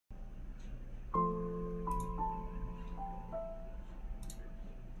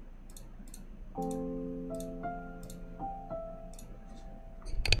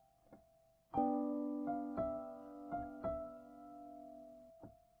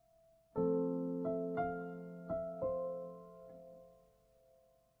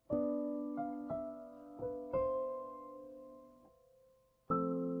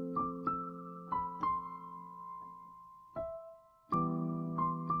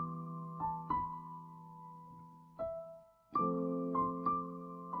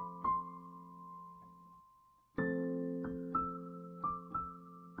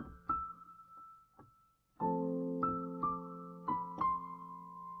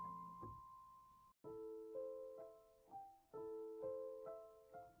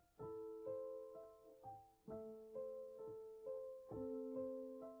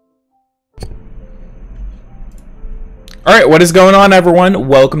Alright, what is going on, everyone?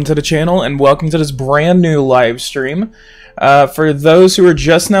 Welcome to the channel and welcome to this brand new live stream. For those who are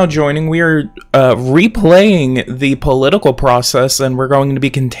just now joining, we are replaying the political process, and we're going to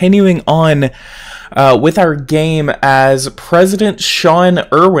be continuing on with our game as President Sean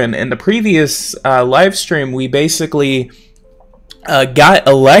Irwin. In the previous live stream, we basically got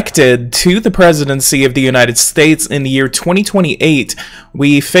elected to the presidency of the United States in the year 2028.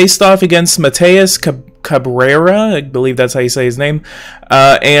 We faced off against Mateus Cabrera, I believe that's how you say his name,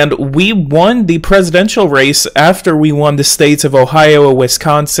 and we won the presidential race after we won the states of Ohio,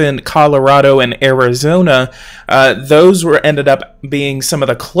 Wisconsin, Colorado, and Arizona. Those ended up being some of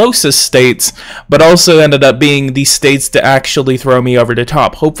the closest states, but also ended up being the states to actually throw me over the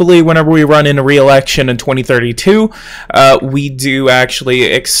top. Hopefully, whenever we run in a re-election in 2032, we do actually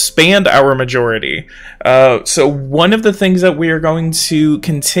expand our majority. So one of the things that we are going to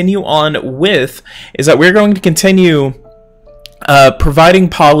continue on with is that we're going to continue providing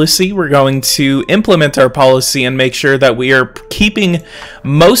policy. We're going to implement our policy and make sure that we are keeping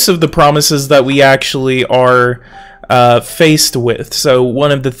most of the promises that we actually are faced with. So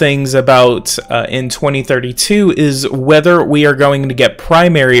one of the things about in 2032 is whether we are going to get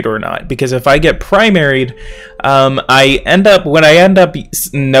primaried or not. Because if I get primaried, what I end up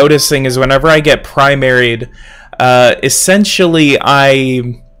noticing is whenever I get primaried, essentially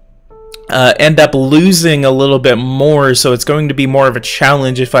I end up losing a little bit more, so it's going to be more of a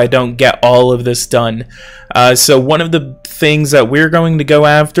challenge if I don't get all of this done. So one of the things that we're going to go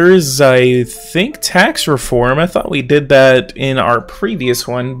after is, I think, tax reform. I thought we did that in our previous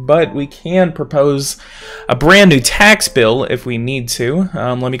one, but we can propose a brand new tax bill if we need to.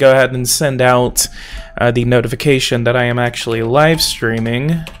 Let me go ahead and send out the notification that I am actually live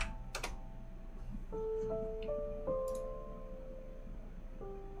streaming.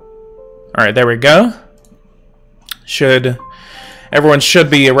 Alright, there we go. Everyone should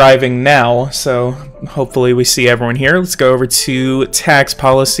be arriving now, so hopefully we see everyone here. Let's go over to tax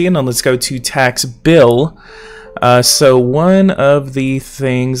policy, and then let's go to tax bill. So one of the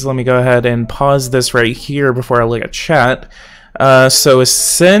things, let me go ahead and pause this right here before I look at chat. So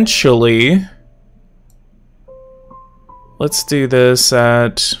essentially, let's do this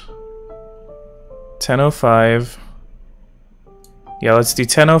at 10:05. Yeah, let's do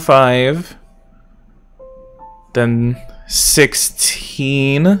 10:05, then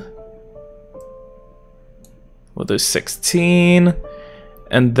 16, we'll do 16,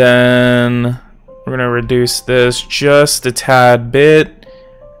 and then we're gonna reduce this just a tad bit,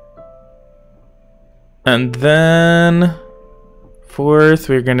 and then 4th,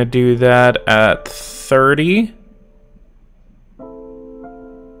 we're gonna do that at 30.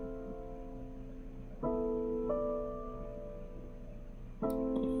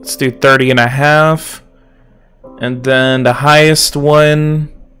 Let's do 30.5, and then the highest one,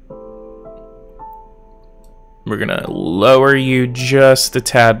 we're gonna lower you just a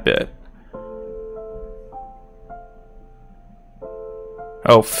tad bit.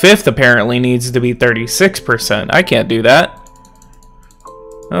 Oh, 5th apparently needs to be 36%. I can't do that.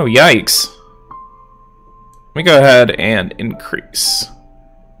 Oh, yikes. Let me go ahead and increase.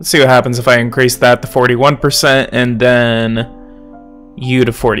 Let's see what happens if I increase that to 41% and then you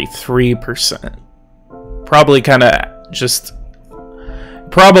to 43%. Probably kind of just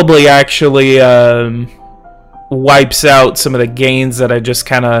probably actually wipes out some of the gains that I just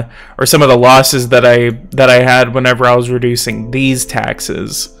kind of, or some of the losses that I had whenever I was reducing these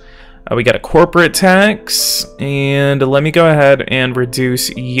taxes. We got a corporate tax, and let me go ahead and reduce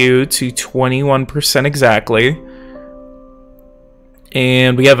you to 21% exactly.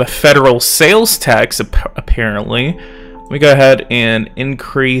 And we have a federal sales tax apparently. Let me go ahead and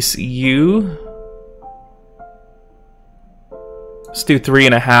increase you. Let's do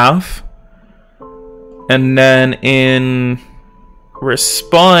 3.5. And then in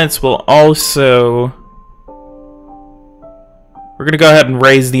response, we're going to go ahead and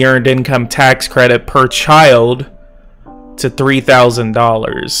raise the earned income tax credit per child to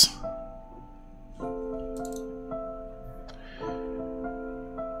 $3,000.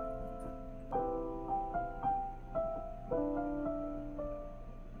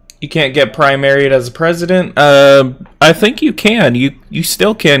 You can't get primaried as a president? I think you can. You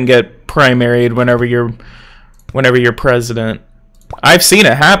still can get primaried whenever you're president. I've seen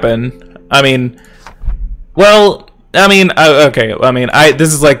it happen. I mean, well, okay.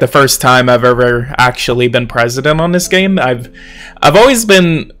 This is like the first time I've ever actually been president on this game. I've always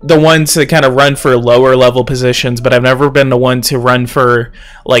been the one to kind of run for lower level positions, but I've never been the one to run for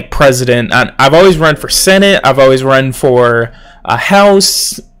like president. I've always run for Senate. I've always run for a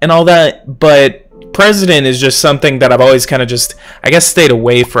House and all that, but president is just something that I've always kind of just, I guess, stayed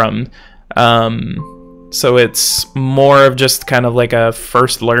away from. So it's more of just kind of like a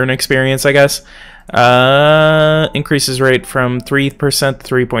first learn experience, I guess. Increases rate from 3% to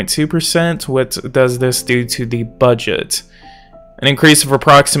 3.2%. What does this do to the budget? An increase of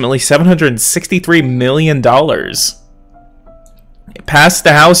approximately $763 million. It passed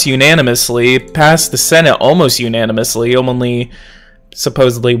the House unanimously, passed the Senate almost unanimously. Only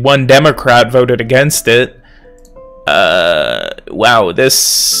supposedly one Democrat voted against it. Wow,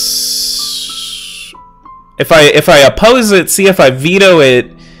 this... If I oppose it, see if I veto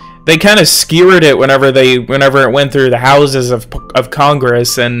it, they kind of skewered it whenever it went through the houses of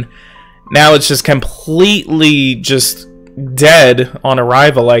Congress, and now it's just completely just dead on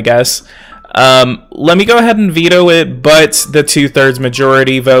arrival, I guess. Let me go ahead and veto it, but the 2/3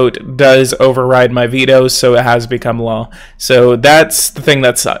 majority vote does override my veto, so it has become law. So that's the thing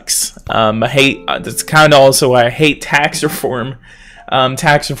that sucks. I hate. That's kind of also why I hate tax reform.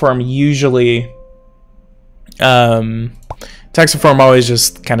 Tax reform usually. Tax reform always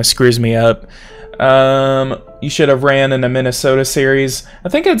just kind of screws me up. You should have ran in the Minnesota series. I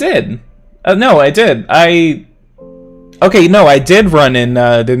think I did. No, I did. Okay, no, I did run in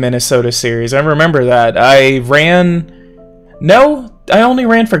the Minnesota series. I remember that. I ran... No, I only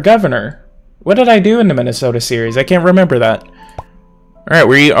ran for governor. What did I do in the Minnesota series? I can't remember that. Alright,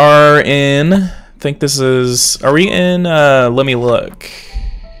 we are in... I think this is... Are we in... let me look.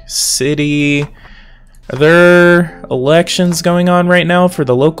 City... Are there elections going on right now for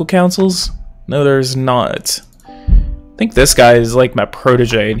the local councils? No, there's not. I think this guy is like my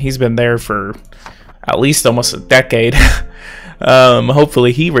protege, and he's been there for at least almost a decade.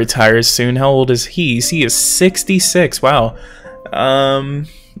 Hopefully he retires soon. How old is he? He is 66. Wow.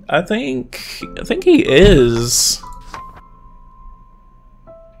 I think he is.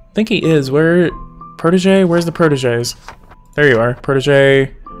 I think he is. Where protege? Where's the proteges? There you are,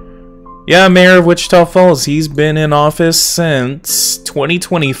 protege. Yeah, Mayor of Wichita Falls. He's been in office since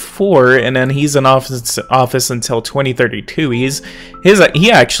 2024, and then he's in office until 2032.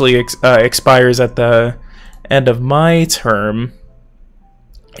 He actually expires at the end of my term.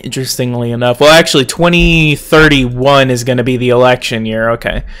 Interestingly enough, well, actually, 2031 is going to be the election year.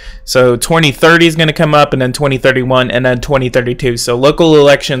 Okay, so 2030 is going to come up, and then 2031, and then 2032. So local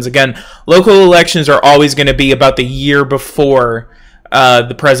elections again. Local elections are always going to be about the year before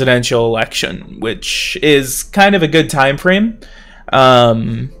the presidential election, which is kind of a good time frame.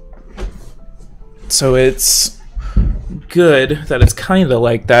 So it's good that it's kind of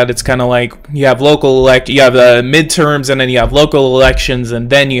like that. It's kind of like you have you have the midterms, and then you have local elections, and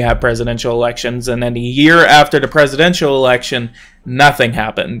then you have presidential elections, and then a year after the presidential election, nothing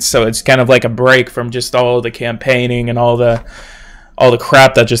happens. So it's kind of like a break from just all the campaigning and all the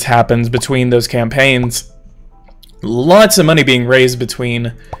crap that just happens between those campaigns. Lots of money being raised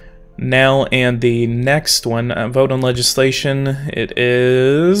between now and the next one. Vote on legislation. It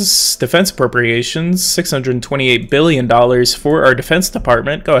is defense appropriations, $628 billion for our Defense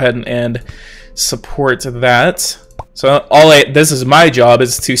Department. Go ahead and support that. So this is my job,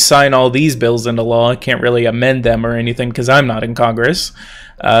 is to sign all these bills into law. I can't really amend them or anything because I'm not in Congress.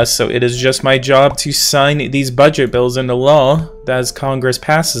 So it is just my job to sign these budget bills into law as Congress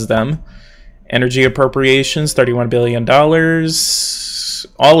passes them. Energy appropriations, $31 billion.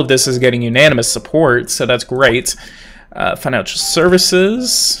 All of this is getting unanimous support, so that's great. Financial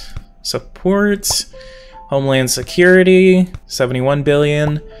services, support. Homeland security, $71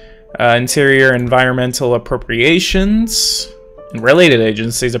 billion. Interior environmental appropriations and related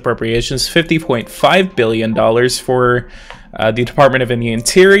agencies appropriations, $50.5 billion for the Department of the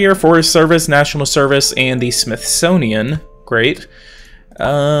Interior, Forest Service, National Service, and the Smithsonian. Great.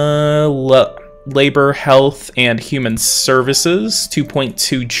 Labor, health, and human services,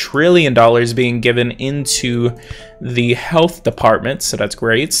 $2.2 trillion being given into the health department, so that's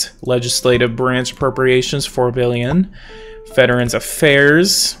great. Legislative branch appropriations, $4 billion. Veterans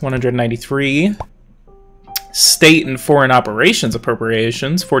affairs, $193. State and foreign operations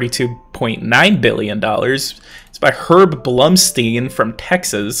appropriations, $42.9 billion. It's by Herb Blumstein from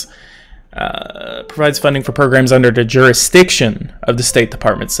Texas. Provides funding for programs under the jurisdiction of the State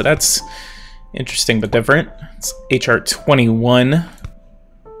Department. So that's interesting but different. It's HR 21.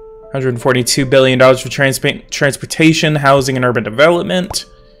 $142 billion for transportation, housing, and urban development.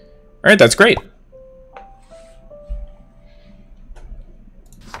 All right, that's great.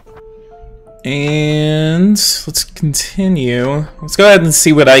 And let's continue. Let's go ahead and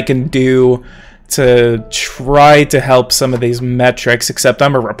see what I can do to try to help some of these metrics, except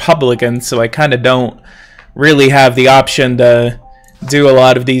I'm a Republican, so I kind of don't really have the option to do a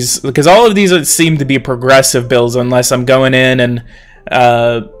lot of these, because all of these seem to be progressive bills, unless I'm going in and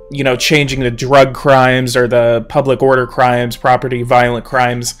you know, changing the drug crimes or the public order crimes, property violent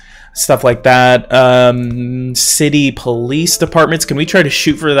crimes, stuff like that. City police departments, can we try to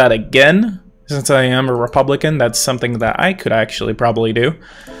shoot for that again? Since I am a Republican, that's something that I could actually probably do.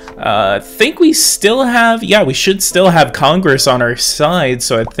 Think we still have, yeah, we should still have Congress on our side,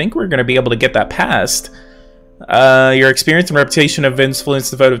 so I think we're going to be able to get that passed. Your experience and reputation have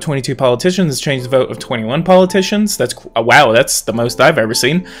influenced the vote of 22 politicians, changed the vote of 21 politicians. That's, wow, that's the most I've ever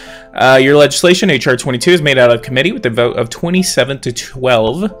seen. Your legislation, H.R. 22, is made out of committee with a vote of 27 to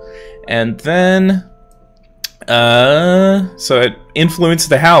 12. And then, so it influenced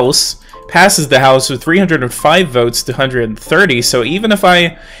the House, passes the House with 305 votes to 130. So even if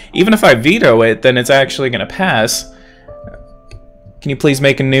I veto it, then it's actually going to pass. Can you please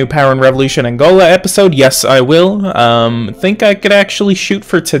make a new Power and Revolution Angola episode? Yes, I will. Think I could actually shoot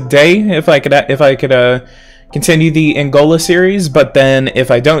for today if I could continue the Angola series. But then if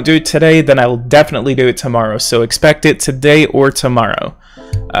I don't do it today, then I will definitely do it tomorrow. So expect it today or tomorrow.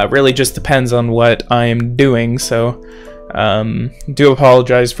 Really just depends on what I am doing. So do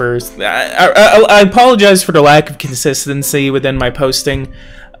apologize for I apologize for the lack of consistency within my posting.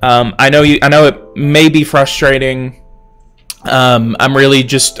 I know it may be frustrating. I'm really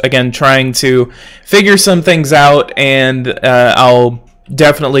just, again, trying to figure some things out, and I'll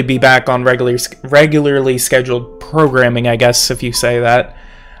definitely be back on regularly scheduled programming, I guess, if you say that.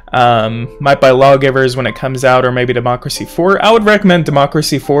 Might buy Lawgivers when it comes out, or maybe Democracy 4. I would recommend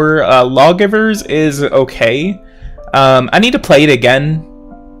Democracy 4. Lawgivers is okay. I need to play it again.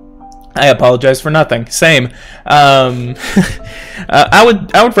 I apologize for nothing. Same. I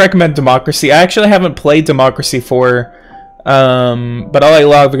would recommend Democracy. I actually haven't played Democracy 4. But I like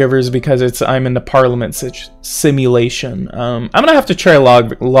Lawgivers because I'm in the Parliament simulation. I'm gonna have to try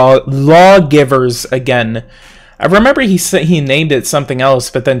Lawgivers again. I remember he named it something else,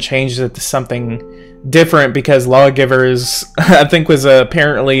 but then changed it to something different because Lawgivers, I think, was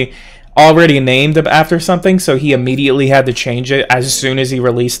apparently already named after something, so he immediately had to change it as soon as he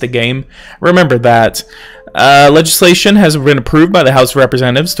released the game. Remember that. Legislation has been approved by the House of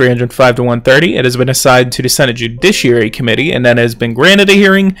Representatives, 305 to 130. It has been assigned to the Senate Judiciary Committee, and then has been granted a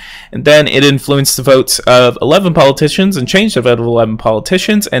hearing, and then it influenced the votes of 11 politicians and changed the vote of 11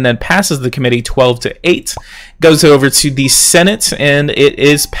 politicians, and then passes the committee 12 to 8. Goes over to the Senate, and it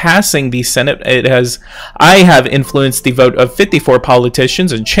is passing the Senate. I have influenced the vote of 54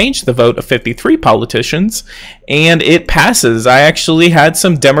 politicians and changed the vote of 53 politicians, and it passes. I actually had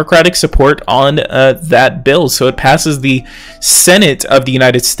some Democratic support on that bill, so it passes the Senate of the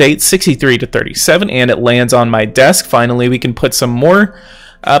United States 63 to 37, and it lands on my desk. Finally, we can put some more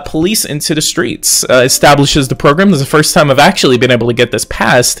police into the streets. Establishes the program. This is the first time I've actually been able to get this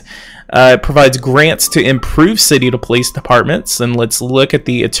passed. It provides grants to improve city to police departments, and let's look at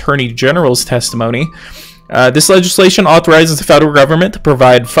the Attorney General's testimony. This legislation authorizes the federal government to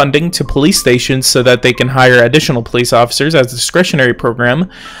provide funding to police stations so that they can hire additional police officers as a discretionary program.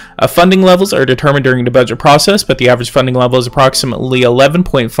 Funding levels are determined during the budget process, but the average funding level is approximately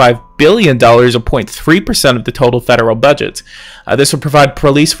 $11.5 billion, or 0.3% of the total federal budget. This will provide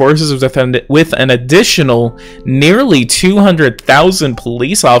police forces with an additional nearly 200,000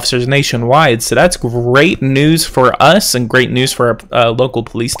 police officers nationwide, so that's great news for us and great news for our local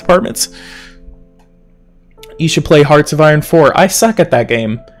police departments. You should play Hearts of Iron 4. I suck at that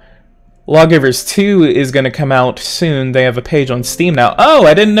game. Lawgivers 2 is going to come out soon. They have a page on Steam now. Oh,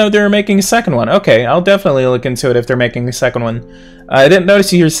 I didn't know they were making a second one. Okay, I'll definitely look into it if they're making a second one. I didn't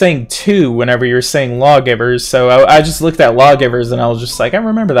notice you were saying 2 whenever you were saying Lawgivers, so I just looked at Lawgivers and I was just like, I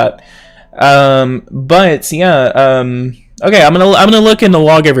remember that. But yeah, okay, I'm gonna look into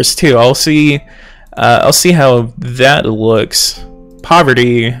Lawgivers 2. I'll see how that looks.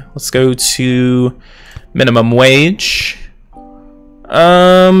 Poverty. Let's go to minimum wage.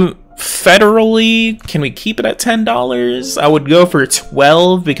 Federally, can we keep it at $10? I would go for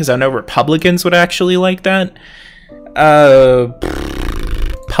 12 because I know Republicans would actually like that.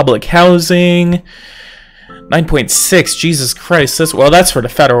 Public housing, 9.6. Jesus Christ, that's for the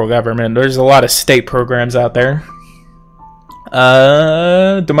federal government. There's a lot of state programs out there.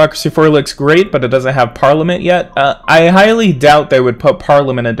 Democracy 4 looks great, but it doesn't have Parliament yet. I highly doubt they would put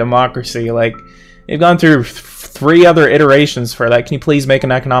Parliament in Democracy. Like, they've gone through 3 other iterations for that. Can you please make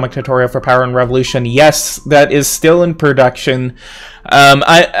an economic tutorial for Power and Revolution? Yes, that is still in production.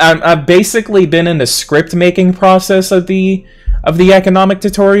 I've basically been in the script making process of the economic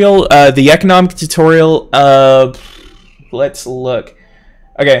tutorial. The economic tutorial. Let's look.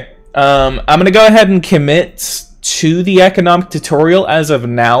 Okay. I'm gonna go ahead and commit to the economic tutorial as of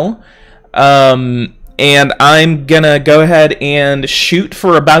now. And I'm gonna go ahead and shoot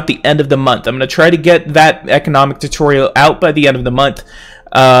for about the end of the month. I'm gonna try to get that economic tutorial out by the end of the month.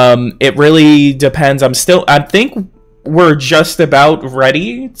 It really depends. I think we're just about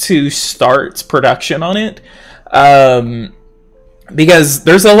ready to start production on it. Because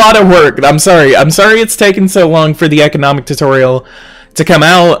there's a lot of work. I'm sorry it's taken so long for the economic tutorial to come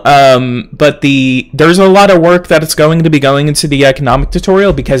out, but there's a lot of work that it's going to be going into the economic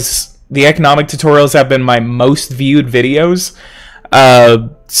tutorial, because the economic tutorials have been my most viewed videos.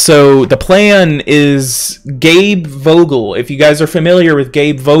 So the plan is Gabe Vogel. If you guys are familiar with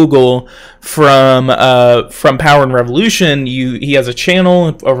Gabe Vogel from Power and Revolution, he has a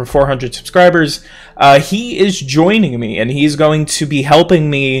channel, over 400 subscribers. He is joining me, and he's going to be helping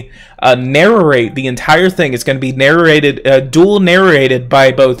me narrate the entire thing. It's going to be narrated, dual narrated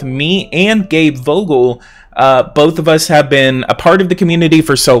by both me and Gabe Vogel. Both of us have been a part of the community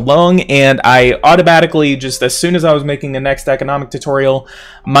for so long, and I automatically, just as soon as I was making the next economic tutorial,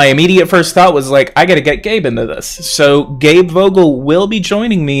 my immediate first thought was like, I gotta get Gabe into this. So Gabe Vogel will be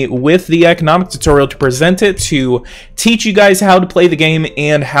joining me with the economic tutorial to present it, to teach you guys how to play the game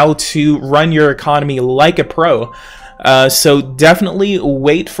and how to run your economy like a pro. So definitely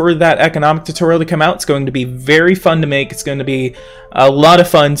wait for that economic tutorial to come out. It's going to be very fun to make. It's going to be a lot of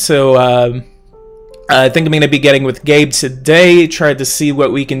fun. So I think I'm going to be getting with Gabe today, try to see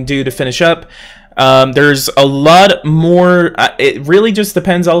what we can do to finish up. There's a lot more. It really just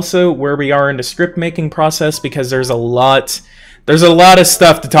depends also where we are in the script making process, because there's a lot of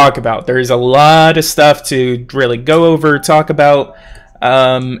stuff to talk about. There's a lot of stuff to really go over, talk about,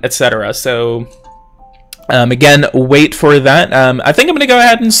 etc. So again, wait for that. I think I'm going to go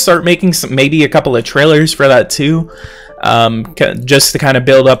ahead and start making maybe a couple of trailers for that too. Just to kind of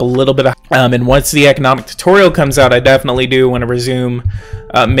build up a little bit of, and once the economic tutorial comes out, I definitely do want to resume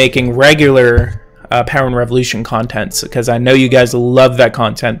making regular Power and Revolution content, because I know you guys love that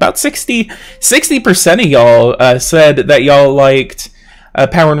content. About 60% of y'all said that y'all liked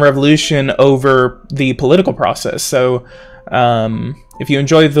Power and Revolution over the political process. So if you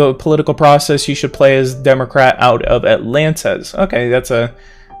enjoy the political process, you should play as Democrat out of Atlanta's. Okay, that's a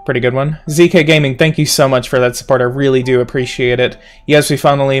pretty good one. ZK Gaming, thank you so much for that support. I really do appreciate it. Yes, we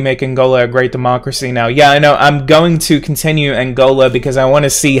finally make Angola a great democracy now. Yeah, I know. I'm going to continue Angola because I want to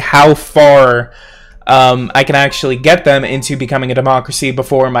see how far I can actually get them into becoming a democracy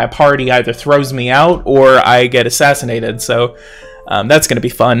before my party either throws me out or I get assassinated. So that's going to be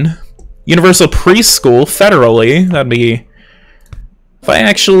fun. Universal preschool federally. That'd be... If I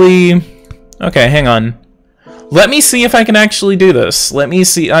actually... Okay, hang on. Let me see if I can actually do this. Let me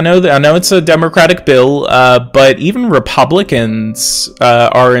see. I know it's a Democratic bill, but even Republicans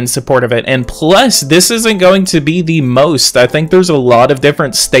are in support of it. And plus, this isn't going to be the most. I think there's a lot of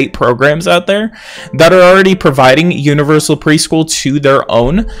different state programs out there that are already providing universal preschool to their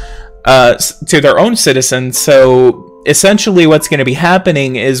own citizens. So essentially what's going to be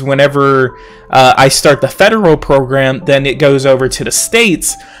happening is whenever I start the federal program, then it goes over to the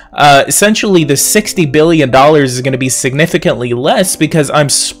states. Essentially the $60 billion is going to be significantly less because I'm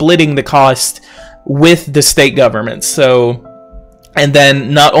splitting the cost with the state government. So, and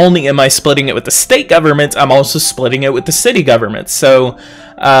then not only am I splitting it with the state government, I'm also splitting it with the city government. So,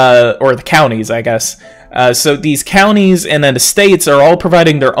 or the counties, I guess. So these counties and then the states are all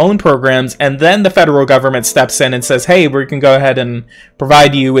providing their own programs, and then the federal government steps in and says, hey, we can go ahead and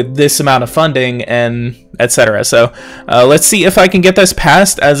provide you with this amount of funding, and etc. So let's see if I can get this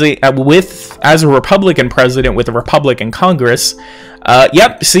passed as a Republican president with a Republican Congress.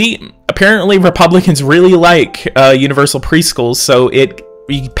 Yep, see, apparently Republicans really like universal preschools, so it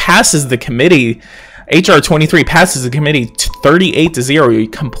passes the committee. HR 23 passes the committee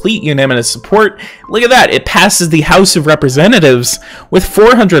 38-0, complete unanimous support. Look at that, it passes the House of Representatives with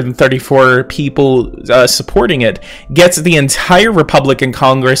 434 people supporting it. Gets the entire Republican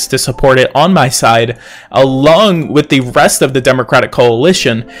Congress to support it on my side, along with the rest of the Democratic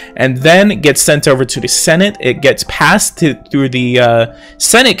coalition, and then gets sent over to the Senate. It gets passed through the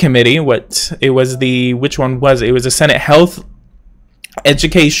Senate committee. It was the Senate Health,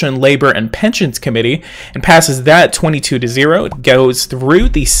 Education, Labor, and Pensions Committee, and passes that 22-0. It goes through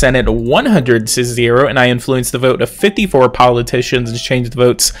the Senate 100-0, and I influence the vote of 54 politicians and change the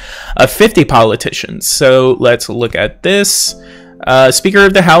votes of 50 politicians. So let's look at this. Speaker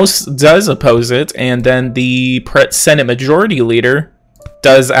of the House does oppose it, and then the Senate Majority Leader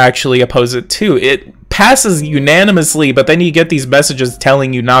does actually oppose it too. It passes unanimously, but then you get these messages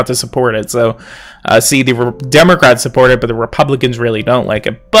telling you not to support it. So, see, the Democrats support it, but the Republicans really don't like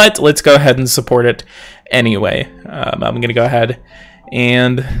it. But let's go ahead and support it anyway. I'm going to go ahead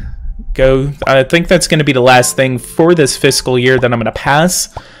and go. I think that's going to be the last thing for this fiscal year that I'm going to pass.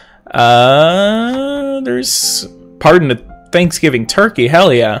 There's, pardon the Thanksgiving turkey.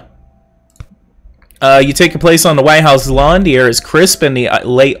 Hell yeah. You take your place on the White House lawn. The air is crisp in the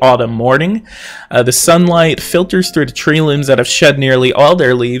late autumn morning. The sunlight filters through the tree limbs that have shed nearly all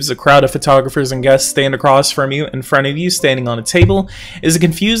their leaves. A crowd of photographers and guests stand across from you. In front of you, standing on a table, is a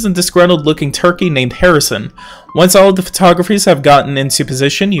confused and disgruntled-looking turkey named Harrison. Once all of the photographers have gotten into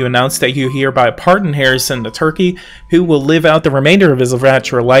position, you announce that you hereby pardon Harrison, the turkey, who will live out the remainder of his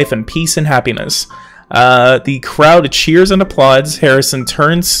natural life in peace and happiness. The crowd cheers and applauds. Harrison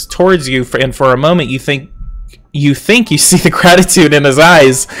turns towards you, and for a moment you think you see the gratitude in his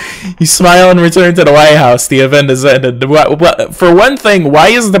eyes. You smile and return to the White House. The event is ended. For one thing, why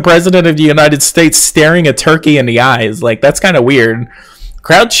is the President of the United States staring a turkey in the eyes? Like, that's kind of weird.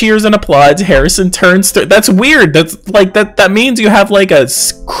 Crowd cheers and applauds. Harrison turns to... That's weird. That's like that means you have like a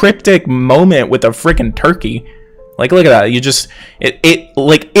cryptic moment with a freaking turkey. Like, look at that. You just,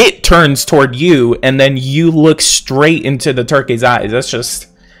 it turns toward you, and then you look straight into the turkey's eyes. That's just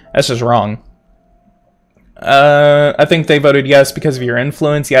wrong. I think they voted yes because of your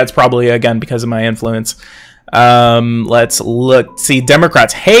influence. Yeah, it's probably, again, because of my influence. Let's look. See,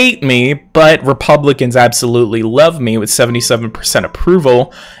 Democrats hate me, but Republicans absolutely love me with 77%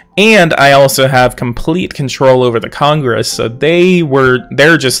 approval. And I also have complete control over the Congress. So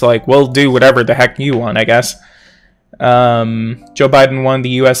they're just like, well, do whatever the heck you want, I guess. Joe Biden won the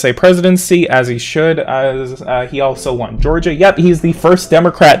USA presidency, as he should. He also won Georgia. Yep, he's the first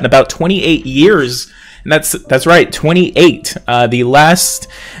Democrat in about 28 years. And that's right, 28. The last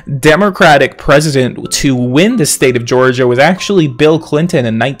Democratic president to win the state of Georgia was actually Bill Clinton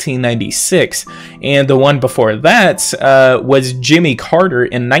in 1996. And the one before that was Jimmy Carter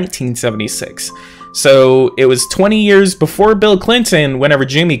in 1976. So it was 20 years before Bill Clinton, whenever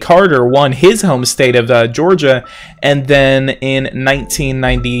Jimmy Carter won his home state of Georgia, and then in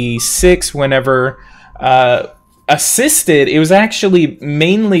 1996, whenever assisted, it was actually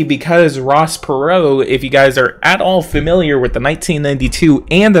mainly because Ross Perot, if you guys are at all familiar with the 1992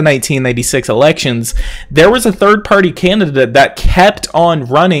 and the 1996 elections, there was a third-party candidate that kept on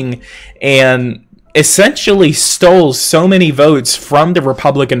running and essentially stole so many votes from the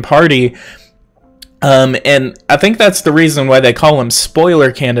Republican Party. And I think that's the reason why they call them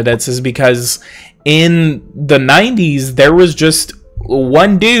spoiler candidates, is because in the 90s, there was just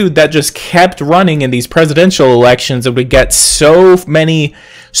one dude that just kept running in these presidential elections and would get so many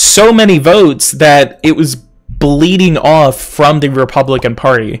votes that it was bleeding off from the Republican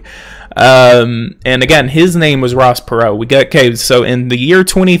Party. And again, his name was Ross Perot. Okay, so in the year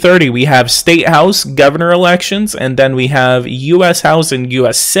 2030, we have state house, governor elections, and then we have U.S. House and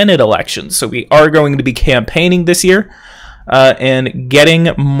U.S. Senate elections. So we are going to be campaigning this year and getting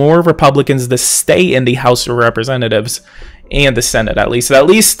more Republicans to stay in the House of Representatives and the Senate, at least. At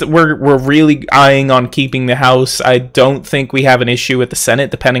least we're really eyeing on keeping the House. I don't think we have an issue with the Senate,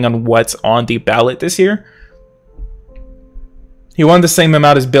 depending on what's on the ballot this year. He won the same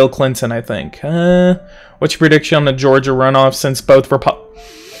amount as Bill Clinton, I think. What's your prediction on the Georgia runoff?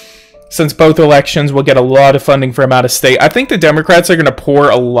 Since both elections will get a lot of funding from out of state, I think the Democrats are going to pour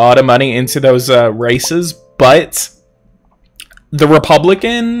a lot of money into those races, but the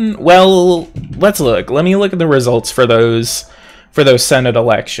Republican, well, let's look. Let me look at the results for those Senate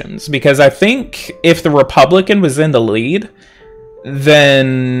elections, because I think if the Republican was in the lead,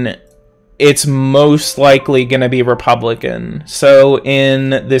 then it's most likely going to be Republican. So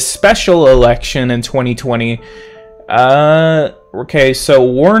in this special election in 2020, okay, so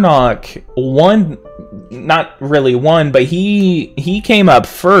Warnock won, not really won, but he came up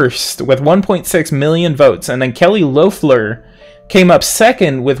first with 1.6 million votes, and then Kelly Loeffler came up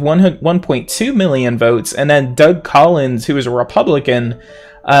second with 1.2 million votes, and then Doug Collins, who is a Republican,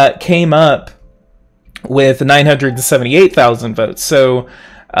 came up with 978,000 votes. So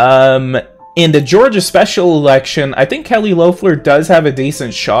in the Georgia special election, I think Kelly Loeffler does have a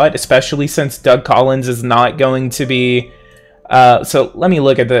decent shot, especially since Doug Collins is not going to be... so let me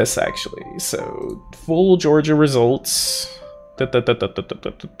look at this, actually. So, full Georgia results. So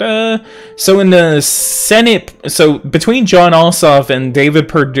in the Senate, so between John Ossoff and David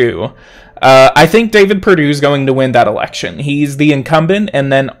Perdue, I think David Perdue is going to win that election. He's the incumbent,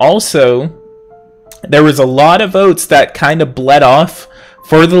 and then also there was a lot of votes that kind of bled off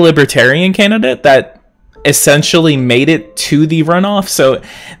for the Libertarian candidate that essentially made it to the runoff. So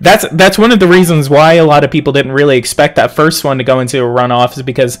that's one of the reasons why a lot of people didn't really expect that first one to go into a runoff, is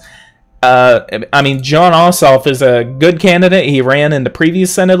because I mean, Jon Ossoff is a good candidate. He ran in the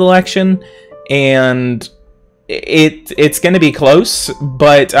previous Senate election, and it's going to be close,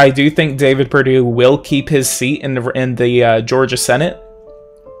 but I do think David Perdue will keep his seat in the Georgia Senate.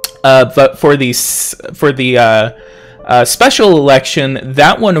 But for the special election,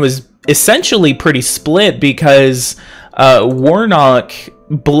 that one was essentially pretty split, because Warnock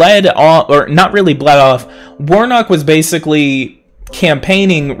bled off, or not really bled off. Warnock was basically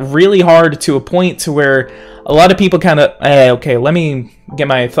campaigning really hard to a point to where a lot of people kind of, okay, let me get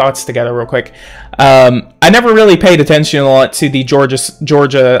my thoughts together real quick. I never really paid attention a lot to the Georgia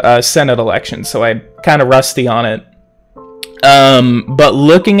Senate election, so I'm kind of rusty on it. But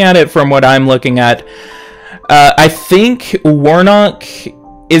looking at it from what I'm looking at, I think Warnock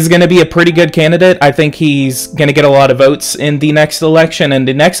is going to be a pretty good candidate. I think he's going to get a lot of votes in the next election, and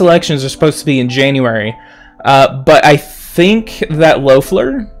the next elections are supposed to be in January. But I think that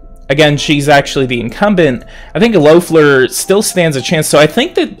Loeffler, again, she's actually the incumbent, I think Loeffler still stands a chance. So I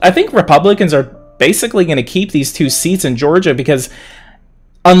think Republicans are basically going to keep these two seats in Georgia, because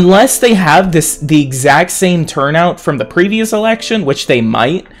unless they have the exact same turnout from the previous election, which they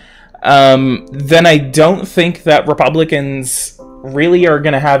might, then I don't think that Republicans really are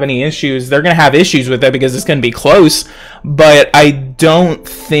going to have any issues. They're going to have issues with it because it's going to be close, but I don't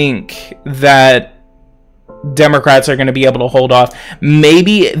think that Democrats are going to be able to hold off.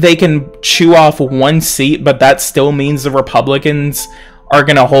 Maybe they can chew off one seat, but that still means the Republicans are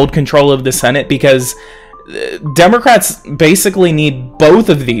going to hold control of the Senate, because Democrats basically need both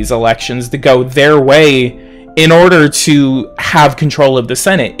of these elections to go their way in order to have control of the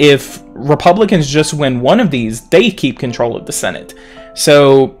Senate. If Republicans just win one of these, they keep control of the Senate.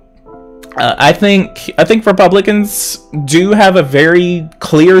 So I think Republicans do have a very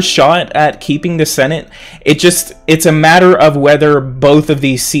clear shot at keeping the Senate. It's a matter of whether both of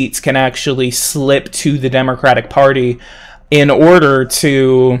these seats can actually slip to the Democratic Party in order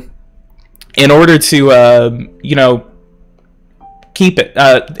to you know, keep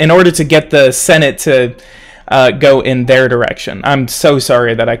it, in order to get the Senate to go in their direction. I'm so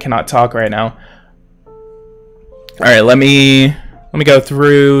sorry that I cannot talk right now. All right, let me go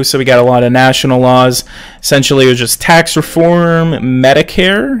through. So we got a lot of national laws. Essentially, it was just tax reform,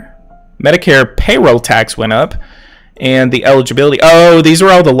 Medicare payroll tax went up, and the eligibility. Oh, these are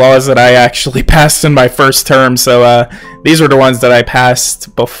all the laws that I actually passed in my first term. So these are the ones that I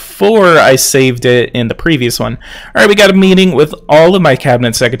passed before I saved it in the previous one. All right, we got a meeting with all of my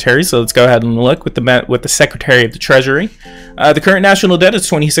cabinet secretaries. So let's go ahead and look with the Secretary of the Treasury. The current national debt is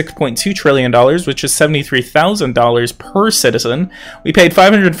 $26.2 trillion, which is $73,000 per citizen. We paid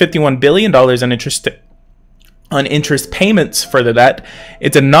 $551 billion on interest payments for the debt.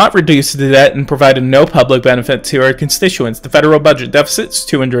 It did not reduce the debt and provided no public benefit to our constituents. The federal budget deficit is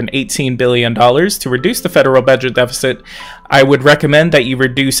 $218 billion. To reduce the federal budget deficit, I would recommend that you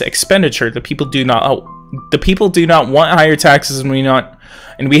reduce expenditure. The people do not want higher taxes, and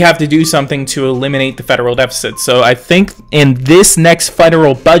we have to do something to eliminate the federal deficit. So I think in this next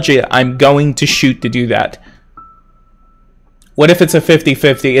federal budget, I'm going to shoot to do that. What if it's a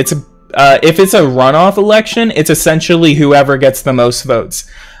 50-50? If it's a runoff election, it's essentially whoever gets the most votes.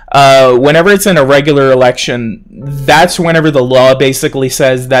 Whenever it's in a regular election, that's whenever the law basically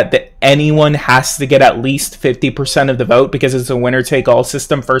says that anyone has to get at least 50% of the vote, because it's a winner-take-all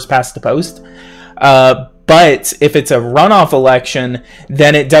system, first past the post. But if it's a runoff election,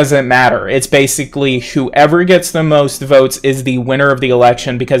 then it doesn't matter. It's basically whoever gets the most votes is the winner of the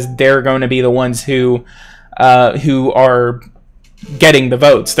election, because they're going to be the ones who are getting the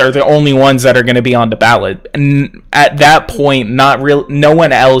votes. They're the only ones that are going to be on the ballot, and at that point, no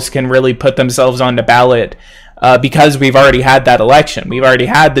one else can really put themselves on the ballot, because we've already had that election. We've already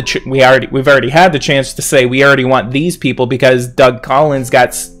had the chance to say we already want these people, because Doug Collins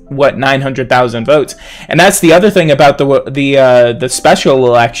got 900,000 votes. And that's the other thing about the special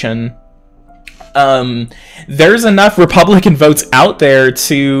election. There's enough Republican votes out there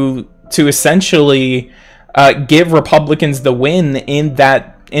to essentially give Republicans the win in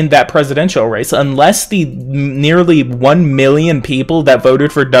that presidential race, unless the nearly 1 million people that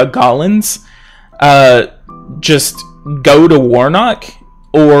voted for Doug Collins just go to Warnock,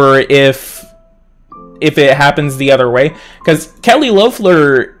 or if it happens the other way. Because Kelly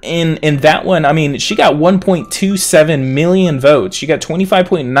Loeffler in that one, I mean, she got 1.27 million votes. She got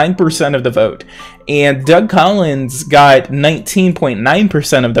 25.9% of the vote, and Doug Collins got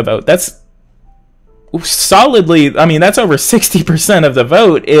 19.9% of the vote. solidly, I mean, that's over 60% of the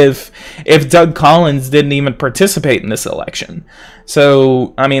vote if Doug Collins didn't even participate in this election.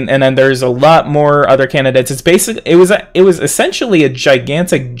 So, I mean, and then there's a lot more other candidates. It's basically, it was essentially a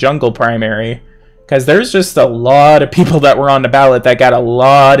gigantic jungle primary, because there's just a lot of people that were on the ballot that got a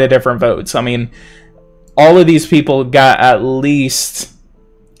lot of different votes. I mean, all of these people got at least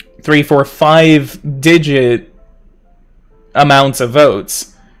 3, 4, 5 digit amounts of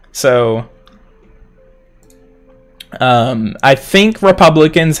votes. So I think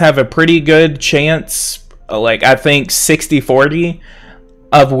Republicans have a pretty good chance, like I think 60-40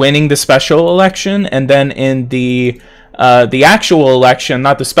 of winning the special election. And then in the actual election,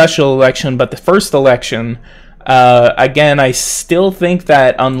 not the special election, but the first election, again, I still think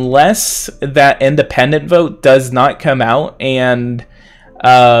that unless that independent vote does not come out and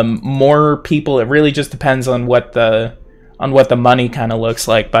more people, it really just depends on what the money kind of looks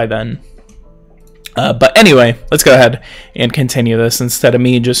like by then. But anyway, let's go ahead and continue this instead of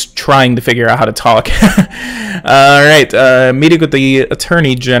me just trying to figure out how to talk. All right, meeting with the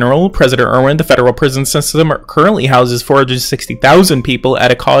Attorney General, President Irwin. The federal prison system currently houses 460,000 people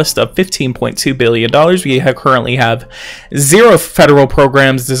at a cost of $15.2 billion. We currently have 0 federal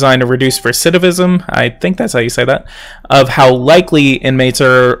programs designed to reduce recidivism, I think that's how you say that, of how likely inmates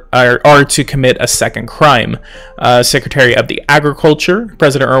are to commit a second crime. Secretary of the Agriculture,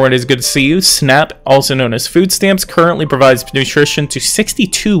 President Irwin, is good to see you. SNAP, also known as food stamps, currently provides nutrition to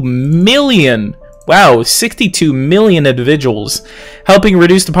 62 million, wow, 62 million individuals, helping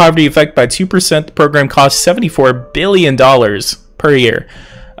reduce the poverty effect by 2%. The program costs $74 billion per year.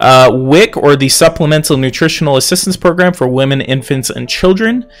 WIC, or the Supplemental Nutritional Assistance Program for Women, Infants, and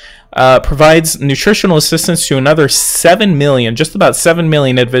Children, provides nutritional assistance to another 7 million, just about 7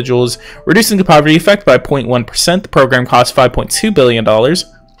 million individuals, reducing the poverty effect by 0.1%. The program costs $5.2 billion.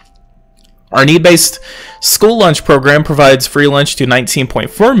 Our need-based school lunch program provides free lunch to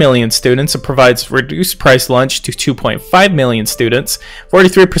 19.4 million students. It provides reduced price lunch to 2.5 million students.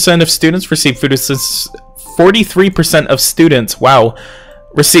 43% of students receive food assistance. 43% of students, wow,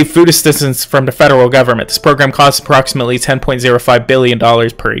 receive food assistance from the federal government. This program costs approximately $10.05 billion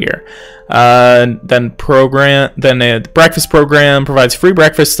per year. The breakfast program provides free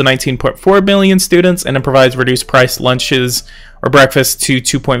breakfast to 19.4 million students, and it provides reduced price lunches or breakfast to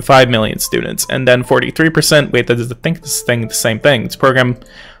 2.5 million students. And then 43%, wait, I think this thing the same thing. This program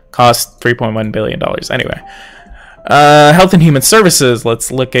costs $3.1 billion. Anyway. Health and Human Services,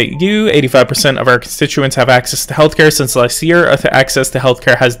 let's look at you. 85% of our constituents have access to healthcare. Since last year, access to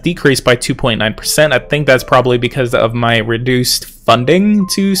healthcare has decreased by 2.9%. I think that's probably because of my reduced funding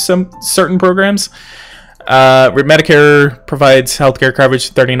to some certain programs. Medicare provides healthcare coverage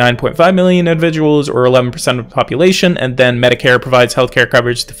to 39.5 million individuals, or 11% of the population, and then Medicare provides healthcare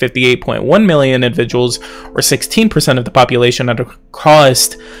coverage to 58.1 million individuals, or 16% of the population, at a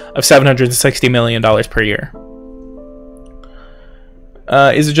cost of $760 million per year.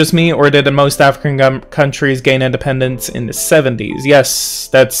 Is it just me, or did most African countries gain independence in the 70s? Yes,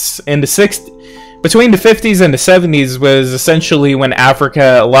 that's in the 60s. Between the 50s and the 70s was essentially when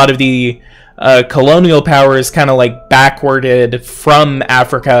Africa, a lot of the colonial powers kind of like backwarded from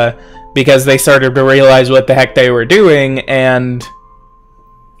Africa because they started to realize what the heck they were doing. And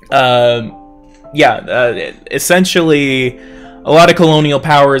essentially a lot of colonial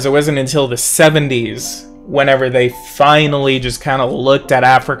powers, it wasn't until the 70s whenever they finally just kind of looked at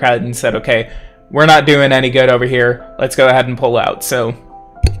Africa and said, okay, we're not doing any good over here, let's go ahead and pull out. So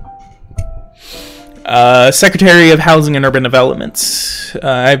Secretary of Housing and Urban Development.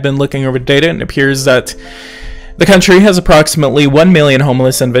 I've been looking over data, and it appears that the country has approximately 1 million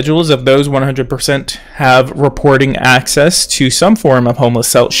homeless individuals. Of those, 100% have reporting access to some form of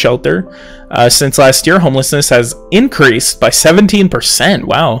homeless shelter. Since last year, homelessness has increased by 17%.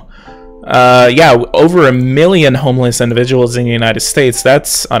 Wow. Over 1 million homeless individuals in the United States.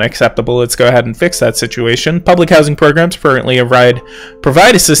 That's unacceptable. Let's go ahead and fix that situation. Public housing programs currently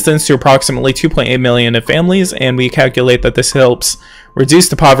provide assistance to approximately 2.8 million families, and we calculate that this helps reduce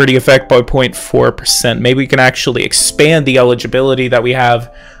the poverty effect by 0.4%. Maybe we can actually expand the eligibility that we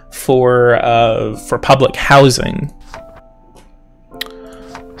have for public housing.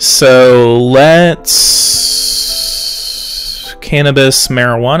 So let's cannabis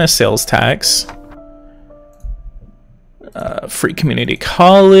marijuana sales tax, free community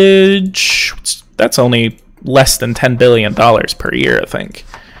college, that's only less than $10 billion per year, I think.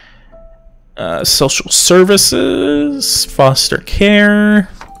 Social services, foster care,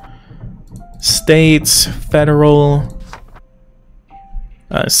 states, federal,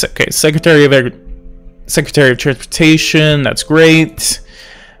 okay, Secretary of Transportation, that's great.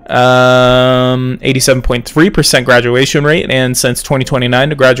 87.3% graduation rate, and since 2029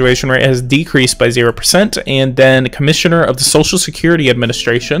 the graduation rate has decreased by 0%. And then Commissioner of the Social Security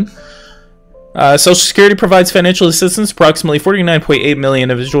Administration. Social Security provides financial assistance to approximately 49.8 million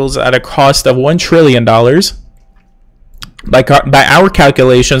individuals at a cost of $1 trillion. By our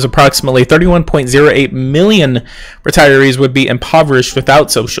calculations, approximately 31.08 million retirees would be impoverished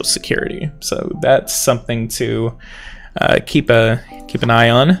without Social Security. So that's something to keep an eye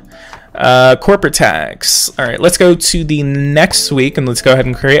on. Corporate tax. All right, let's go to the next week and let's go ahead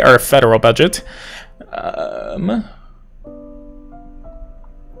and create our federal budget.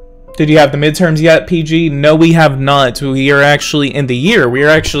 Did you have the midterms yet, PG? No, we have not. We are actually in the year.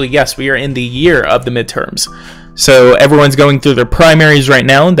 Yes, we are in the year of the midterms. So everyone's going through their primaries right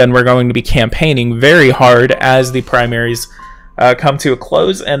now, and then we're going to be campaigning very hard as the primaries come to a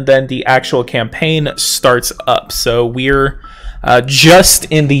close, and then the actual campaign starts up. So we're just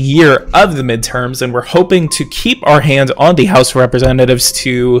in the year of the midterms, and we're hoping to keep our hands on the House of Representatives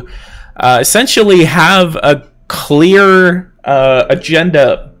to essentially have a clear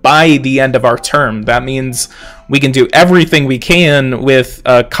agenda by the end of our term. That means we can do everything we can with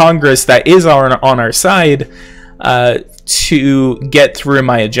Congress that is on our side to get through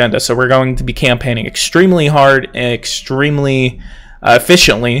my agenda. So we're going to be campaigning extremely hard and extremely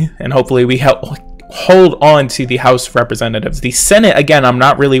efficiently, and hopefully we hold on to the House of Representatives. The Senate, again, I'm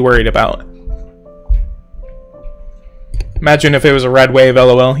not really worried about. Imagine if it was a red wave,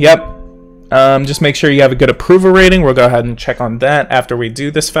 LOL. Yep. Just make sure you have a good approval rating. We'll go ahead and check on that after we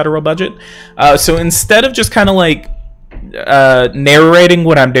do this federal budget. So instead of just kind of like narrating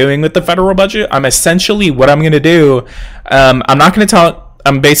what I'm doing with the federal budget, I'm essentially, what I'm going to do, I'm not going to talk.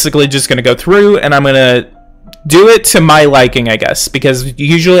 I'm basically just going to go through and I'm going to do it to my liking, I guess, because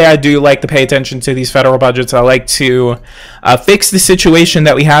usually I do like to pay attention to these federal budgets. I like to fix the situation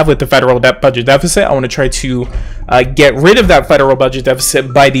that we have with the federal budget deficit. I want to try to get rid of that federal budget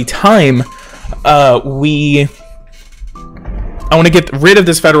deficit by the time I want to get rid of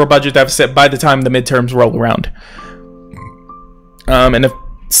this federal budget deficit by the time the midterms roll around. And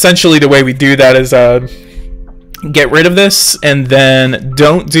essentially the way we do that is get rid of this and then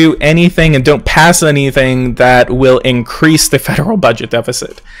don't do anything and don't pass anything that will increase the federal budget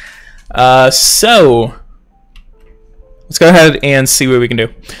deficit. So let's go ahead and see what we can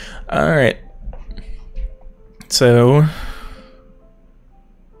do. All right. So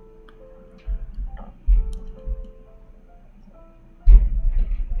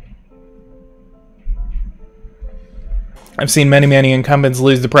I've seen many incumbents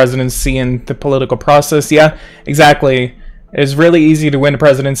lose the presidency in the political process. Yeah, exactly. It's really easy to win a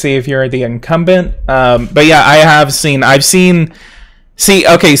presidency if you're the incumbent. But yeah, I've seen a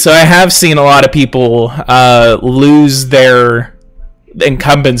lot of people lose their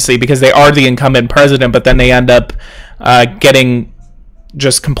incumbency because they are the incumbent president, but then they end up getting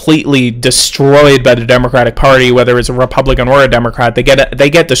just completely destroyed by the Democratic Party, whether it's a Republican or a Democrat. They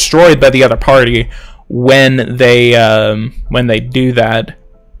get destroyed by the other party when they do that.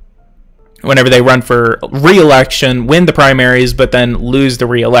 Whenever they run for re-election, win the primaries, but then lose the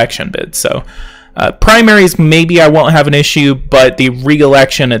re-election bid. So primaries, maybe I won't have an issue, but the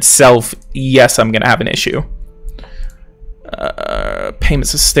re-election itself, yes, I'm gonna have an issue.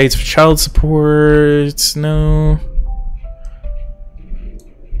 Payments to states for child support, no.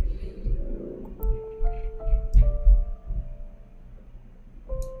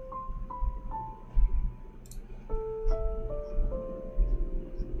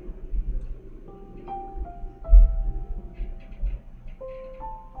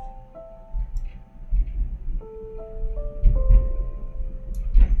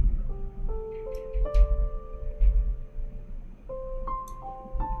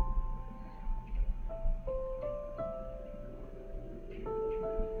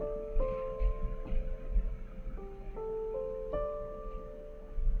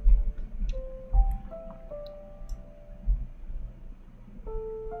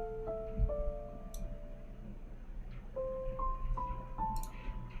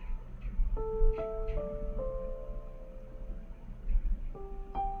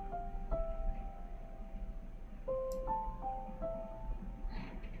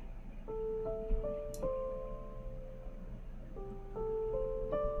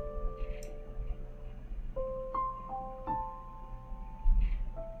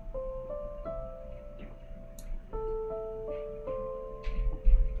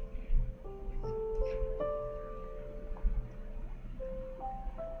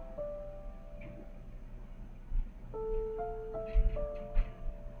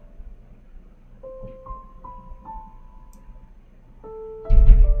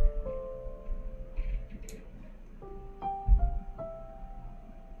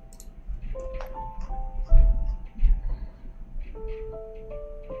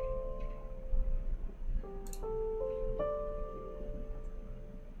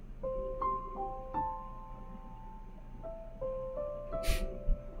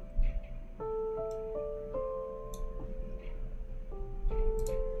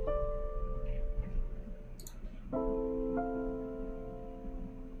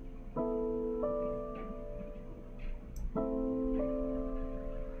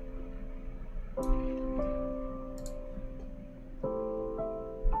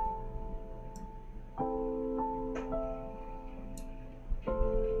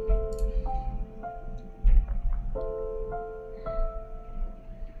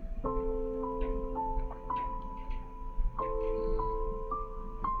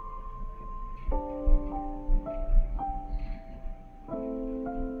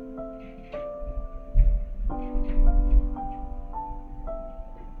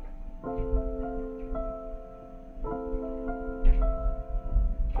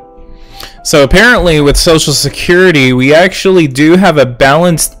 So apparently with Social Security, we actually do have a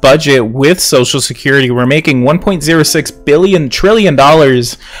balanced budget with Social Security. We're making $1.06 trillion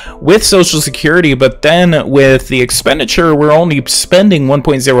with Social Security, but then with the expenditure, we're only spending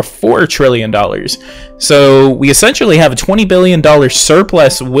 $1.04 trillion. So we essentially have a $20 billion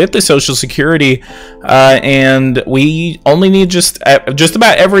surplus with the Social Security, and we only need just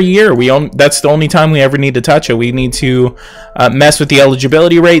about every year. That's the only time we ever need to touch it. We need to mess with the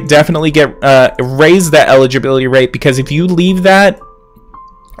eligibility rate, definitely raise that eligibility rate, because if you leave that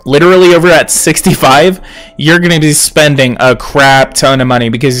literally over at 65, you're going to be spending a crap ton of money,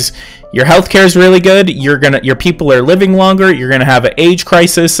 because your healthcare is really good. Your people are living longer. You're going to have an age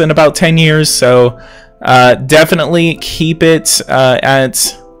crisis in about 10 years. So definitely keep it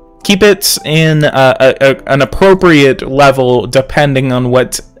in an appropriate level, depending on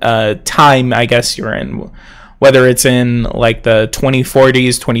what time, I guess, you're in. Whether it's in like the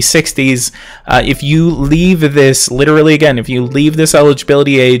 2040s, 2060s, if you leave this, literally again, if you leave this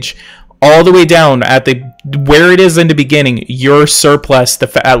eligibility age all the way down at where it is in the beginning, your surplus,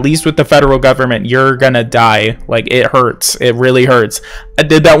 at least with the federal government, you're gonna die. Like, it hurts. It really hurts. I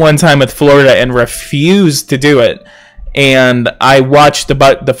did that one time with Florida and refused to do it. And I watched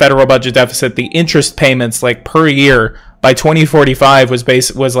the federal budget deficit, the interest payments, like per year by 2045 was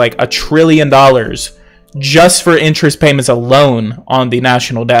like $1 trillion. Just for interest payments alone on the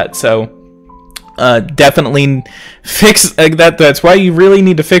national debt. So definitely fix that. That's why you really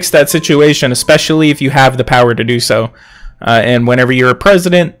need to fix that situation, especially if you have the power to do so. And whenever you're a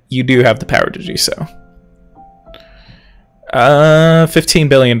president, you do have the power to do so. $15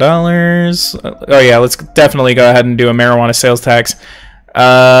 billion. Oh yeah, let's definitely go ahead and do a marijuana sales tax.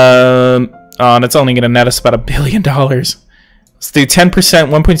 And it's only going to net us about $1 billion. Let's do 10%,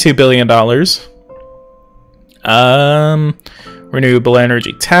 $1.2 billion. Renewable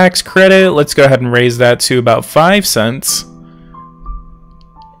energy tax credit, let's go ahead and raise that to about 5 cents.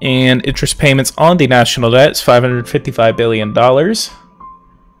 And interest payments on the national debt is $555 billion.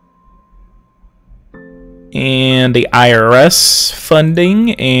 And the IRS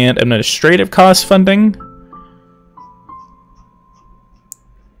funding and administrative cost funding,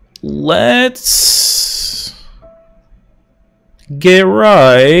 let's get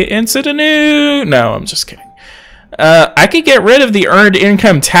right into the new. No, I'm just kidding. I could get rid of the earned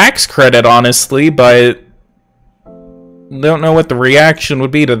income tax credit, honestly, but don't know what the reaction would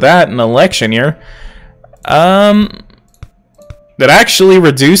be to that in an election year. That actually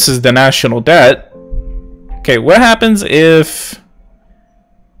reduces the national debt. Okay, what happens if...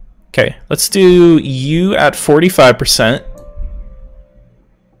 Okay, let's do you at 45%.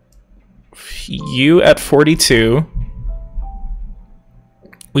 You at 42.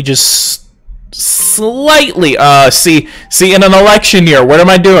 We just slightly see in an election year, what am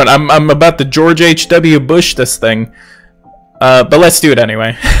I doing? I'm about to George H.W. Bush this thing. But let's do it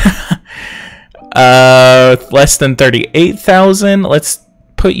anyway. Less than 38,000. Let's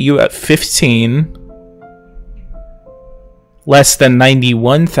put you at 15. Less than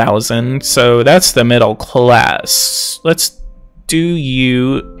 91,000. So that's the middle class. Let's do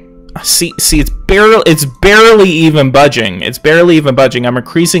you. See, it's barely even budging. It's barely even budging. I'm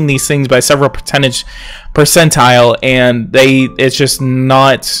increasing these things by several percentile, and it's just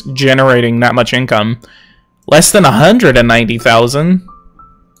not generating that much income. Less than 190,000.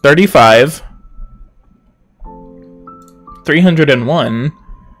 35. 301.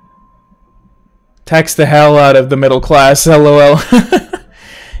 Tax the hell out of the middle class, lol.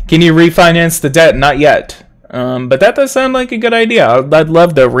 Can you refinance the debt? Not yet. But that does sound like a good idea. I'd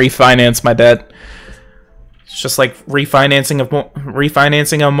love to refinance my debt. It's just like refinancing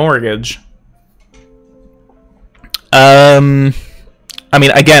a mortgage. I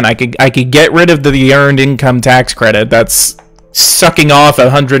mean, again, I could get rid of the earned income tax credit. That's sucking off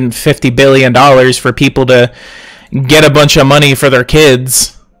 $150 billion for people to get a bunch of money for their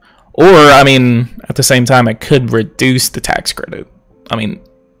kids. Or, I mean, at the same time, I could reduce the tax credit. I mean,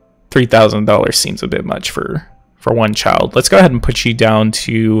 $3,000 seems a bit much for one child. Let's go ahead and put you down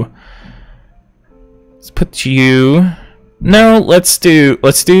to. Let's put you. No, let's do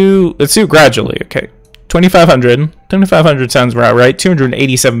gradually. Okay, 2,500. 2,500 sounds about right.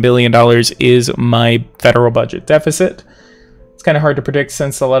 $287 billion is my federal budget deficit. It's kind of hard to predict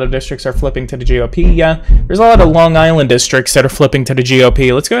since a lot of districts are flipping to the GOP. Yeah, there's a lot of Long Island districts that are flipping to the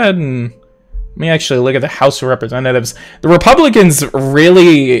GOP. Let's go ahead and let me actually look at the House of Representatives. The Republicans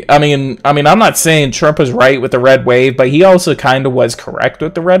really, I mean, I'm not saying Trump was right with the red wave, but he also kind of was correct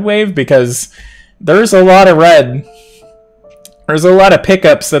with the red wave, because there's a lot of red. There's a lot of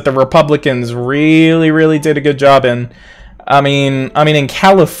pickups that the Republicans really, really did a good job in. In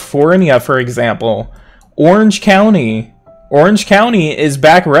California, for example, Orange County is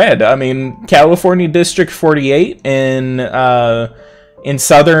back red. I mean, California District 48 in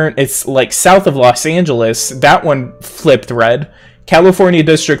southern, it's like south of Los Angeles, that one flipped red. California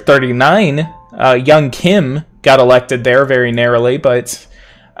District 39, Young Kim got elected there very narrowly, but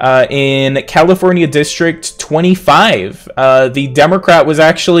in California District 25, the Democrat was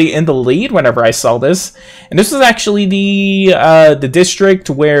actually in the lead whenever I saw this. And this was actually the district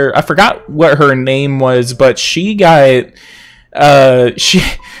where, I forgot what her name was, but she got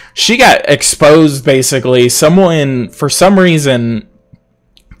she got exposed, basically. Someone, for some reason,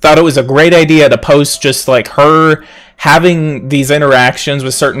 thought it was a great idea to post just like her having these interactions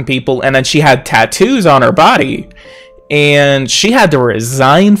with certain people, and then she had tattoos on her body. And she had to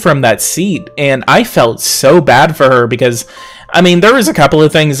resign from that seat, and I felt so bad for her because, I mean, there was a couple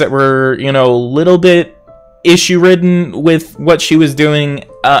of things that were, you know, a little bit issue-ridden with what she was doing.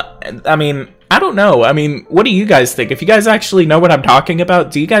 I mean, I don't know. I mean, what do you guys think? If you guys actually know what I'm talking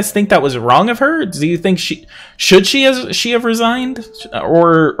about, do you guys think that was wrong of her? Do you think she have resigned,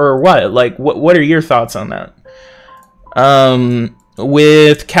 or what? Like, what are your thoughts on that?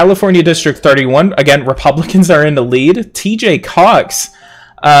 With California District 31, again, Republicans are in the lead. TJ Cox,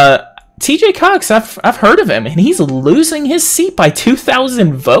 I've heard of him, and he's losing his seat by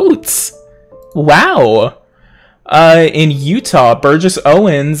 2,000 votes. Wow. In Utah, Burgess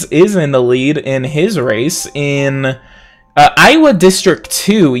Owens is in the lead in his race. In Iowa District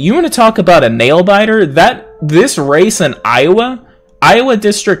 2, you want to talk about a nail-biter? This race in Iowa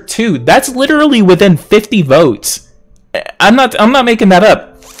District 2, that's literally within 50 votes. I'm not making that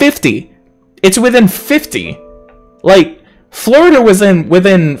up. 50. It's within 50. Like, Florida was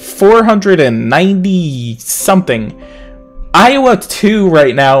within 490 something. Iowa 2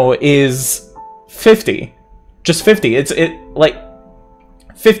 right now is 50. Just 50. It's like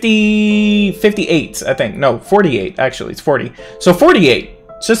 58, I think. No, 48 actually. It's 40. So 48.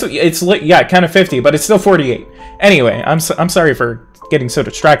 It's yeah, kind of 50, but it's still 48. Anyway, I'm sorry for getting so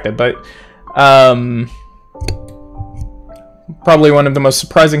distracted, but probably one of the most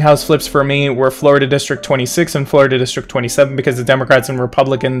surprising house flips for me were Florida District 26 and Florida District 27, because the Democrats and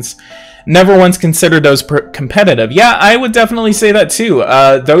Republicans never once considered those competitive. Yeah, I would definitely say that too.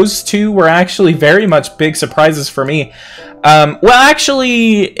 Those two were actually very much big surprises for me. Well,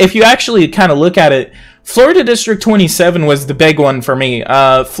 actually, if you actually kind of look at it, Florida District 27 was the big one for me.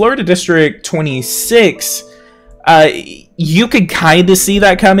 Florida District 26, you could kind of see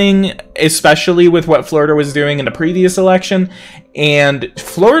that coming, especially with what Florida was doing in the previous election. And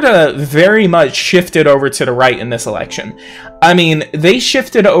Florida very much shifted over to the right in this election. I mean, they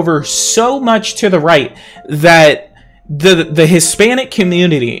shifted over so much to the right that the Hispanic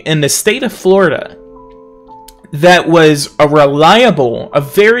community in the state of Florida, that was a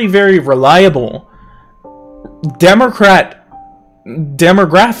very, very reliable Democrat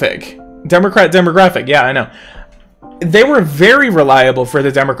demographic. Yeah, I know. They were very reliable for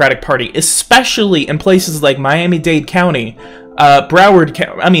the Democratic Party, especially in places like Miami-Dade County, Broward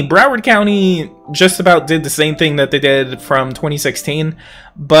County just about did the same thing that they did from 2016,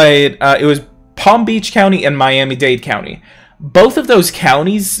 but it was Palm Beach County and Miami-Dade County. Both of those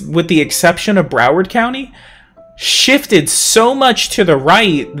counties, with the exception of Broward County, shifted so much to the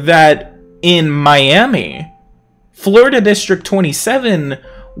right that in Miami, Florida District 27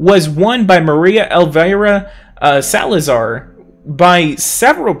 was won by Maria Elvira Salazar by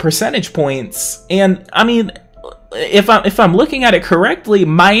several percentage points. And I mean, if I'm looking at it correctly,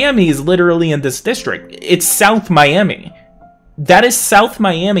 Miami is literally in this district. It's South Miami. That is South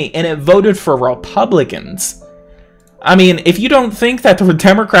Miami, and it voted for Republicans. I mean, if you don't think that the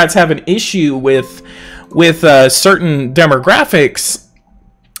Democrats have an issue with certain demographics,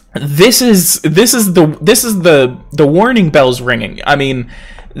 this is the warning bells ringing. I mean,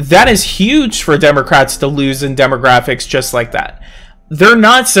 that is huge for Democrats to lose in demographics just like that. They're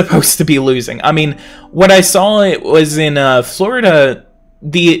not supposed to be losing. I mean, what I saw, it was in Florida,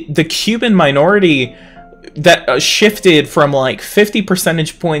 the Cuban minority that shifted from like 50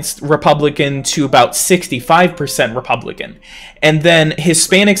 percentage points Republican to about 65% Republican. And then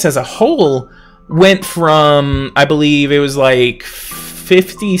Hispanics as a whole went from, I believe it was like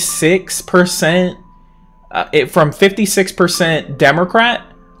 56%, from 56% Democrat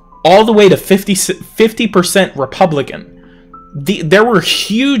all the way to 50% Republican. there were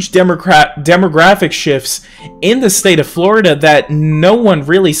huge demographic shifts in the state of Florida that no one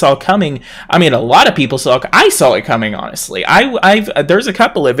really saw coming. I mean, a lot of people I saw it coming, honestly. There's a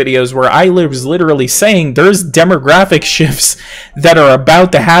couple of videos where I was literally saying there's demographic shifts that are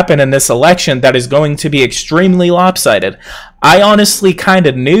about to happen in this election that is going to be extremely lopsided. I honestly kind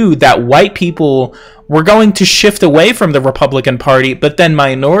of knew that white people were going to shift away from the Republican Party, but then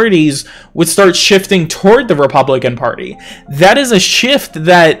minorities would start shifting toward the Republican Party. That is a shift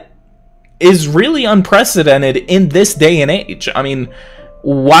that is really unprecedented in this day and age. I mean,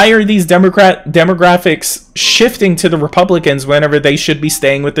 why are these demographics shifting to the Republicans whenever they should be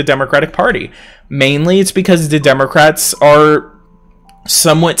staying with the Democratic Party? Mainly, it's because the Democrats are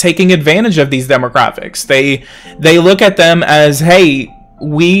somewhat taking advantage of these demographics. They look at them as, hey,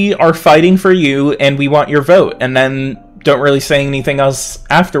 we are fighting for you and we want your vote, and then don't really say anything else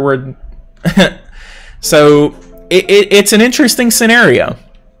afterward. So it's an interesting scenario.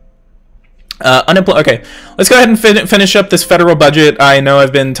 Okay, let's go ahead and finish up this federal budget. I know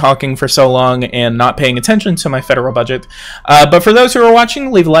I've been talking for so long and not paying attention to my federal budget. But for those who are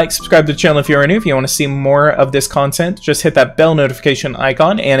watching, leave a like, subscribe to the channel if you're new. If you want to see more of this content, just hit that bell notification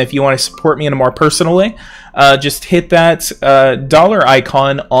icon. And if you want to support me in a more personal way, just hit that dollar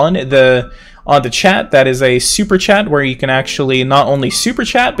icon on the chat. That is a super chat where you can actually not only super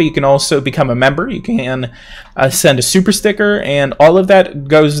chat, but you can also become a member. You can send a super sticker, and all of that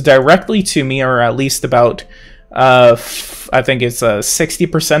goes directly to me, or at least about I think it's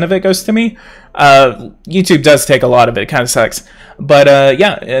 60% of it goes to me. YouTube does take a lot of it. It kind of sucks, but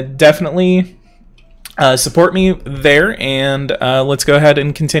yeah, definitely support me there, and let's go ahead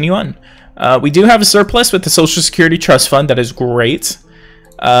and continue on. We do have a surplus with the Social Security Trust Fund. That is great.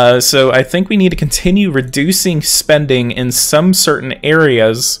 So I think we need to continue reducing spending in some certain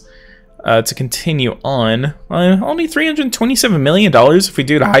areas to continue on. Only $327 million if we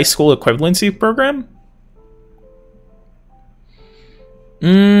do the high school equivalency program.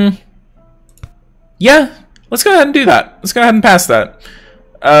 Yeah, let's go ahead and do that. Let's go ahead and pass that.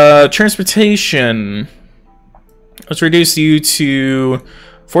 Transportation. Let's reduce you to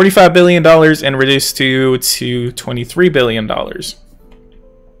 $45 billion and reduce to $23 billion.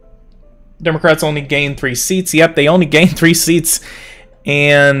 Democrats only gained 3 seats. Yep, they only gained 3 seats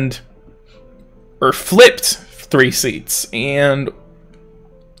or flipped 3 seats. And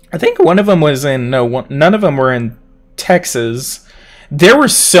I think one of them was in, none of them were in Texas. There were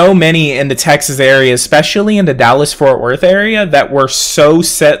so many in the Texas area, especially in the Dallas-Fort Worth area, that were so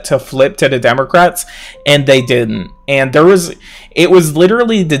set to flip to the Democrats, and they didn't. And it was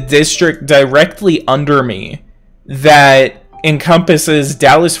literally the district directly under me that encompasses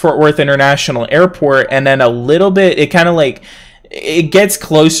Dallas-Fort Worth International Airport, and then a little bit, it kind of like, it gets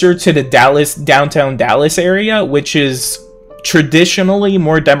closer to the downtown Dallas area, which is traditionally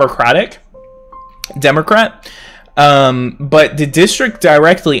more Democrat. But the district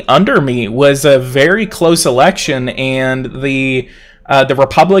directly under me was a very close election, and the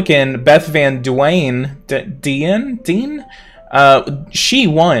Republican Beth Van Dean, she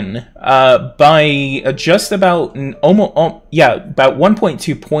won by just about about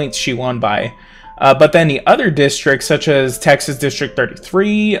 1.2 points. She won by, but then the other districts, such as Texas District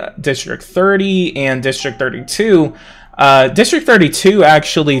 33, District 30, and District 32. District 32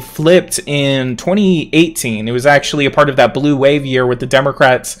 actually flipped in 2018. It was actually a part of that blue wave year with the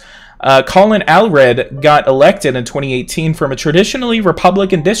Democrats. Colin Allred got elected in 2018 from a traditionally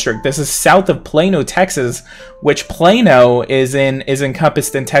Republican district. This is south of Plano, Texas, which Plano is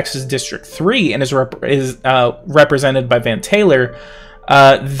encompassed in Texas District 3 and is represented by Van Taylor.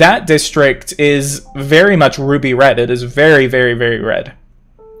 That district is very much ruby red. It is very, very, very red.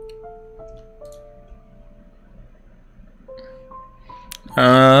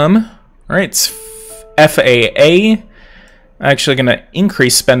 All right, FAA. Actually going to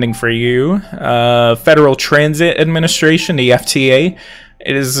increase spending for you. Federal Transit Administration, the FTA.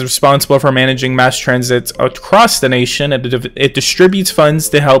 It is responsible for managing mass transit across the nation. It distributes funds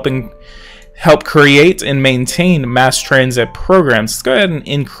to help create and maintain mass transit programs. Let's go ahead and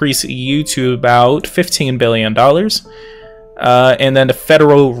increase you to about $15 billion. And then the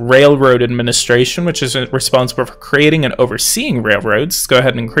Federal Railroad Administration, which is responsible for creating and overseeing railroads. Let's go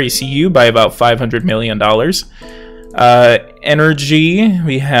ahead and increase you by about $500 million. Energy,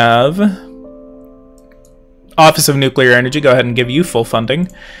 we have Office of Nuclear Energy. Go ahead and give you full funding.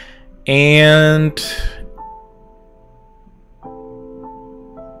 And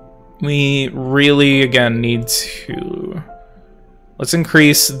we really, again, need to... Let's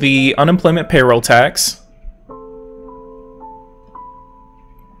increase the unemployment payroll tax.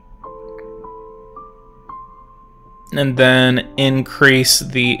 and then increase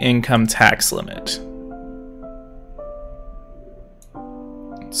the income tax limit.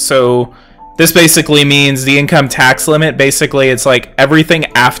 So this basically means the income tax limit, basically it's like everything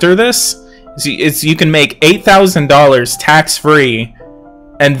after this is you can make $8,000 tax-free,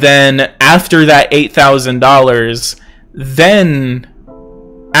 and then after that $8,000, then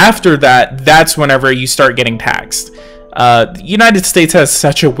after that, that's whenever you start getting taxed. The United States has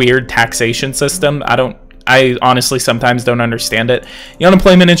such a weird taxation system. I honestly sometimes don't understand it. The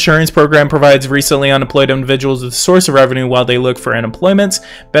unemployment insurance program provides recently unemployed individuals with a source of revenue while they look for employment.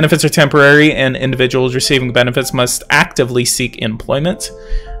 Benefits are temporary, and individuals receiving benefits must actively seek employment.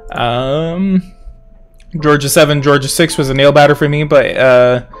 Georgia 7, Georgia 6 was a nail biter for me,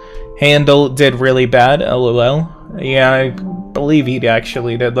 but Handel did really bad. LOL. Yeah, I believe he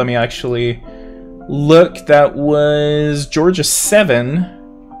actually did. Let me actually look. That was Georgia 7.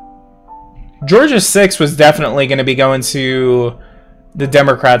 Georgia 6 was definitely going to be going to the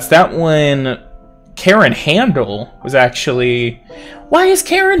Democrats. That one, Karen Handel was actually... Why is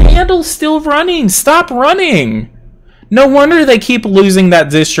Karen Handel still running? Stop running! No wonder they keep losing that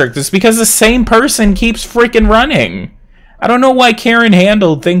district. It's because the same person keeps freaking running. I don't know why Karen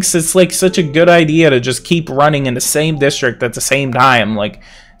Handel thinks it's like such a good idea to just keep running in the same district at the same time. Like,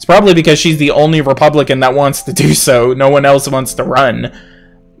 it's probably because she's the only Republican that wants to do so. No one else wants to run.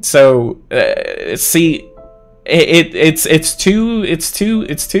 So see, it's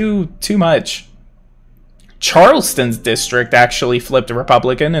too much. Charleston's district actually flipped a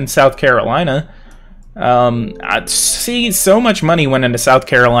Republican in South Carolina. I see so much money went into South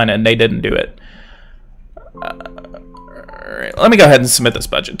Carolina and they didn't do it. Alright, let me go ahead and submit this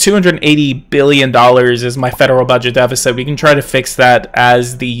budget. $280 billion is my federal budget deficit. We can try to fix that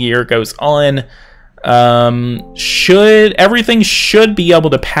as the year goes on. Everything should be able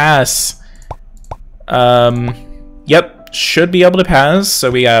to pass. Yep, should be able to pass. So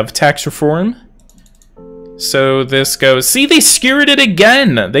we have tax reform. So this goes, see, they skewered it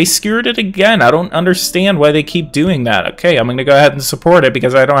again. They skewered it again. I don't understand why they keep doing that. Okay, I'm gonna go ahead and support it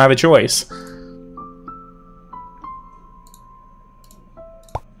because I don't have a choice.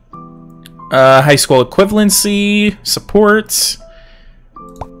 High school equivalency, support.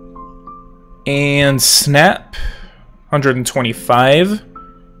 And SNAP, 125,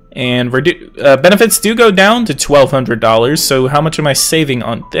 and benefits do go down to $1,200. So how much am I saving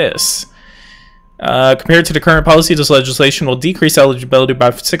on this? Compared to the current policy, this legislation will decrease eligibility by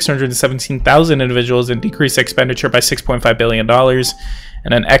 617,000 individuals and decrease expenditure by $6.5 billion.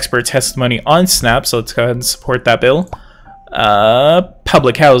 And an expert testimony on SNAP. So let's go ahead and support that bill.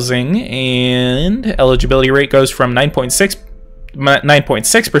 Public housing and eligibility rate goes from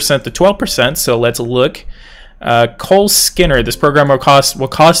 9.6% to 12%. So let's look. Cole Skinner, this program will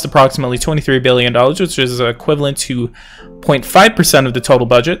cost approximately $23 billion, which is equivalent to 0.5% of the total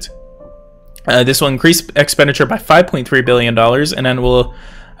budget. This will increase expenditure by $5.3 billion, and then will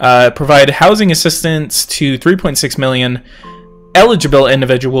provide housing assistance to 3.6 million eligible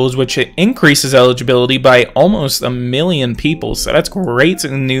individuals, which increases eligibility by almost 1 million people. So that's great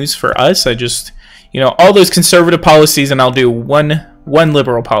news for us. I just, all those conservative policies, and I'll do one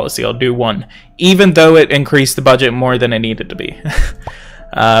liberal policy. I'll do one, even though it increased the budget more than it needed to be.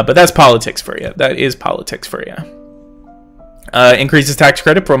 But that's politics for you. That is politics for you. Increases tax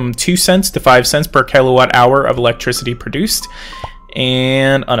credit from 2 cents to 5 cents per kilowatt hour of electricity produced.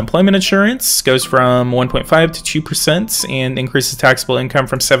 And unemployment insurance goes from 1.5 to 2% and increases taxable income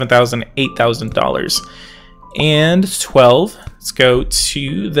from $7,000 to $8,000. And 12, let's go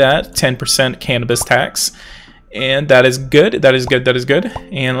to that 10% cannabis tax. And that is good. That is good. That is good.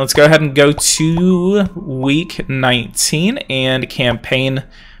 And let's go ahead and go to week 19, and campaign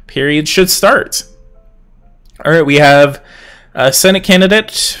period should start. All right, we have a Senate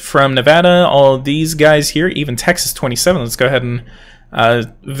candidate from Nevada, all of these guys here, even Texas 27. Let's go ahead and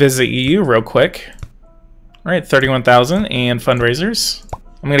visit you real quick. All right, 31,000 and fundraisers.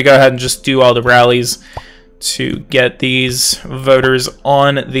 I'm going to go ahead and just do all the rallies to get these voters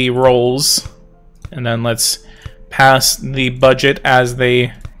on the rolls. And then let's pass the budget as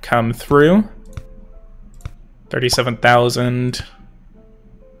they come through. 37,000.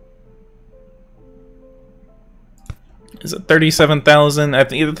 Is it 37,000? I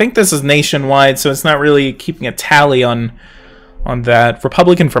think this is nationwide, so it's not really keeping a tally on that.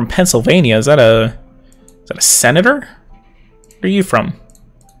 Republican from Pennsylvania. Is that a senator? Where are you from?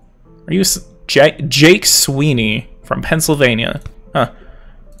 Are you Jake Sweeney from Pennsylvania? Huh.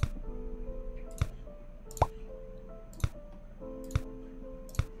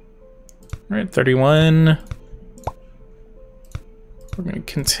 All right, 31. We're going to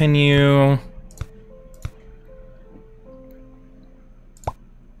continue.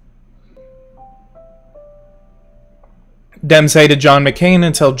 Dems hated John McCain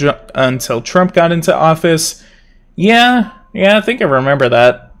until Trump got into office. Yeah, I think I remember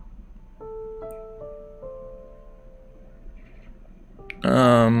that.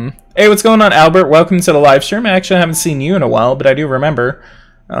 Hey, what's going on, Albert? Welcome to the live stream. I actually haven't seen you in a while, but I do remember.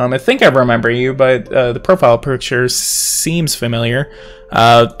 I think I remember you, but the profile picture seems familiar.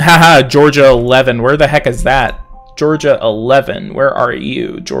 Haha, Georgia 11. Where the heck is that? Georgia 11. Where are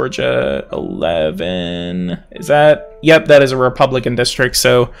you? Georgia 11. Is that? Yep, that is a Republican district,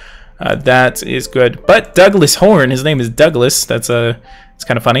 so that is good. But Douglas Horn, his name is Douglas. It's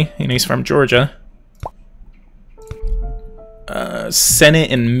kind of funny. And he's from Georgia. Senate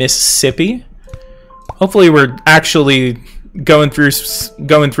in Mississippi. Hopefully we're actually going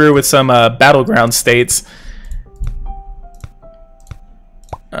through with some battleground states.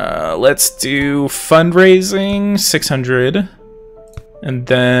 Let's do fundraising, 600, and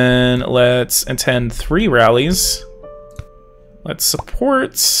then let's attend 3 rallies. Let's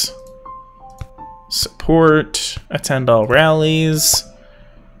support, attend all rallies,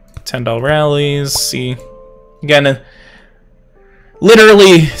 see, again,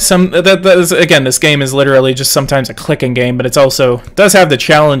 literally again, this game is literally just sometimes a clicking game, but it's also does have the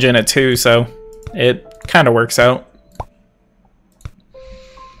challenge in it too, so it kind of works out.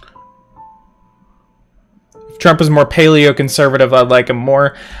 If Trump was more paleo-conservative, I'd like him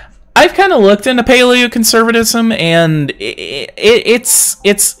more. I've kind of looked into paleo-conservatism, and it's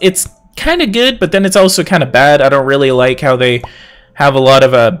kind of good, but then it's also kind of bad. I don't really like how they have a lot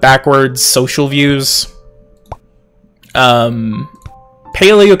of backwards social views.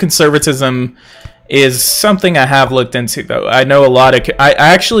 Paleoconservatism is something I have looked into, though. I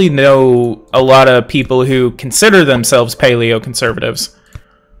actually know a lot of people who consider themselves paleoconservatives.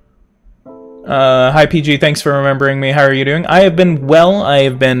 Hi PG, thanks for remembering me. How are you doing? I have been well. I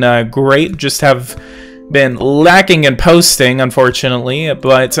have been great. Just have been lacking in posting, unfortunately,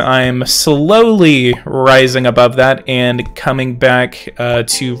 but I'm slowly rising above that and coming back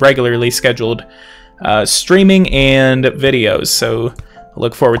to regularly scheduled streaming and videos, so I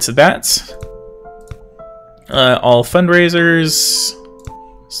look forward to that. All fundraisers.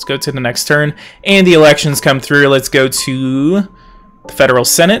 Let's go to the next turn. And the elections come through. Let's go to the federal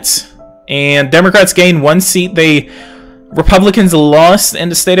Senate. And Democrats gained 1 seat. Republicans lost in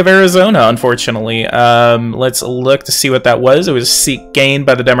the state of Arizona, unfortunately. Let's look to see what that was. It was a seat gained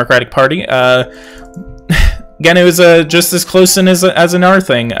by the Democratic Party. Again, it was just as close as another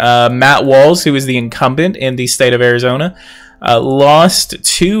thing. Matt Walz, who was the incumbent in the state of Arizona, lost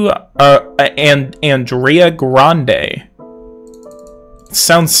to Andrea Grande.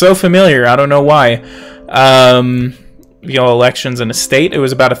 Sounds so familiar. I don't know why. Elections in a state. It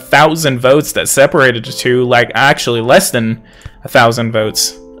was about 1,000 votes that separated the two. Like, actually, less than 1,000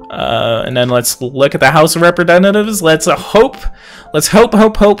 votes. And then let's look at the House of Representatives. Let's hope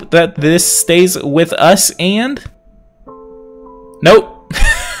that this stays with us. And nope.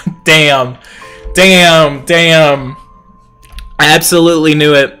 Damn. I absolutely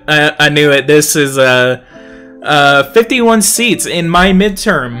knew it. I knew it. This is 51 seats in my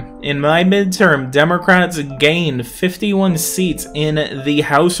midterm. Democrats gained 51 seats in the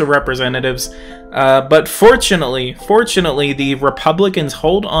House of Representatives. But fortunately, the Republicans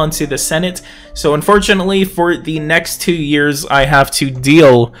hold on to the Senate. So unfortunately, for the next 2 years, I have to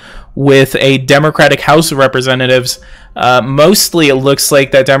deal with a Democratic House of Representatives. Mostly, it looks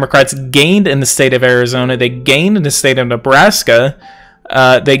like that Democrats gained in the state of Arizona. They gained in the state of Nebraska.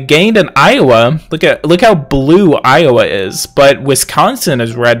 They gained in Iowa. Look how blue Iowa is. But Wisconsin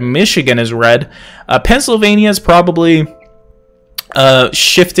is red. Michigan is red. Pennsylvania is probably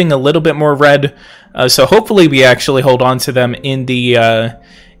shifting a little bit more red. So hopefully we actually hold on to them in the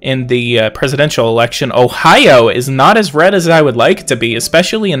presidential election. Ohio is not as red as I would like it to be,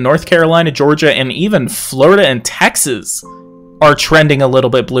 especially in North Carolina, Georgia, and even Florida and Texas are trending a little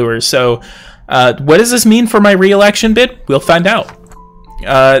bit bluer. So what does this mean for my re-election bid? We'll find out.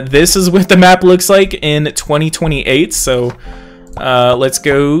 This is what the map looks like in 2028. So let's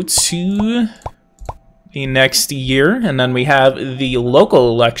go to the next year, and then we have the local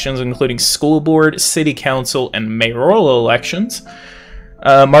elections, including school board, city council, and mayoral elections.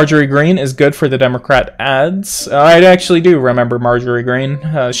 Marjorie Greene is good for the Democrat ads. I actually do remember Marjorie Greene.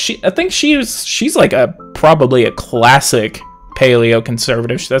 I think she's like probably a classic paleo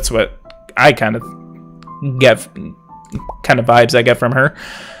conservative. That's what I kind of get. Kind of vibes I get from her.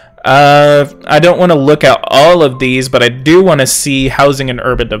 I don't want to look at all of these, but I do want to see housing and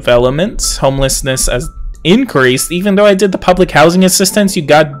urban development. Homelessness has increased, even though I did the public housing assistance, you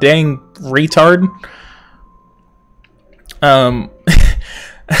god dang retard.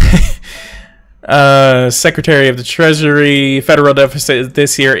 Secretary of the Treasury, federal deficit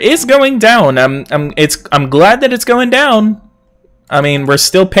this year is going down. I'm glad that it's going down. I mean, we're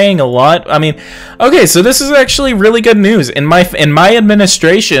still paying a lot. I mean, okay, so this is actually really good news. In my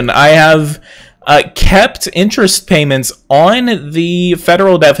administration, I have kept interest payments on the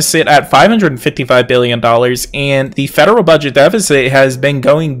federal deficit at $555 billion, and the federal budget deficit has been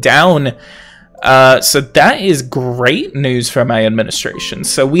going down. So that is great news for my administration.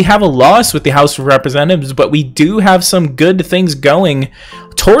 So we have a loss with the House of Representatives, but we do have some good things going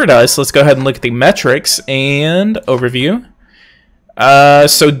toward us. Let's go ahead and look at the metrics and overview.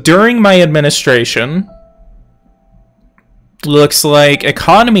 So during my administration, looks like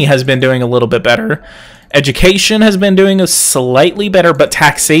economy has been doing a little bit better. Education has been doing a slightly better, but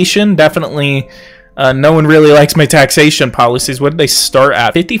taxation, definitely, no one really likes my taxation policies. What did they start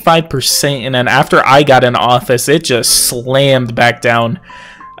at? 55%, and then after I got in office, it just slammed back down.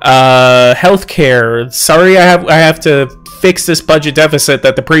 Healthcare, sorry, I have to fix this budget deficit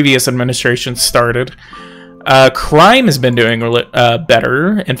that the previous administration started. Crime has been doing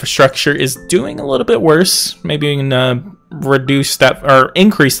better. Infrastructure is doing a little bit worse. Maybe we can reduce that or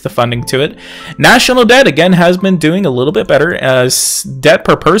increase the funding to it. National debt, again, has been doing a little bit better, as debt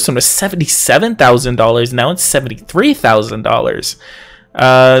per person was $77,000. Now it's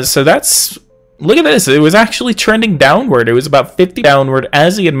 $73,000. So that's... Look at this. It was actually trending downward. It was about 50 downward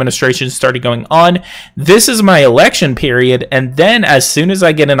as the administration started going on. This is my election period, and then as soon as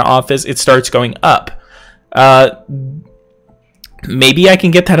I get in office, it starts going up. Maybe I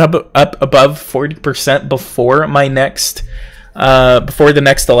can get that up above 40% before my next before the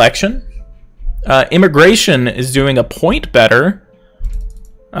next election. Immigration is doing a point better.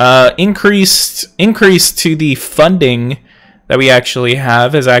 Increase to the funding that we actually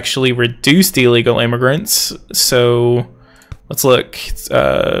have has actually reduced illegal immigrants. So let's look.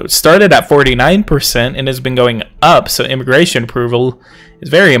 Started at 49% and has been going up. So immigration approval is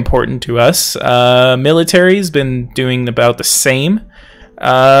very important to us. Military has been doing about the same.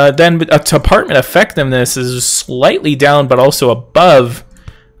 Then department effectiveness is slightly down, but also above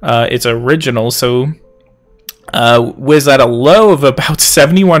its original. So was at a low of about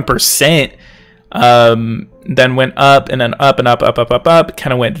 71%. Then went up and then up and up,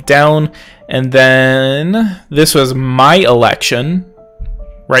 kind of went down. And then this was my election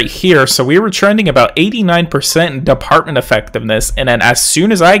right here. So we were trending about 89% in department effectiveness. And then as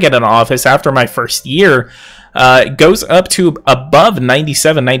soon as I get in office after my first year, it goes up to above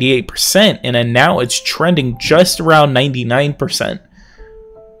 97, 98%. And then now it's trending just around 99%.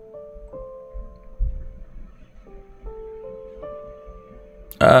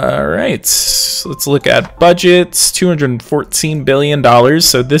 All right, let's look at budgets. $214 billion.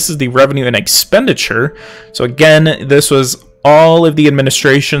 So this is the revenue and expenditure. So again, this was all of the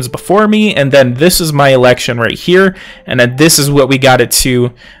administrations before me, and then this is my election right here, and then this is what we got it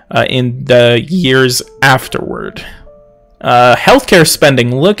to in the years afterward. Healthcare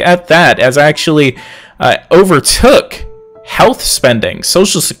spending, look at that, as I actually overtook health spending.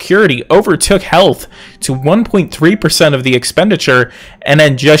 Social Security overtook health to 1.3% of the expenditure, and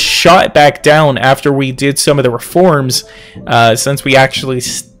then just shot back down after we did some of the reforms, since we actually...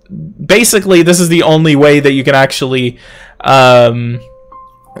 Basically, this is the only way that you can actually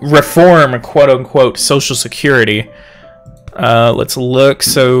reform, quote-unquote, Social Security. Let's look.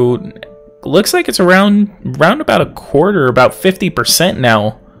 So, looks like it's around about a quarter, about 50%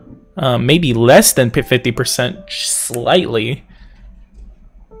 now. Maybe less than 50%, slightly.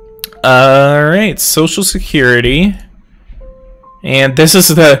 Alright, Social Security. And this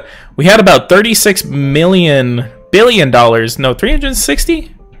is we had about $36 billion. No,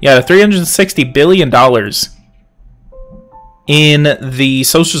 360? Yeah, $360 billion in the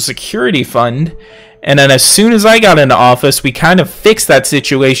Social Security Fund. And then as soon as I got into office, we kind of fixed that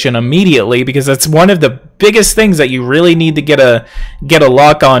situation immediately, because that's one of the biggest things that you really need to get a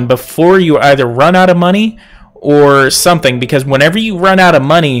lock on before you either run out of money or something. Because whenever you run out of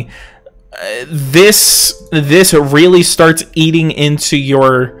money, this really starts eating into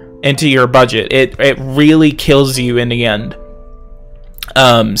your budget. It really kills you in the end.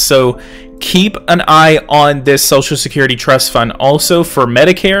 So keep an eye on this Social Security Trust Fund, also for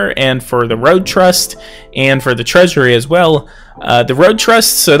Medicare and for the Road Trust and for the Treasury as well. The Road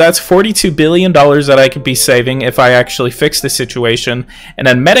Trust, so that's $42 billion that I could be saving if I actually fix the situation. And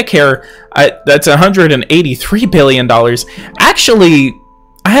then Medicare, that's $183 billion. Actually,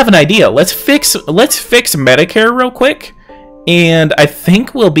 I have an idea. Let's fix Medicare real quick, and I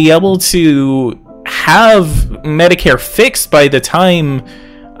think we'll be able to have Medicare fixed by the time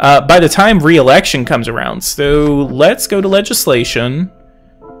re-election comes around. So let's go to legislation.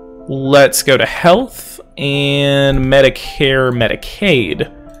 let's go to health and Medicare,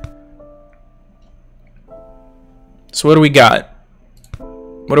 Medicaid. So what do we got?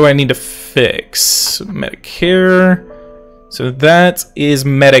 What do I need to fix? Medicare. So that is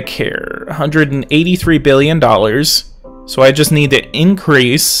Medicare, $183 billion. So I just need to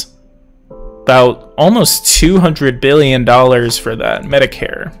increase about almost $200 billion for that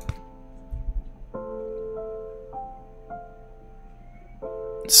Medicare.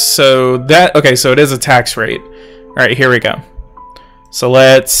 So that, okay, so it is a tax rate. All right, here we go. So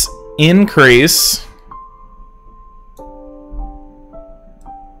let's increase.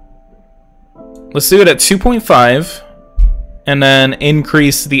 Let's do it at 2.5 and then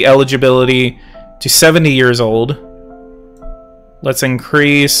increase the eligibility to 70 years old. Let's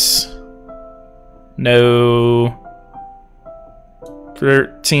increase, no,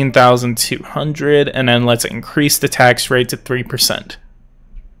 13,200, and then let's increase the tax rate to 3%.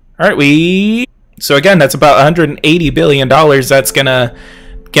 All right, so again, that's about $180 billion. That's gonna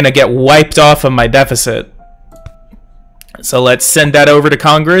get wiped off of my deficit. So let's send that over to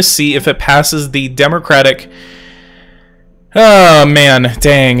Congress, see if it passes the Democratic. Oh man,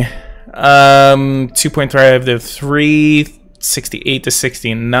 dang. 2.5 to 368 to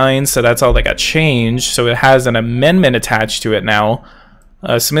 69. So that's all that got changed. So it has an amendment attached to it now.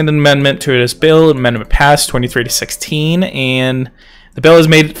 Submit an amendment to this bill. Amendment passed 23 to 16, and the bill has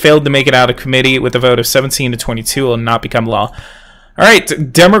failed to make it out of committee with a vote of 17 to 22. Will not become law. All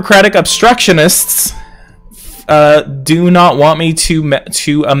right, Democratic obstructionists do not want me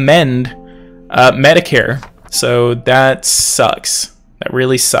to amend Medicare, so that sucks. That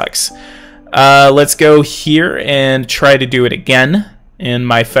really sucks. Let's go here and try to do it again in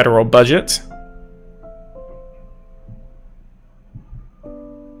my federal budget.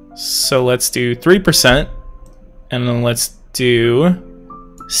 So let's do 3%, and then let's do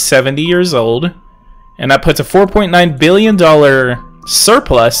 70 years old, and that puts a $4.9 billion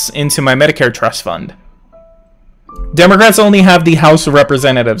surplus into my Medicare trust fund. Democrats only have the House of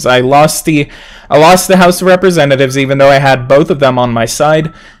Representatives. I lost the House of Representatives, even though I had both of them on my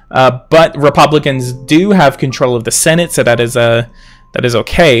side. But Republicans do have control of the Senate, so that is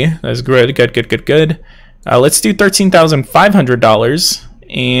okay. That is good. Let's do $13,500,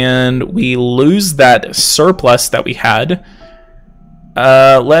 and we lose that surplus that we had.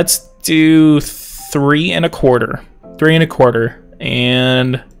 Let's do 3.25,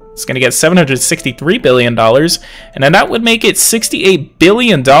 and it's going to get $763 billion, and then that would make it $68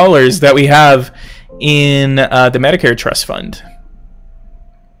 billion that we have in the Medicare Trust Fund.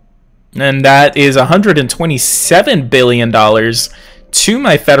 And that is $127 billion to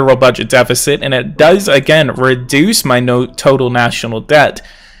my federal budget deficit, and it does, again, reduce my total national debt.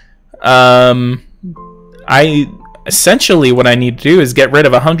 Essentially what I need to do is get rid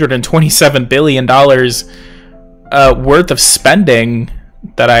of $127 billion worth of spending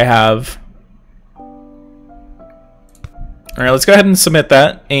that I have. All right, let's go ahead and submit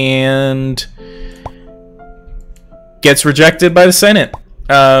that, and gets rejected by the Senate.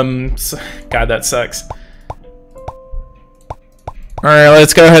 God, that sucks. All right,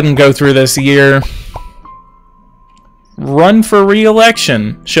 let's go ahead and go through this year. Run for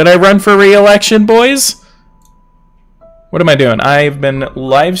re-election. Should I run for re-election, boys? What am I doing? I've been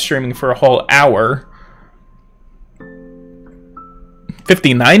live streaming for a whole hour.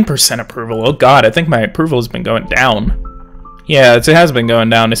 59% approval. Oh god, I think my approval has been going down. Yeah, it has been going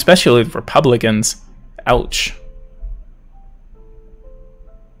down, especially with Republicans. Ouch.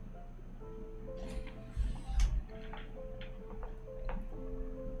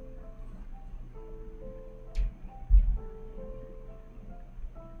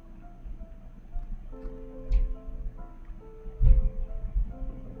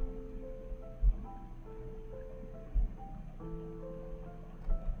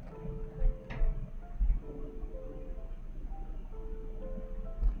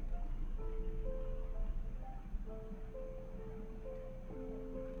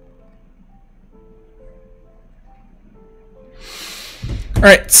 All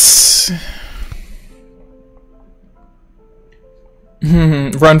right.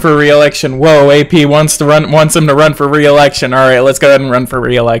 Run for re-election. Whoa, AP wants him to run for re-election. All right, let's go ahead and run for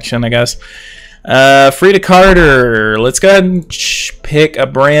re-election, I guess. Frida Carter. Let's go ahead and pick a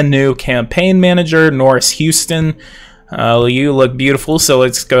brand new campaign manager, Norris Houston. You look beautiful, so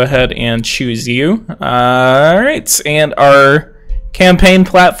let's go ahead and choose you. All right, and our campaign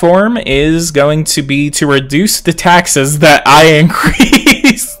platform is going to be to reduce the taxes that I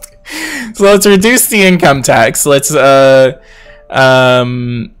increased. So let's reduce the income tax. Let's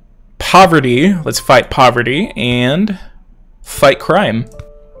poverty. Let's fight poverty and fight crime.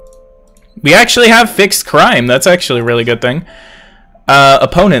 We actually have fixed crime. That's actually a really good thing.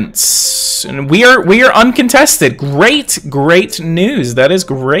 Opponents. And we are uncontested. Great news. That is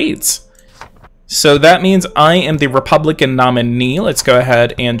great. So that means I am the Republican nominee. Let's go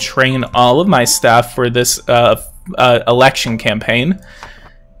ahead and train all of my staff for this election campaign.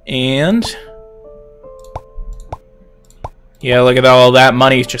 And yeah, look at all that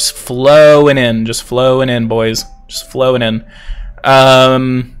money just flowing in. Just flowing in, boys. Just flowing in.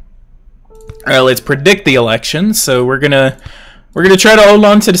 Alright, let's predict the election. So we're gonna try to hold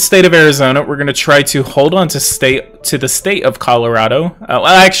on to the state of Arizona. We're gonna try to hold on to the state of Colorado. Well,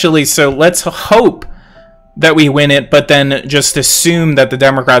 actually, so let's hope that we win it, but then just assume that the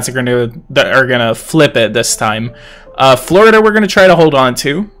Democrats are gonna flip it this time. Florida, we're gonna try to hold on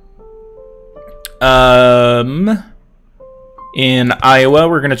to. In Iowa,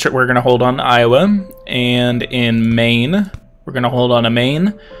 we're gonna hold on to Iowa, and in Maine, we're gonna hold on to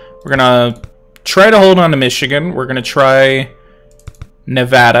Maine. We're gonna try to hold on to Michigan. We're gonna try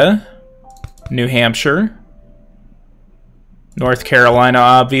Nevada, New Hampshire, North Carolina,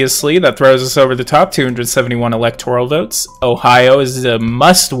 obviously. That throws us over the top, 271 electoral votes. Ohio is a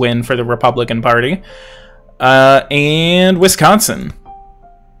must-win for the Republican Party. And Wisconsin.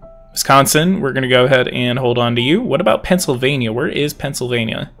 Wisconsin, we're going to go ahead and hold on to you. What about Pennsylvania? Where is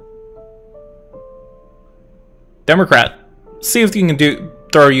Pennsylvania? Democrat. See if you can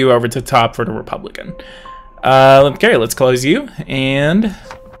throw you over to the top for the Republican. Okay, let's close you. And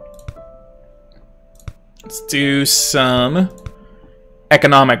let's do some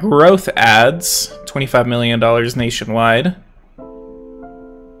economic growth ads. $25 million nationwide.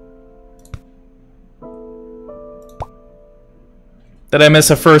 Did I miss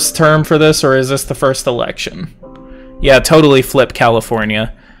a first term for this, or is this the first election? Yeah, totally flip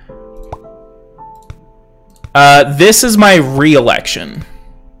California. This is my re-election.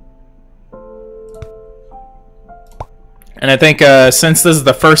 And I think since this is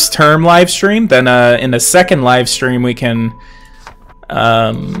the first term live stream, then in the second live stream we can...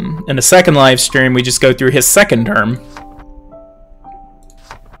 in the second live stream, we just go through his second term.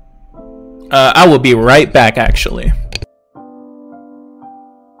 I will be right back, actually.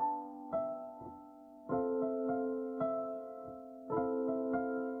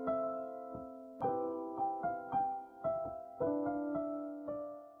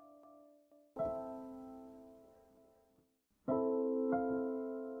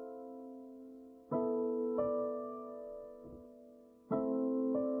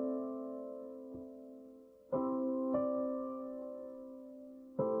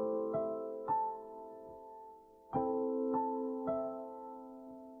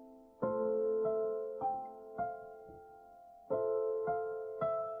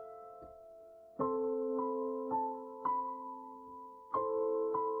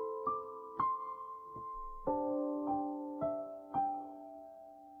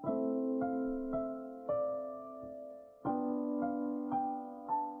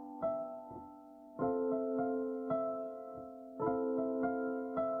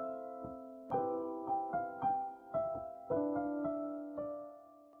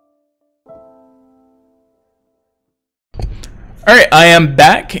 Alright, I am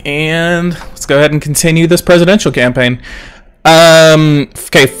back, and let's go ahead and continue this presidential campaign.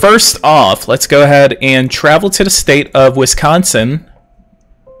 Okay, first off, let's go ahead and travel to the state of Wisconsin.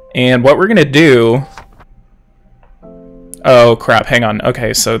 And what we're going to do... Oh, crap, hang on.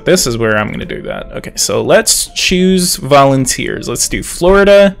 Okay, so this is where I'm going to do that. Okay, so let's choose volunteers. Let's do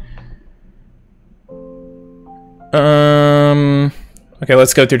Florida. Okay,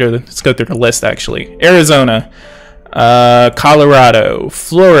 let's go through the list, actually. Arizona. Colorado,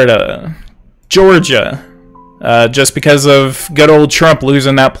 Florida, Georgia. Just because of good old Trump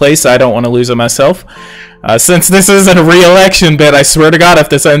losing that place, I don't want to lose it myself. Since this isn't a re-election bid, I swear to God, if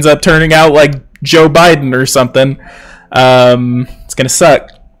this ends up turning out like Joe Biden or something, it's gonna suck.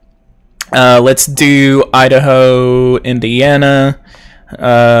 Let's do Idaho, Indiana,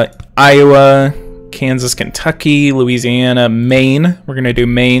 Iowa, Kansas, Kentucky, Louisiana, Maine. We're gonna do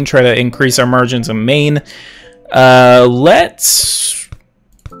Maine, try to increase our margins in Maine. Let's...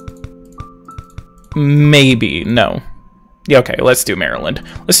 Maybe. No. Yeah, okay, let's do Maryland.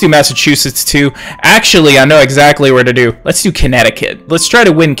 Let's do Massachusetts, too. Actually, I know exactly where to do. Let's do Connecticut. Let's try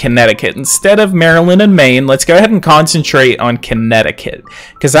to win Connecticut. Instead of Maryland and Maine, let's go ahead and concentrate on Connecticut.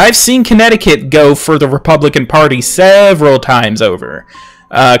 Because I've seen Connecticut go for the Republican Party several times over.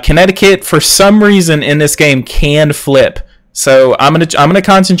 Connecticut, for some reason in this game, can flip. So I'm gonna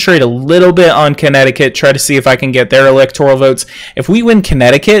concentrate a little bit on Connecticut, try to see if I can get their electoral votes. If we win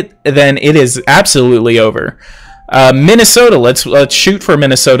Connecticut, then it is absolutely over. Minnesota. Let's shoot for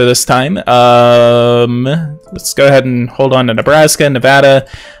Minnesota this time. Let's go ahead and hold on to Nebraska, Nevada,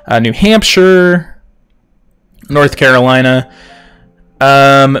 New Hampshire, North Carolina,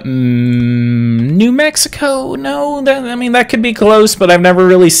 New Mexico. No, that could be close, but I've never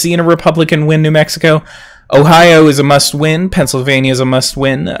really seen a Republican win New Mexico. Ohio is a must-win. Pennsylvania is a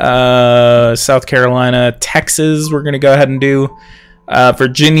must-win. South Carolina, Texas, we're going to go ahead and do.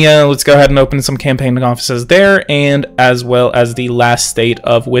 Virginia, let's go ahead and open some campaign offices there, and as well as the last state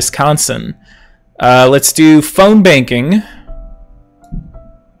of Wisconsin. Let's do phone banking.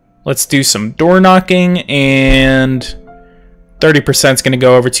 Let's do some door knocking, and 30% is going to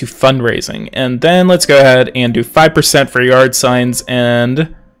go over to fundraising. And then let's go ahead and do 5% for yard signs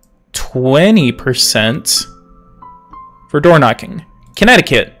and 20% for door knocking.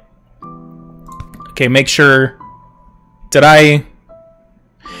 Connecticut. Okay, make sure. Did I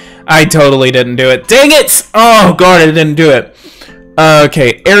totally didn't do it. Dang it! Oh god, I didn't do it.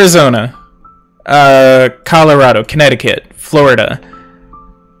 Okay, Arizona, Colorado, Connecticut, Florida,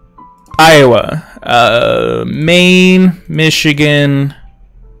 Iowa, Maine, Michigan,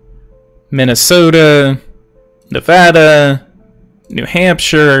 Minnesota, Nevada, New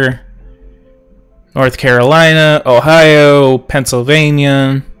Hampshire, North Carolina, Ohio,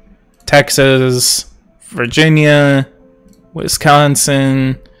 Pennsylvania, Texas, Virginia,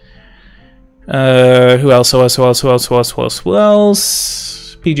 Wisconsin. Who else?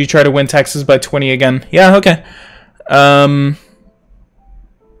 PG try to win Texas by 20 again. Yeah, okay.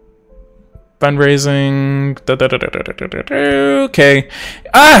 Fundraising. Okay.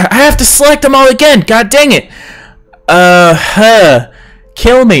 I have to select them all again. God dang it.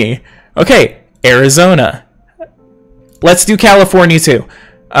 Kill me. Okay, Arizona. Let's do California too.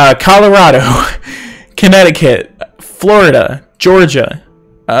 Colorado, Connecticut, Florida, Georgia,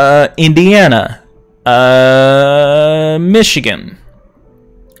 Indiana, Michigan,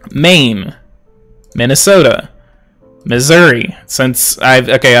 Maine, Minnesota, Missouri. Since I'm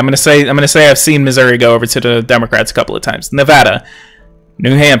gonna say I've seen Missouri go over to the Democrats a couple of times. Nevada,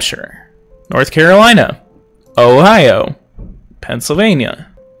 New Hampshire, North Carolina, Ohio, Pennsylvania,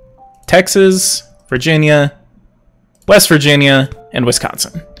 Texas, Virginia, West Virginia, and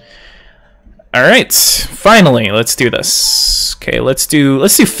Wisconsin. All right, finally, let's do this. Okay, let's do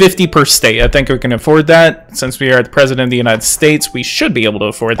 50 per state. I think we can afford that. Since we are the president of the United States, we should be able to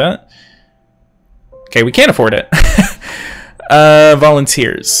afford that. Okay, we can't afford it.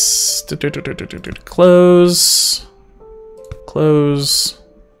 Volunteers. Close. Close.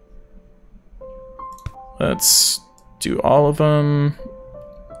 Let's do all of them.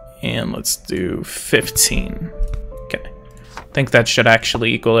 And let's do 15. Okay. I think that should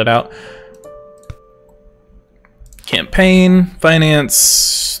actually equal it out. Campaign,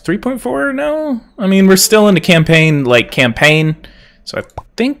 finance, 3.4, no? I mean, we're still in the campaign, so I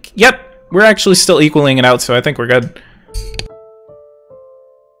think, yep, we're actually still equaling it out, so I think we're good.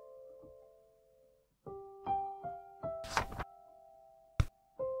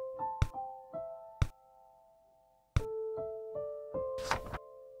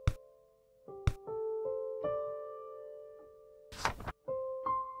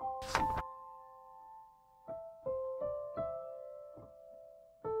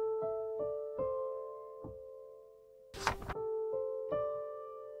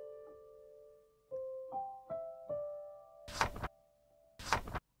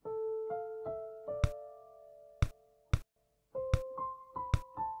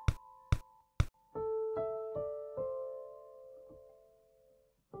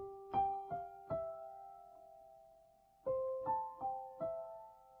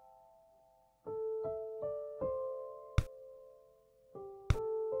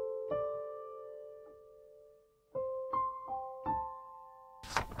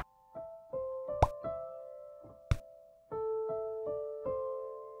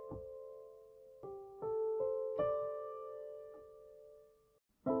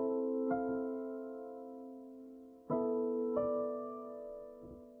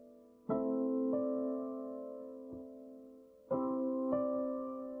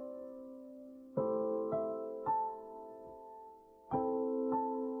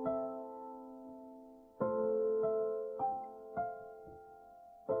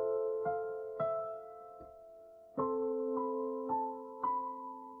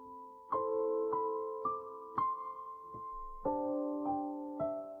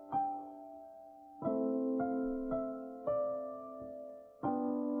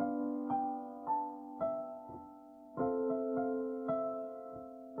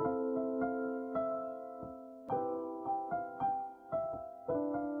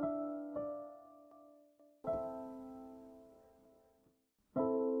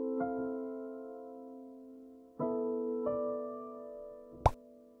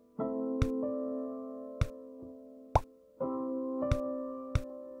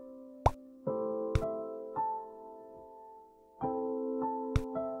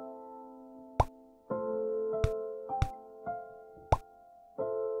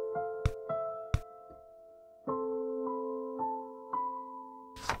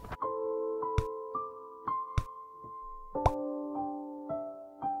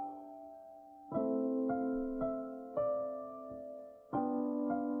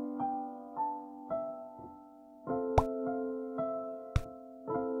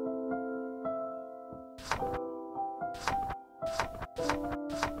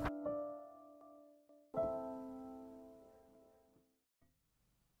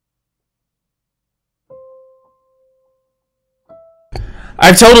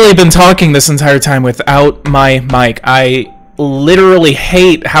 I've totally been talking this entire time without my mic. I literally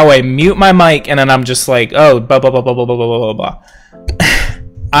hate how I mute my mic and then I'm just like, oh, blah, blah, blah, blah, blah, blah, blah, blah, blah.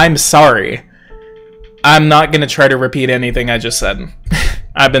 I'm sorry. I'm not going to try to repeat anything I just said.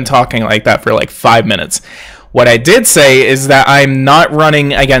 I've been talking like that for like 5 minutes. What I did say is that I'm not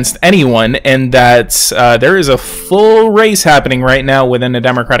running against anyone and that there is a full race happening right now within the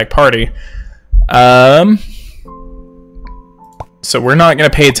Democratic Party. So we're not going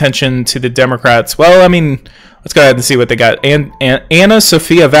to pay attention to the Democrats. Well, I mean, let's go ahead and see what they got. And Ana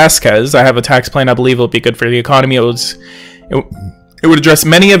Sofia Vasquez, I have a tax plan I believe will be good for the economy. It would address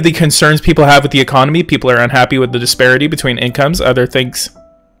many of the concerns people have with the economy. People are unhappy with the disparity between incomes. Others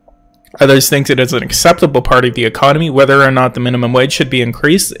think it is an acceptable part of the economy. Whether or not the minimum wage should be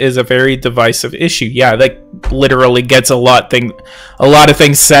increased is a very divisive issue. Yeah, that literally gets a lot of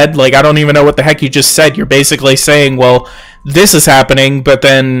things said. Like, I don't even know what the heck you just said. You're basically saying, well, this is happening, but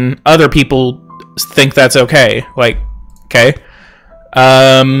then other people think that's okay. Like, okay.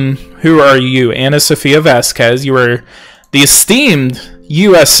 Who are you? Ana Sofia Vasquez. You are the esteemed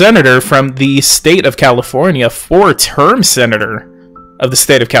U.S. Senator from the state of California, 4-term Senator of the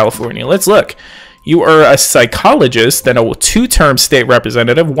state of California. Let's look. You are a psychologist, then a 2-term state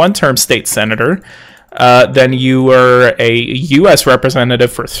representative, 1-term state senator. Then you are a U.S.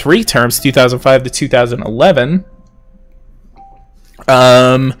 representative for 3 terms, 2005 to 2011.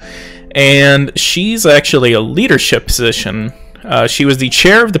 And she's actually a leadership position. She was the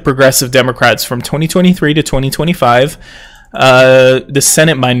chair of the Progressive Democrats from 2023 to 2025, the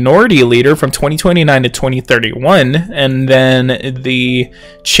Senate Minority Leader from 2029 to 2031, and then the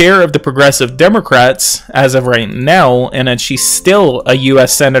chair of the Progressive Democrats as of right now, and then she's still a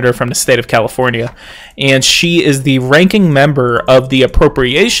U.S. Senator from the state of California, and she is the ranking member of the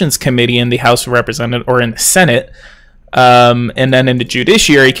Appropriations Committee in the House of Representatives, or in the Senate. And then in the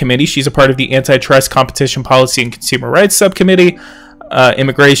Judiciary Committee, she's a part of the Antitrust, Competition Policy, and Consumer Rights Subcommittee,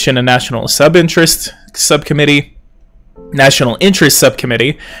 Immigration and National Interest Subcommittee,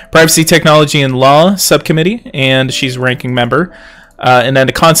 Privacy, Technology, and Law Subcommittee, and she's a ranking member, and then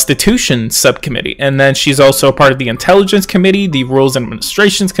the Constitution Subcommittee, and then she's also a part of the Intelligence Committee, the Rules and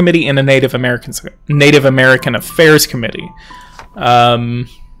Administrations Committee, and the Native American Affairs Committee.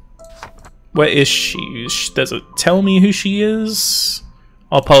 What is she? Does it tell me who she is?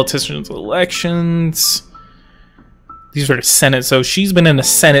 All politicians' elections. These are the Senate. So she's been in the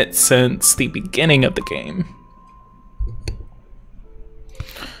Senate since the beginning of the game.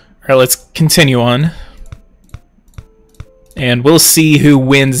 Alright, let's continue on. And we'll see who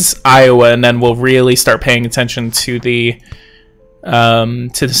wins Iowa, and then we'll really start paying attention to the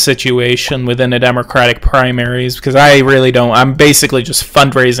situation within the Democratic primaries, because I really don't. I'm basically just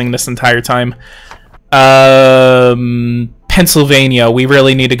fundraising this entire time. Pennsylvania, we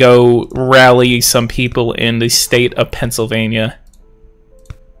really need to go rally some people in the state of Pennsylvania.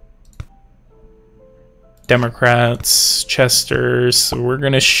 Democrats, Chester, so we're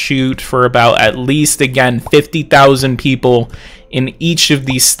gonna shoot for about at least, again, 50,000 people in each of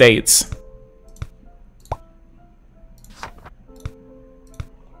these states.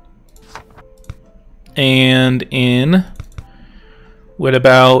 And in, what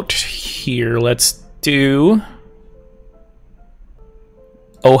about here? Let's do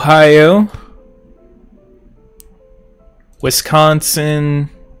Ohio, Wisconsin,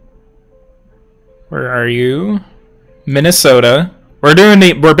 where are you? Minnesota.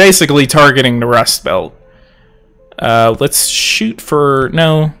 We're basically targeting the Rust Belt. Let's shoot for,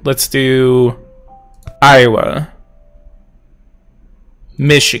 no, let's do Iowa,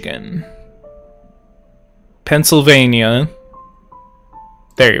 Michigan, Pennsylvania.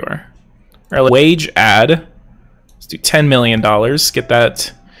 There you are. Our wage ad. Let's do $10 million. Get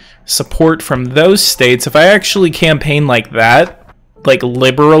that support from those states. If I actually campaign like that, like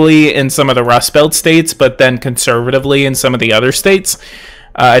liberally in some of the Rust Belt states, but then conservatively in some of the other states,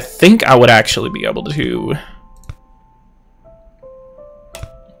 I think I would actually be able to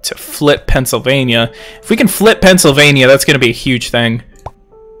flip Pennsylvania. If we can flip Pennsylvania, that's going to be a huge thing.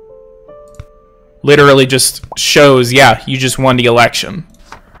 Literally just shows, yeah, you just won the election.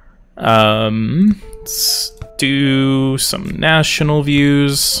 Let's do some national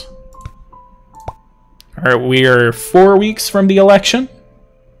views. Alright, we are 4 weeks from the election.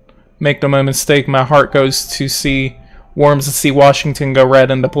 Make no mistake, my heart goes to see, warms to see Washington go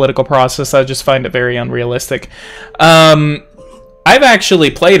red in the political process. I just find it very unrealistic. I've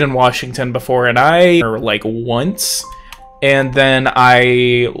actually played in Washington before, and like once. and then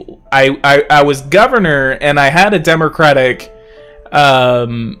I was governor, and I had a Democratic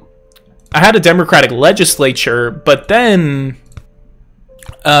legislature, but then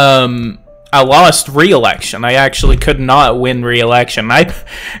I lost re-election. I actually could not win re-election.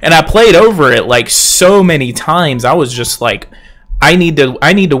 And I played over it like so many times. I was just like, I need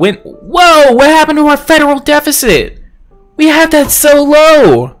to win. Whoa, what happened to our federal deficit? We had that so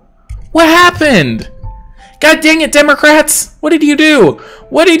low. What happened? God dang it, Democrats. What did you do?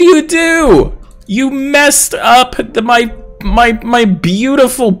 What did you do? You messed up my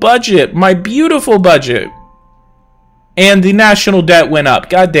beautiful budget. My beautiful budget. And the national debt went up.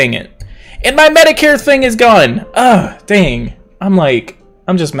 God dang it. And my Medicare thing is gone. Ugh, dang. I'm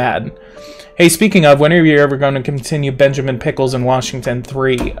just mad. Hey, speaking of, when are you ever going to continue Benjamin Pickles in Washington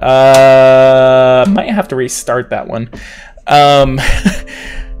 3? Might have to restart that one. I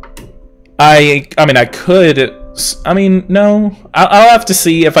mean, I could. I mean, no. I'll have to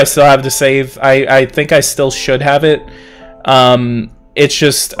see if I still have the save. I think I still should have it. It's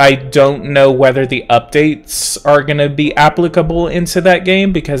just, I don't know whether the updates are going to be applicable into that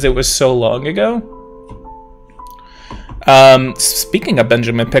game because it was so long ago. Speaking of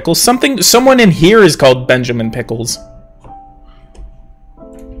Benjamin Pickles, someone in here is called Benjamin Pickles.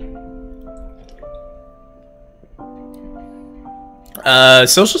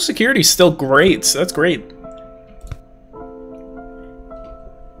 Social Security is still great, so that's great.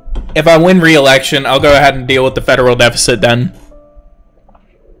 If I win re-election, I'll go ahead and deal with the federal deficit then.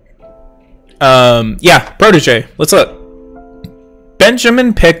 Yeah, Protege, what's up?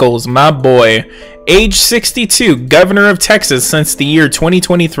 Benjamin Pickles, my boy. Age 62, governor of Texas since the year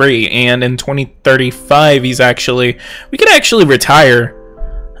 2023, and in 2035 he's actually... We could actually retire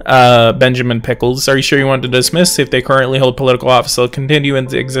Benjamin Pickles. Are you sure you want to dismiss? If they currently hold political office, they'll continue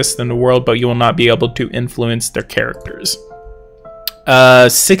to exist in the world, but you will not be able to influence their characters.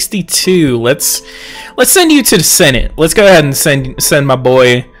 62, let's send you to the Senate. Let's go ahead and send my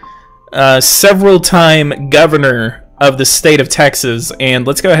boy... several-time governor of the state of Texas, and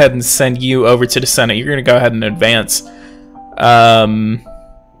let's go ahead and send you over to the Senate. You're going to go ahead and advance.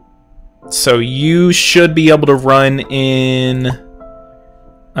 So you should be able to run in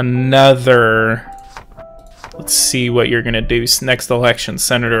another... Let's see what you're going to do. Next election,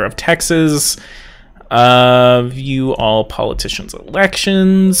 Senator of Texas. View all politicians'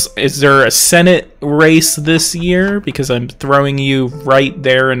 elections. Is there a Senate race this year? Because I'm throwing you right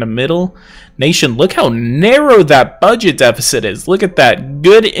there in the middle. Nation, look how narrow that budget deficit is. Look at that.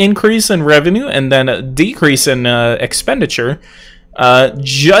 Good increase in revenue and then a decrease in expenditure.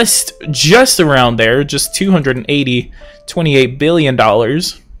 Just around there. Just $28 billion.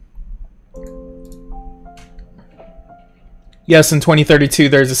 Yes, in 2032,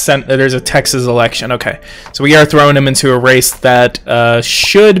 there's a Texas election. Okay, so we are throwing him into a race that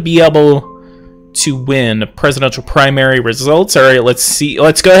should be able to win presidential primary results. All right, let's see.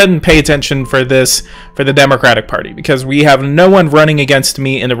 Let's go ahead and pay attention for this for the Democratic Party because we have no one running against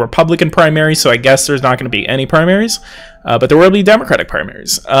me in the Republican primary. So I guess there's not going to be any primaries, but there will be Democratic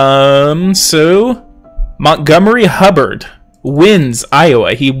primaries. So Montgomery Hubbard wins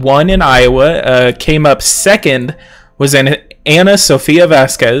Iowa. He won in Iowa. Came up second was in Anna Sophia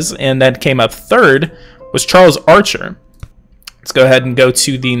Vasquez, and then came up third was Charles Archer. Let's go ahead and go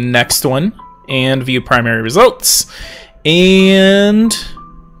to the next one and view primary results. And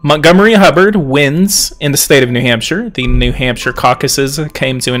Montgomery Hubbard wins in the state of New Hampshire. The New Hampshire caucuses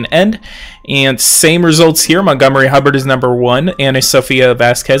came to an end, and same results here. Montgomery Hubbard is number 1, Anna Sophia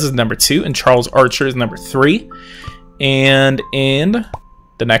Vasquez is number 2, and Charles Archer is number 3. And in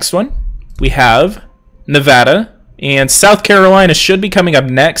the next one, we have Nevada. And South Carolina should be coming up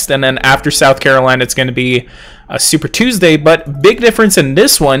next, and then after South Carolina, it's going to be Super Tuesday. But big difference in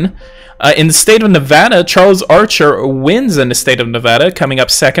this one, in the state of Nevada, Charles Archer wins in the state of Nevada. Coming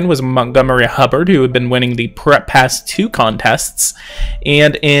up second was Montgomery Hubbard, who had been winning the past 2 contests.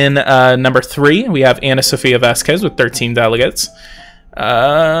 And in number 3, we have Anna Sophia Vasquez with 13 delegates.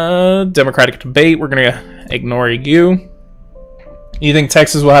 Democratic debate, we're going to ignore you. You think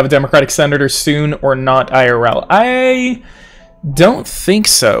Texas will have a Democratic senator soon or not IRL? I don't think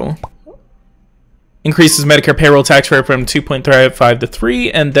so. Increases Medicare payroll tax rate from 2.35 to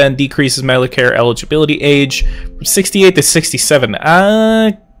 3, and then decreases Medicare eligibility age from 68 to 67.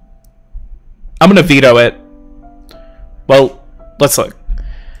 I'm going to veto it. Well, let's look.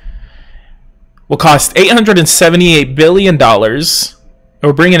 Will cost $878 billion.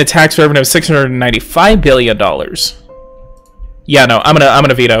 We're bringing a tax revenue of $695 billion. Yeah, no, I'm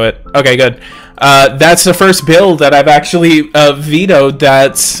gonna veto it. Okay, good. That's the first bill that I've actually vetoed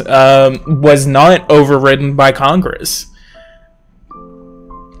that was not overridden by Congress.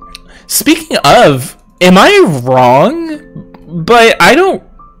 Speaking of, am I wrong? But I don't...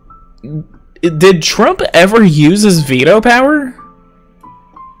 Did Trump ever use his veto power?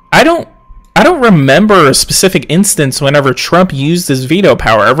 I don't remember a specific instance whenever Trump used his veto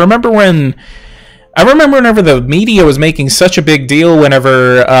power. I remember whenever the media was making such a big deal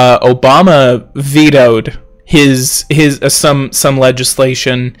whenever Obama vetoed his some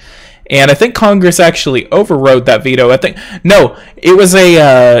legislation, and I think Congress actually overrode that veto. It was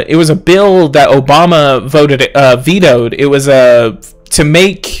a bill that Obama vetoed. It was to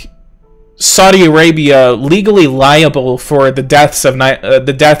make Saudi Arabia legally liable for the deaths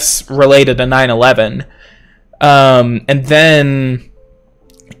related to 9/11, and then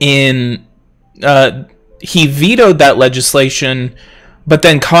he vetoed that legislation, but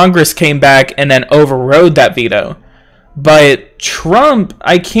then Congress came back and then overrode that veto. But Trump,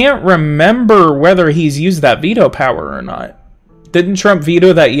 I can't remember whether he's used that veto power or not. Didn't Trump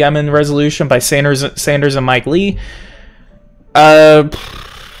veto that Yemen resolution by Sanders and Mike Lee?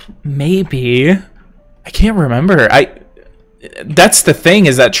 Maybe. I can't remember. That's the thing,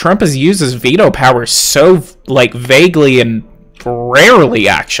 is that Trump has used his veto power so, like, vaguely and rarely,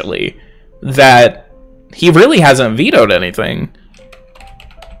 actually, that he really hasn't vetoed anything.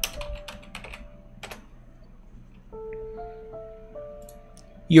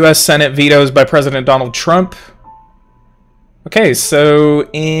 U.S. Senate vetoes by President Donald Trump. Okay, so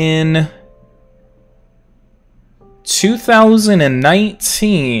in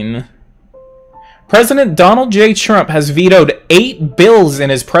 2019, President Donald J. Trump has vetoed 8 bills in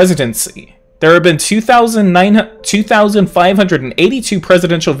his presidency. There have been 2,582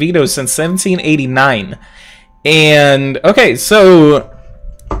 presidential vetoes since 1789. And, okay, so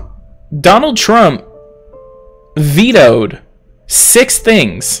Donald Trump vetoed 6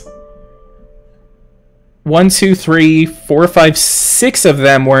 things. 1, 2, 3, 4, 5, 6 of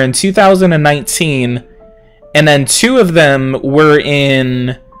them were in 2019. And then 2 of them were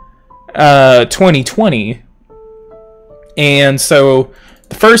in 2020. And so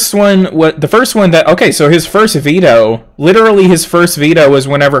the first one that, okay, so his first veto, literally his first veto was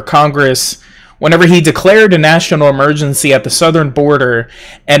whenever he declared a national emergency at the southern border,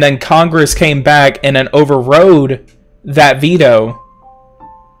 and then Congress came back and then overrode that veto.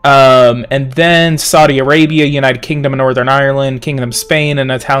 And then Saudi Arabia, United Kingdom of Northern Ireland, Kingdom of Spain,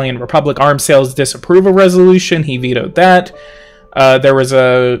 and Italian Republic arms sales disapproval resolution. He vetoed that. There was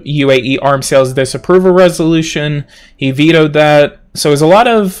a UAE arms sales disapproval resolution. He vetoed that. So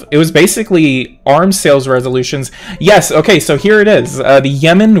it was basically arms sales resolutions. Yes, okay, so here it is. The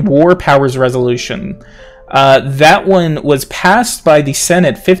Yemen War Powers Resolution. That one was passed by the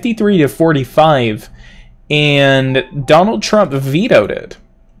Senate 53 to 45, and Donald Trump vetoed it.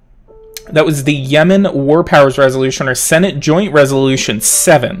 That was the Yemen War Powers Resolution, or Senate Joint Resolution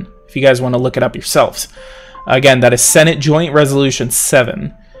 7, if you guys want to look it up yourselves. Again, that is Senate Joint Resolution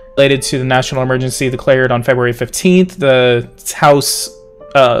 7, related to the national emergency declared on February 15th. The House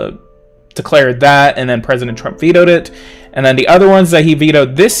declared that, and then President Trump vetoed it. And then the other ones that he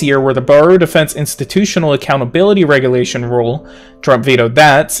vetoed this year were the Bureau of Defense Institutional Accountability Regulation Rule. Trump vetoed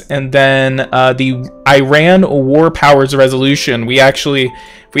that. And then the Iran War Powers Resolution. If we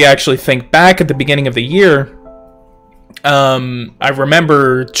actually think back at the beginning of the year, I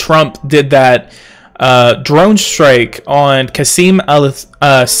remember Trump did that drone strike on Qasem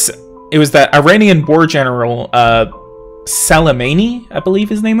it was that Iranian war general, Soleimani, I believe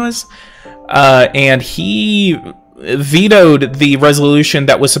his name was. And he vetoed the resolution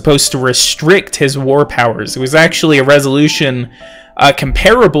that was supposed to restrict his war powers. It was actually a resolution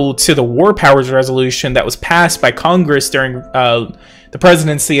comparable to the war powers resolution that was passed by Congress during the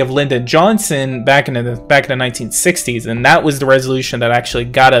presidency of Lyndon Johnson back in the 1960s, and that was the resolution that actually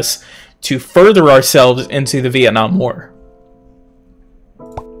got us to further ourselves into the Vietnam War.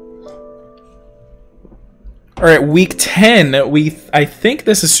 All right, week 10. I think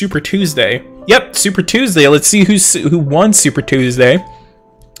this is Super Tuesday. Yep, Super Tuesday. Let's see who won Super Tuesday.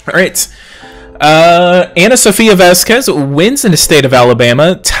 All right. Ana Sofia Vasquez wins in the state of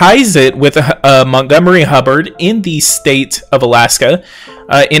Alabama, ties it with Montgomery Hubbard in the state of Alaska.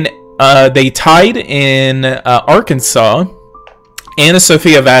 They tied in Arkansas. Ana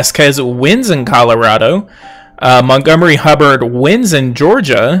Sofia Vasquez wins in Colorado. Montgomery Hubbard wins in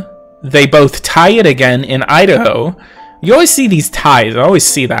Georgia. They both tie it again in Idaho. You always see these ties. I always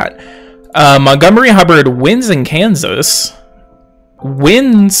see that. Montgomery Hubbard wins in Kansas.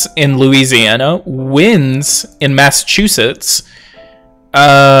 Wins in Louisiana. Wins in Massachusetts.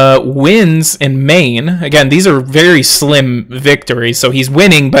 Wins in Maine. Again, these are very slim victories. So he's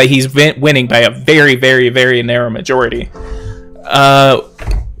winning, but he's winning by a very, very, very narrow majority.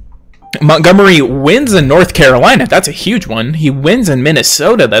 Montgomery wins in North Carolina. That's a huge one. He wins in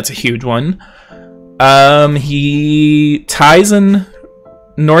Minnesota. That's a huge one. He ties in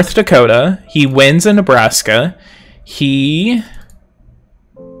North Dakota. He wins in Nebraska. He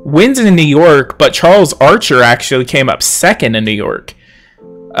wins in New York, but Charles Archer actually came up second in New York.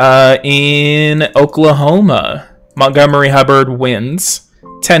 In Oklahoma, Montgomery Hubbard wins.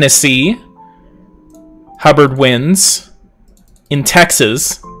 Tennessee, Hubbard wins. In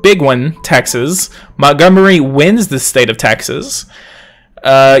Texas, big one, Texas, Montgomery wins the state of Texas.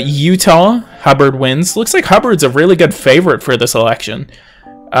 Utah, Hubbard wins. Looks like Hubbard's a really good favorite for this election.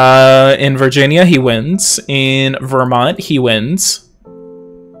 In Virginia, he wins. In Vermont, he wins.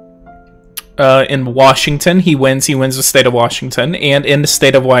 In Washington, he wins. He wins the state of Washington. And in the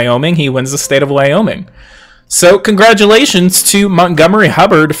state of Wyoming, he wins the state of Wyoming. So congratulations to Montgomery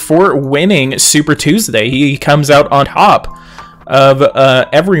Hubbard for winning Super Tuesday. He comes out on top of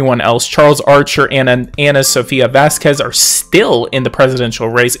everyone else. Charles Archer and Ana Sofia Vasquez are still in the presidential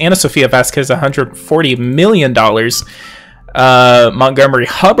race. Ana Sofia Vasquez, $140 million. Montgomery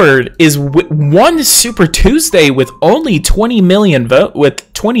Hubbard is won Super Tuesday with only 20 million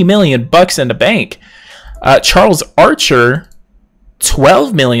bucks in the bank. Charles Archer,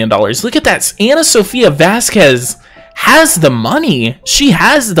 $12 million. Look at that. Ana Sofia Vasquez has the money. She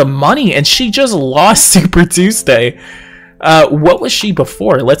has the money, and she just lost Super Tuesday. What was she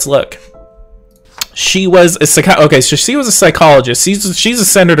before? Let's look. She was a she was a psychologist. She's a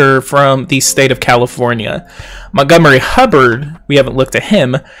senator from the state of California. Montgomery Hubbard, we haven't looked at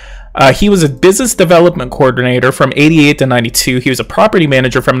him. He was a business development coordinator from 88 to 92. He was a property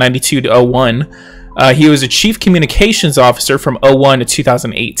manager from 92 to 01. He was a chief communications officer from 01 to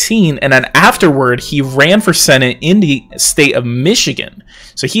 2018. And then afterward, he ran for Senate in the state of Michigan.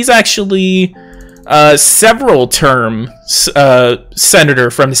 So he's actually several term senator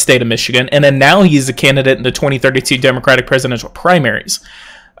from the state of Michigan. And then now he's a candidate in the 2032 Democratic presidential primaries.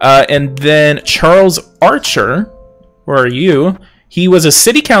 And then Charles Archer, where are you? He was a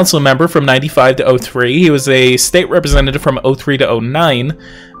city council member from 95 to 03. He was a state representative from 03 to 09.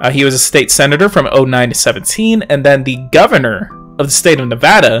 He was a state senator from 09 to 17. And then the governor of the state of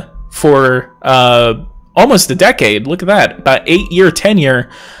Nevada for almost a decade. Look at that. About 8-year tenure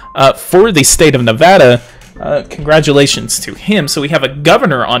for the state of Nevada. Congratulations to him. So we have a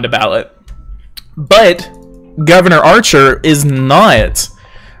governor on the ballot. But Governor Archer is not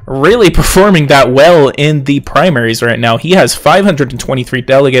really performing that well in the primaries right now. He has 523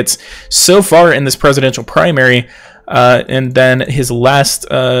 delegates so far in this presidential primary, and then his last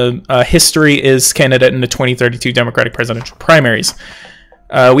history is candidate in the 2032 Democratic presidential primaries.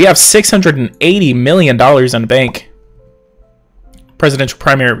 We have $680 million in the bank. Presidential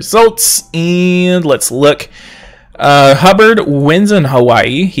primary results, and let's look. Hubbard wins in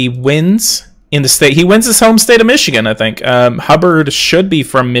Hawaii. He wins in the state. He wins his home state of Michigan, I think. Hubbard should be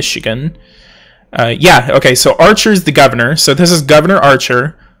from Michigan. Yeah, okay, so Archer's the governor. So this is Governor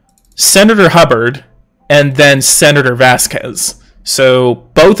Archer, Senator Hubbard, and then Senator Vasquez. So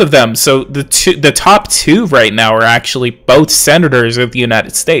both of them. So the top two right now are actually both senators of the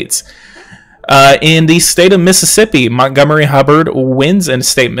United States. In the state of Mississippi, Montgomery Hubbard wins in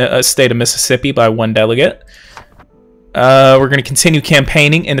the state of Mississippi by 1 delegate. We're going to continue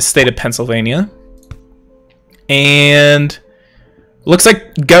campaigning in the state of Pennsylvania. And looks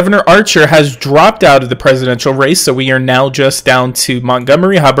like Governor Archer has dropped out of the presidential race, so we are now just down to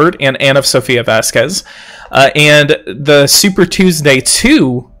Montgomery Hubbard and Ana Sofia Vasquez. And the Super Tuesday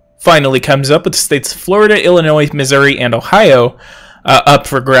 2 finally comes up with the states of Florida, Illinois, Missouri, and Ohio up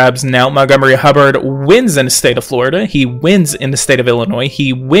for grabs now. Montgomery Hubbard wins in the state of Florida. He wins in the state of Illinois.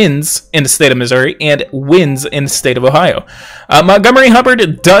 He wins in the state of Missouri and wins in the state of Ohio. Montgomery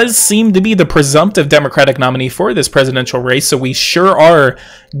Hubbard does seem to be the presumptive Democratic nominee for this presidential race, so we sure are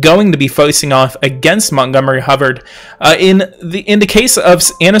going to be facing off against Montgomery Hubbard. In the case of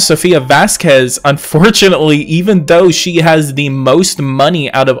Ana Sofia Vasquez, unfortunately, even though she has the most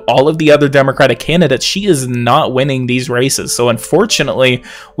money out of all of the other Democratic candidates, she is not winning these races. So unfortunately,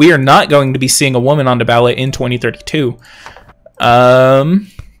 we are not going to be seeing a woman on the ballot in 2032.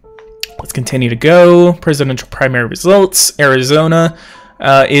 Let's continue to go. Presidential primary results. Arizona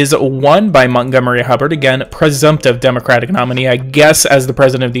is won by Montgomery Hubbard. Again, presumptive Democratic nominee. I guess as the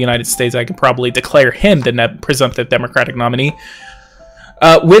President of the United States, I can probably declare him the presumptive Democratic nominee.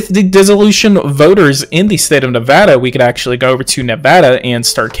 With the dissolution voters in the state of Nevada, we could actually go over to Nevada and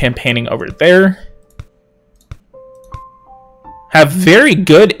start campaigning over there. Have very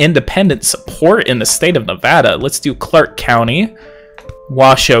good independent support in the state of Nevada. Let's do Clark County,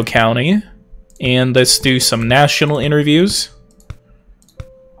 Washoe County, and let's do some national interviews.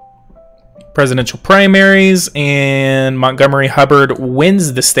 presidential primaries, and Montgomery Hubbard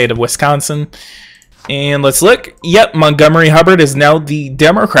wins the state of Wisconsin. And let's look. Yep, Montgomery Hubbard is now the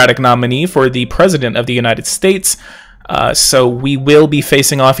Democratic nominee for the President of the United States. So we will be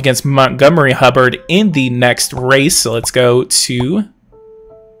facing off against Montgomery Hubbard in the next race. So let's go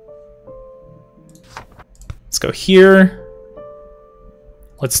here.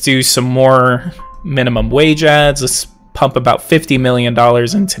 Let's do some more minimum wage ads. Let's pump about $50 million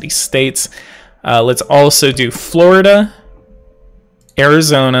into these states. Let's also do Florida,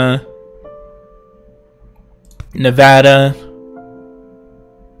 Arizona, Nevada,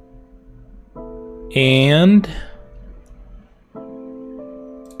 and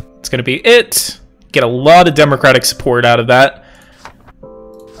it's going to be it. Get a lot of Democratic support out of that.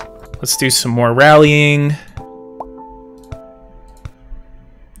 Let's do some more rallying.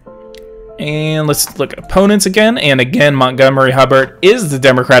 And let's look at opponents again. And again, Montgomery Hubbard is the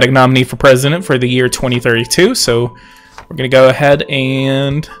Democratic nominee for president for the year 2032. So we're going to go ahead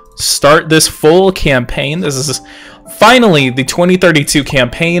and start this full campaign. This is finally the 2032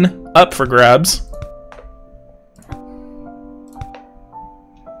 campaign up for grabs.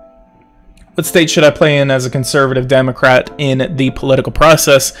 What state should I play in as a conservative Democrat in the political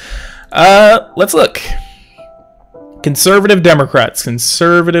process? Let's look. Conservative Democrats.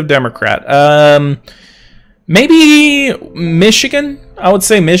 Conservative Democrat. Maybe Michigan. I would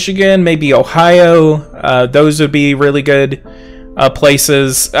say Michigan. Maybe Ohio. Those would be really good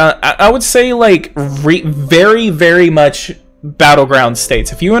places. I would say like very, very much battleground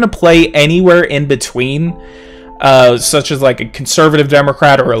states. If you want to play anywhere in between, such as like a conservative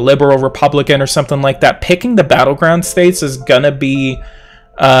Democrat or a liberal Republican or something like that, picking the battleground states is gonna be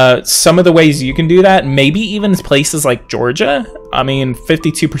some of the ways you can do that. Maybe even places like Georgia. I mean,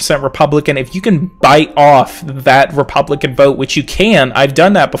 52% Republican. If you can bite off that Republican vote, which you can, I've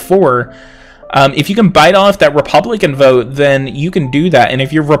done that before. If you can bite off that Republican vote, then you can do that. And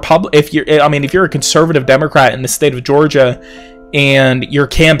if you're if you're a conservative Democrat in the state of Georgia and you're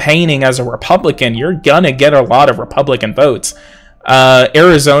campaigning as a Republican, you're gonna get a lot of Republican votes.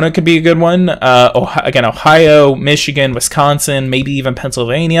 Arizona could be a good one. Again, Ohio, Michigan, Wisconsin, maybe even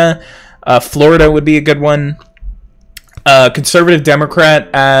Pennsylvania. Florida would be a good one. Conservative Democrat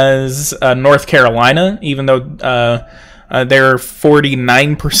as North Carolina, even though they're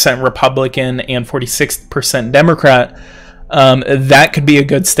 49% Republican and 46% Democrat. That could be a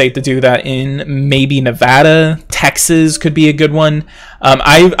good state to do that in. Maybe Nevada. Texas could be a good one.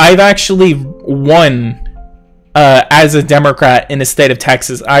 I've actually won as a Democrat in the state of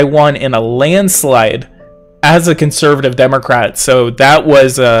Texas. I won in a landslide as a conservative Democrat. So that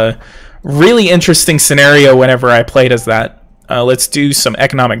was a really interesting scenario whenever I played as that. Let's do some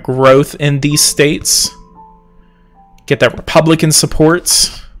economic growth in these states. Get that Republican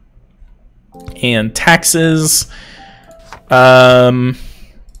support. And taxes.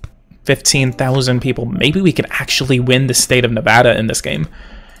 15,000 people. Maybe we could actually win the state of Nevada in this game.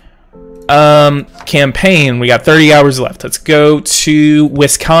 Campaign. We got 30 hours left. Let's go to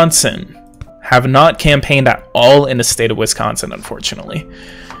Wisconsin. Have not campaigned at all in the state of Wisconsin, unfortunately.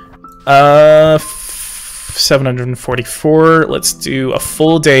 744. Let's do a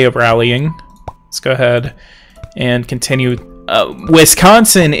full day of rallying. Let's go ahead and continue.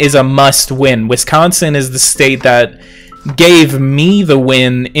 Wisconsin is a must win. Wisconsin is the state that gave me the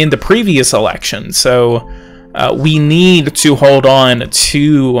win in the previous election. So we need to hold on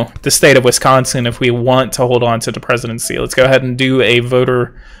to the state of Wisconsin if we want to hold on to the presidency. Let's go ahead and do a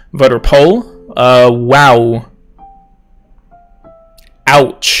voter poll. Wow.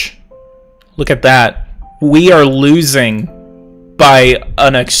 Ouch. Look at that. We are losing by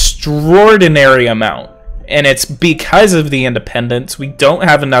an extraordinary amount. And it's because of the independents. We don't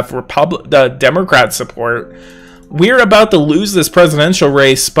have enough Democrat support. We're about to lose this presidential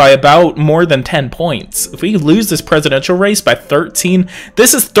race by about more than 10 points. If we lose this presidential race by 13,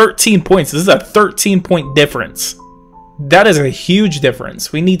 this is 13 points. This is a 13-point difference. That is a huge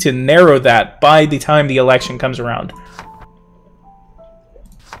difference. We need to narrow that by the time the election comes around.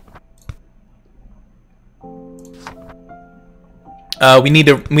 We need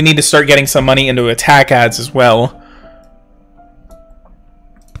to start getting some money into attack ads as well.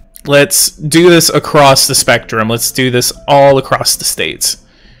 Let's do this across the spectrum. Let's do this all across the states.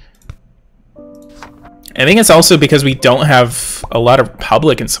 I think it's also because we don't have a lot of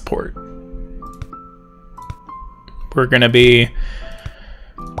Republican support. We're going to be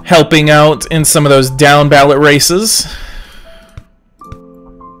helping out in some of those down ballot races.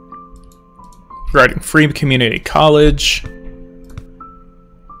 Regarding free community college.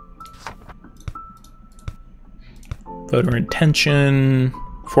 Voter intention.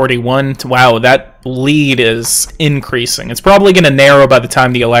 41. Wow, that lead is increasing. It's probably going to narrow by the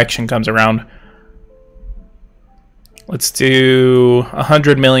time the election comes around. Let's do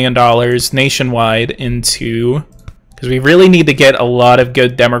 $100 million nationwide into... because we really need to get a lot of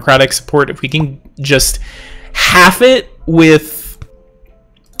good Democratic support. If we can just half it with...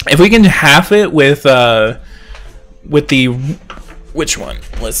 if we can half it with the... which one?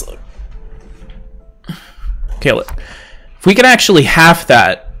 Let's look. Kill it. If we could actually half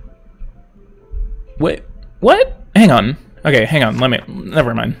that... wait, what? Hang on. Okay, hang on.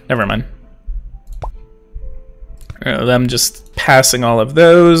 Never mind. Them just passing all of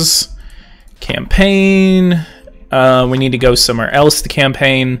those. Campaign. We need to go somewhere else to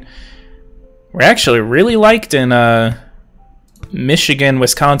campaign. We're actually really liked in Michigan,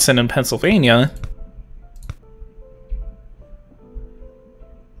 Wisconsin, and Pennsylvania.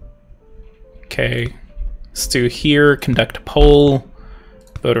 Okay. Let's do here, conduct a poll,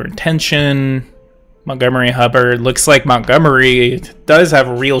 voter intention, Montgomery Hubbard. Looks like Montgomery does have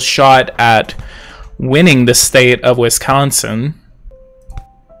a real shot at winning the state of Wisconsin.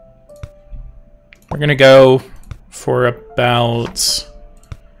 We're going to go for about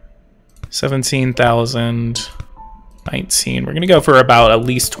 17,000, 19. We're going to go for about at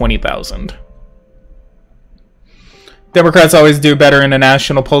least 20,000. Democrats always do better in a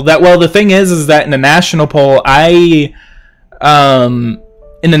national poll. Well, the thing is that in a national poll, in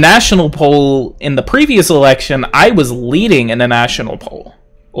the national poll in the previous election, I was leading in a national poll.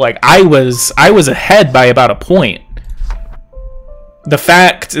 Like I was ahead by about a point. The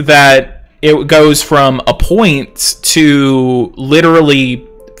fact that it goes from a point to literally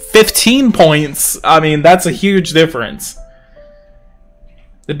 15 points, I mean, that's a huge difference.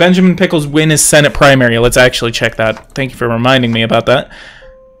 Did Benjamin Pickles win his Senate primary? Let's actually check that. Thank you for reminding me about that.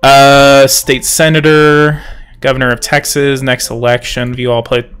 State Senator, Governor of Texas, next election. View all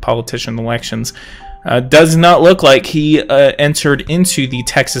politician elections. Does not look like he entered into the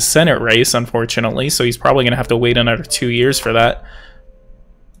Texas Senate race, unfortunately, so he's probably going to have to wait another 2 years for that.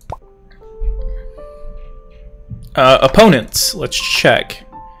 Opponents, let's check.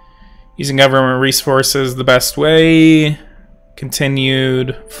 Using government resources the best way.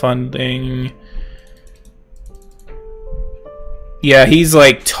 Continued funding. Yeah, he's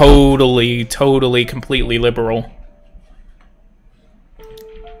like totally, completely liberal.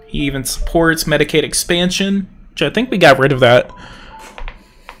 He even supports Medicaid expansion, which I think we got rid of that.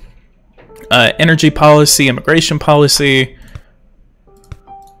 Energy policy, immigration policy.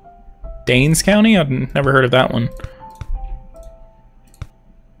 Danes County? I've never heard of that one.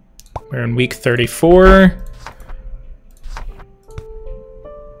 We're in week 34.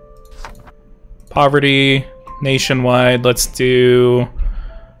 Poverty nationwide. Let's do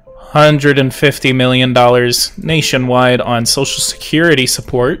 $150 million nationwide on Social Security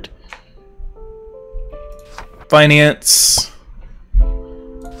support. Finance.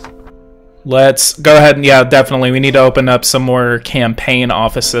 Let's go ahead and, yeah, definitely. We need to open up some more campaign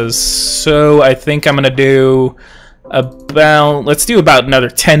offices. So I think I'm going to do about, let's do about another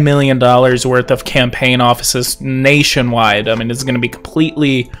 $10 million worth of campaign offices nationwide. I mean, it's going to be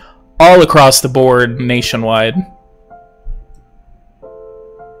completely all across the board nationwide.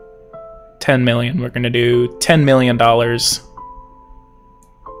 10 million. We're going to do $10 million.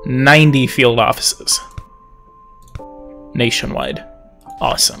 90 field offices nationwide.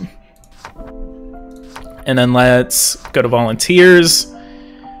 Awesome. And then let's go to volunteers.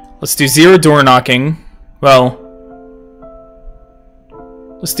 Let's do 0 door knocking. Well,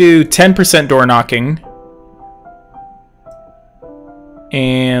 let's do 10% door knocking.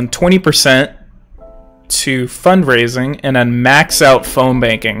 And 20% to fundraising. And then max out phone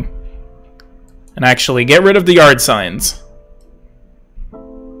banking. And actually get rid of the yard signs.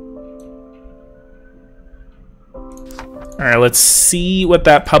 Alright, let's see what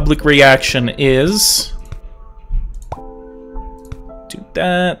that public reaction is. Do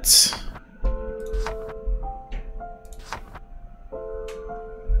that.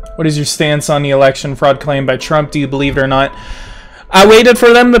 What is your stance on the election fraud claim by Trump? Do you believe it or not? I waited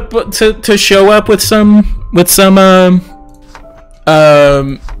for them to show up with some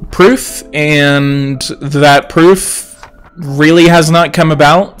proof, and that proof really has not come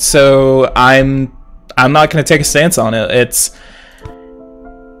about. So I'm not going to take a stance on it.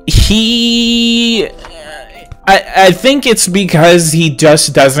 I think it's because he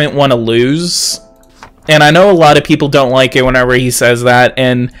just doesn't want to lose. And I know a lot of people don't like it whenever he says that,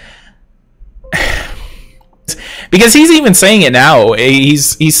 and because he's even saying it now.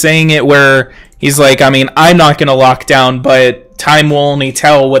 He's saying it where he's like, I mean, I'm not going to lock down, but time will only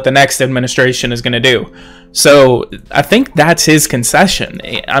tell what the next administration is going to do. So I think that's his concession.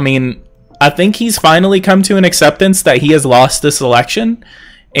 I mean, I think he's finally come to an acceptance that he has lost this election.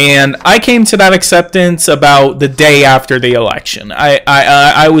 And I came to that acceptance about the day after the election.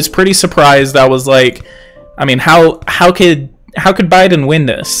 I was pretty surprised. I was like, I mean, how could Biden win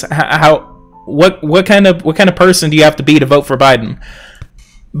this? What kind of person do you have to be to vote for Biden?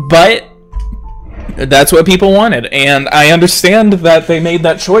 But that's what people wanted, and I understand that they made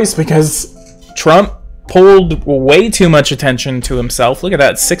that choice because Trump pulled way too much attention to himself. Look at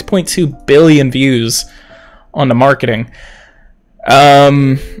that, 6.2 billion views on the marketing.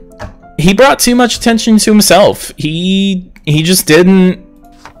 He brought too much attention to himself. He just didn't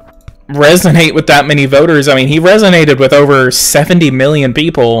resonate with that many voters. I mean, he resonated with over 70 million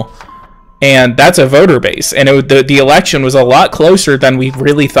people, and that's a voter base. And the election was a lot closer than we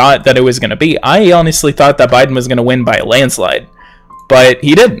really thought that it was going to be. I honestly thought that Biden was going to win by a landslide, but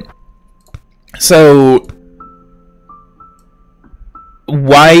he didn't. So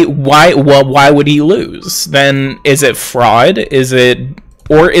why would he lose? Then is it fraud? Is it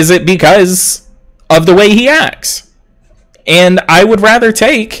because of the way he acts? And I would rather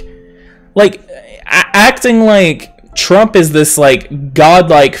take, like, acting like Trump is this like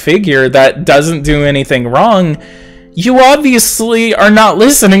godlike figure that doesn't do anything wrong. You obviously are not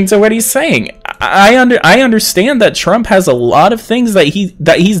listening to what he's saying. I understand that Trump has a lot of things that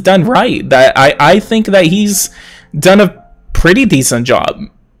he's done right. That I think that he's done a pretty decent job.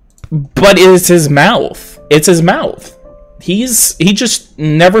 But it's his mouth. It's his mouth. He just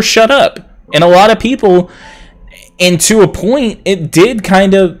never shut up. And a lot of people, and to a point, it did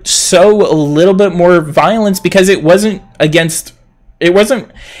kind of sow a little bit more violence because it wasn't against, it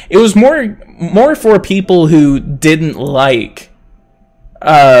was more for people who didn't like,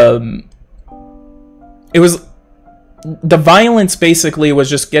 it was, the violence basically was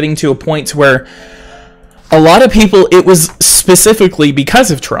just getting to a point where a lot of people, it was specifically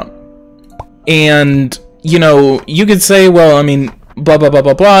because of Trump. And, you know, you could say, well, I mean, blah, blah, blah,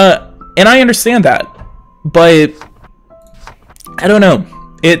 blah, blah. And I understand that. But I don't know.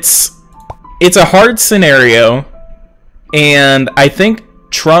 It's a hard scenario, and I think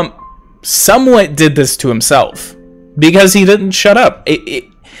Trump somewhat did this to himself because he didn't shut up.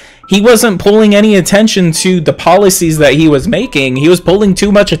 He wasn't pulling any attention to the policies that he was making. He was pulling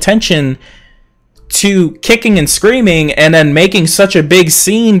too much attention to kicking and screaming and then making such a big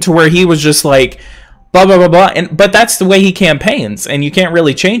scene to where he was just like, blah, blah, blah, blah. But that's the way he campaigns, and you can't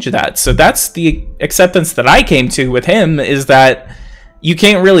really change that. So that's the acceptance that I came to with him, is that you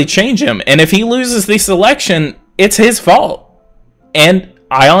can't really change him. And if he loses this election, it's his fault. And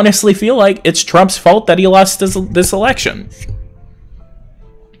I honestly feel like it's Trump's fault that he lost this election.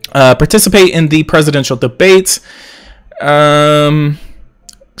 Participate in the presidential debates.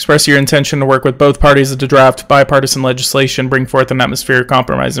 Express your intention to work with both parties to draft bipartisan legislation, bring forth an atmosphere of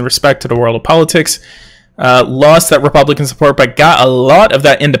compromise and respect to the world of politics. Lost that Republican support, but got a lot of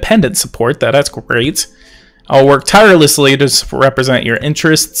that independent support. That's great. I'll work tirelessly to represent your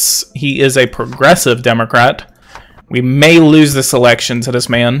interests. He is a progressive Democrat. We may lose this election to this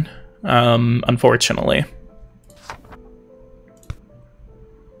man, unfortunately.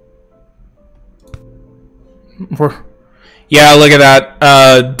 Yeah, look at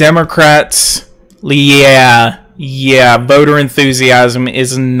that. Democrats, yeah, voter enthusiasm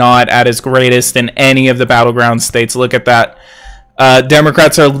is not at its greatest in any of the battleground states. Look at that.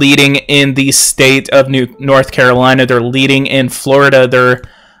 Democrats are leading in the state of North Carolina. They're leading in Florida. They're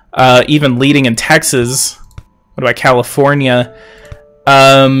even leading in Texas. What about California?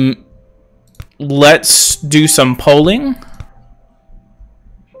 Let's do some polling.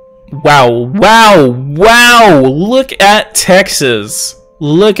 Wow. Look at Texas.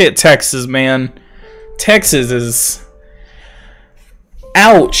 Look at Texas, man. Texas is...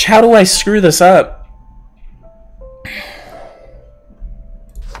 Ouch. How do I screw this up?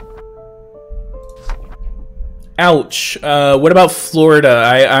 Ouch. What about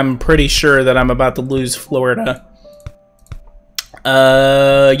Florida? I'm pretty sure that I'm about to lose Florida.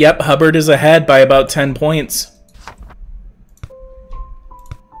 Yep, Hubbard is ahead by about 10 points.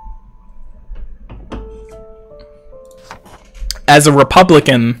 As a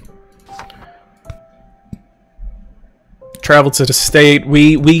Republican, travel to the state,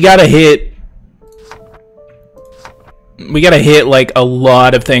 we gotta hit like a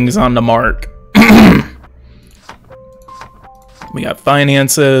lot of things on the mark. We got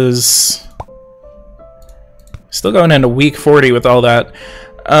finances. Still going into week 40 with all that.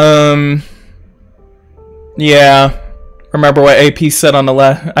 Yeah. Remember what AP said on the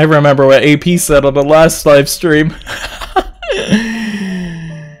last... I remember what AP said on the last live stream.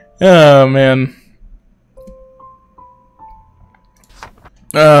 Oh, man.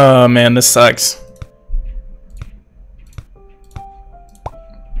 Oh, man, this sucks.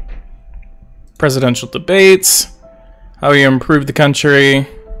 Presidential debates. How you improve the country.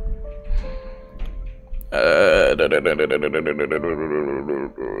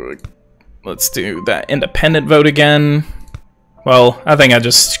 Let's do that independent vote again. Well, I think I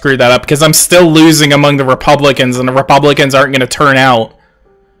just screwed that up because I'm still losing among the Republicans, and the Republicans aren't going to turn out.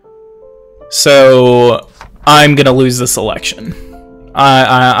 So I'm going to lose this election.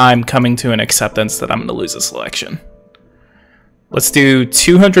 I'm coming to an acceptance that I'm going to lose this election. Let's do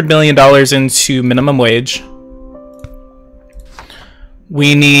 $200 million into minimum wage.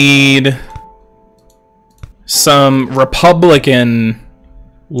 We need some Republican,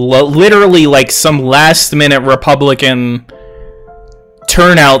 literally like some last minute Republican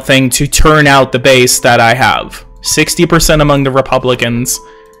turnout thing to turn out the base that I have. 60% among the Republicans.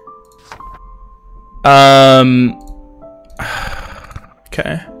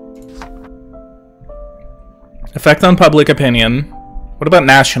 Okay. Effect on public opinion. What about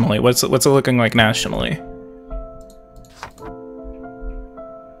nationally? What's it looking like nationally?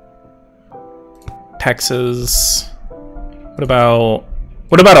 Texas. What about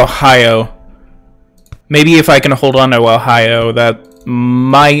Ohio? Maybe if I can hold on to Ohio, that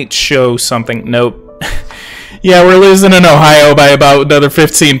might show something. Nope. Yeah, we're losing in Ohio by about another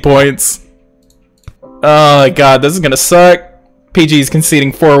 15 points. Oh my god, this is gonna suck. PG's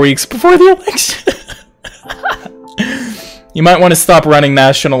conceding 4 weeks before the election. You might want to stop running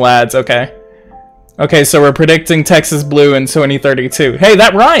national ads, okay? Okay, so we're predicting Texas blue in 2032. Hey,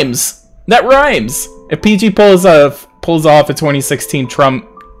 that rhymes! That rhymes! If PG pulls off a 2016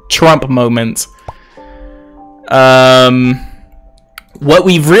 Trump moment. What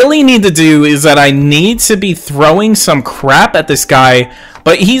we really need to do is that I need to be throwing some crap at this guy,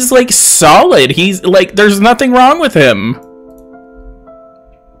 but he's like solid. He's like, there's nothing wrong with him.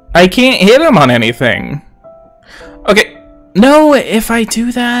 I can't hit him on anything. Okay, no, if I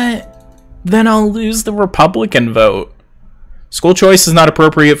do that, then I'll lose the Republican vote. School choice is not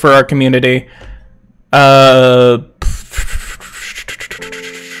appropriate for our community. A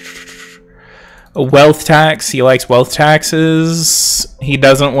wealth tax. He likes wealth taxes. He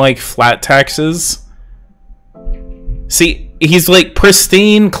doesn't like flat taxes. See, he's like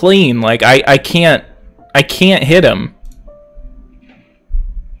pristine clean. Like I can't hit him.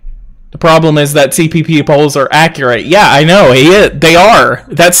 The problem is that TPP polls are accurate. Yeah, I know. They are.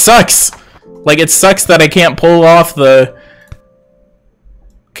 That sucks. Like, it sucks that I can't pull off the...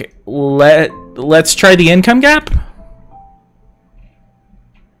 Okay, let's try the income gap.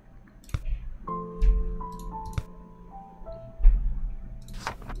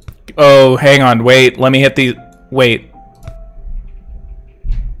 Oh, hang on. Wait, let me hit the... Wait.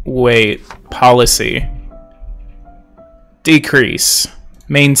 Policy. Decrease.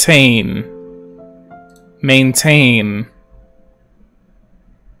 Maintain.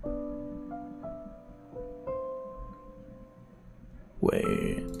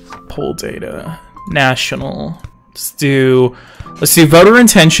 Wait. Poll data. National. Let's do voter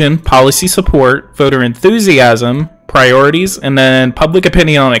intention, policy support, voter enthusiasm, priorities, and then public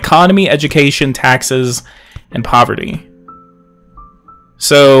opinion on economy, education, taxes, and poverty.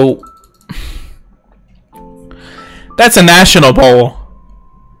 So that's a national poll.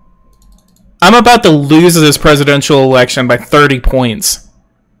 I'm about to lose this presidential election by 30 points.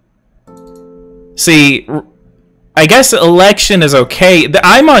 See, I guess election is okay.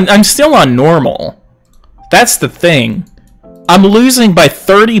 I'm still on normal. That's the thing. I'm losing by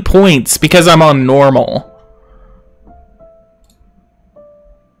 30 points because I'm on normal.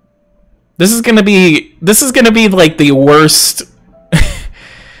 This is gonna be like the worst.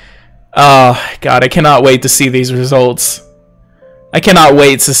 Oh god, I cannot wait to see these results.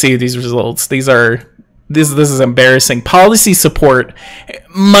 This is embarrassing. Policy support.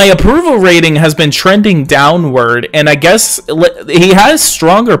 My approval rating has been trending downward, and I guess he has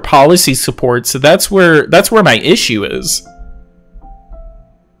stronger policy support, so that's where my issue is.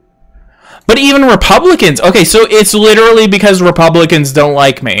 But even Republicans, okay, so it's literally because Republicans don't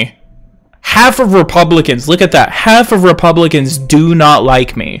like me. Half of Republicans, look at that. Half of Republicans do not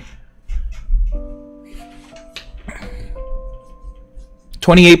like me.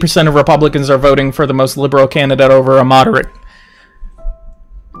 28% of Republicans are voting for the most liberal candidate over a moderate.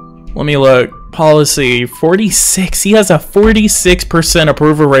 Let me look. Policy, 46. He has a 46%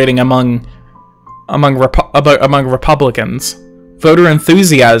 approval rating among Republicans. Voter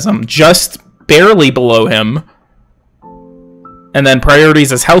enthusiasm, just barely below him. And then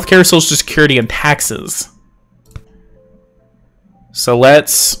priorities is healthcare, social security, and taxes. So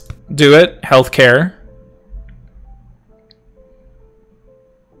let's do it. Healthcare.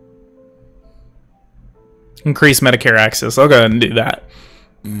 Increase Medicare access. I'll go ahead and do that.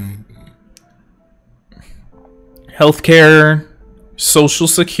 Healthcare, Social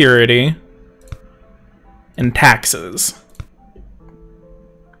Security, and taxes.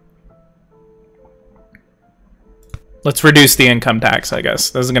 Let's reduce the income tax, I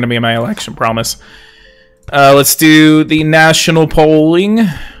guess. This is going to be my election promise. Let's do the national polling.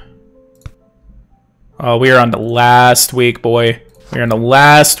 Oh, we are on the last week, boy. We're on the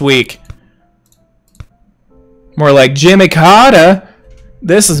last week. More like Jimmy Carter.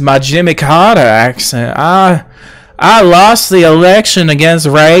 This is my Jimmy Carter accent. I lost the election against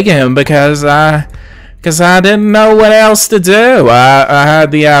Reagan because I didn't know what else to do. I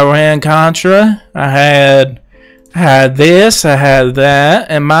had the Iran-Contra. I had this, I had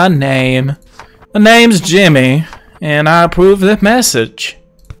that, and my name's Jimmy, and I approve the message.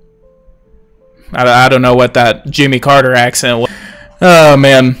 I don't know what that Jimmy Carter accent was. Oh,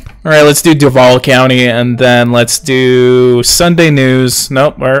 man. All right, let's do Duval County, and then let's do Sunday News.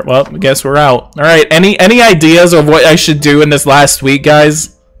 Nope, well, I guess we're out. All right, any ideas of what I should do in this last week,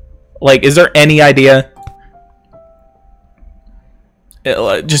 guys? Like, is there any idea?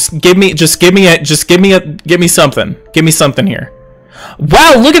 Just give me something. Give me something here.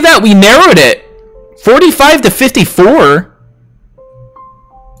 Wow, look at that. We narrowed it. 45 to 54.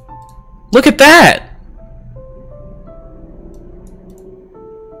 Look at that.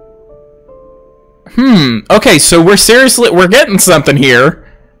 Okay, so we're getting something here.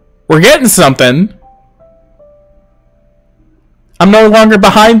 We're getting something. I'm no longer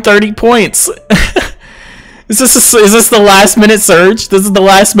behind 30 points. Is this the last minute surge? This is the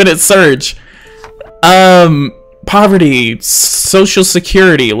last minute surge. Poverty, Social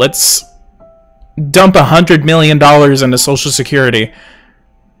Security. Let's dump $100 million into Social Security.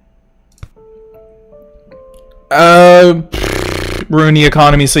 Ruin the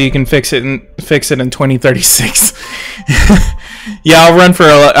economy so you can fix it in 2036. Yeah, I'll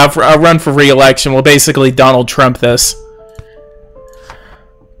run for re-election. We'll basically Donald Trump this.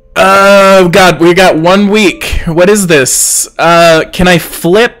 Oh god, we got 1 week. What is this? Can I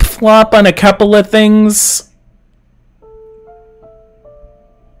flip-flop on a couple of things?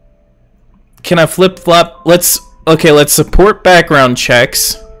 Can I flip-flop? Let's support background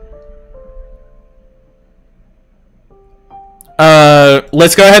checks.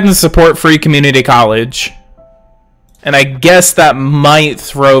 Let's go ahead and support free community college. And I guess that might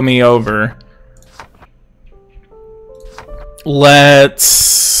throw me over.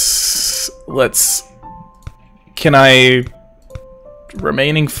 Can I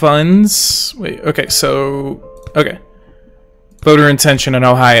remaining funds? Wait, okay, okay. Voter intention in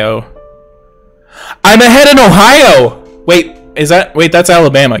Ohio. I'm ahead in Ohio! Wait, that's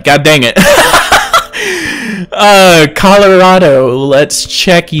Alabama. God dang it. Colorado, let's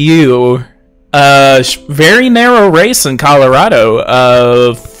check you. Very narrow race in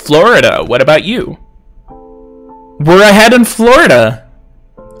Colorado. Florida, what about you? We're ahead in Florida.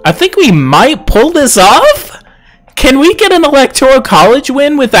 I think we might pull this off. Can we get an electoral college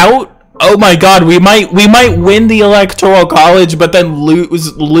win without? Oh my god, we might win the electoral college, but then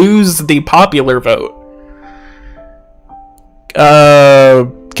lose the popular vote.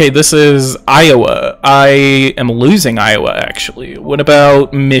 Okay, this is Iowa. I am losing Iowa, actually. What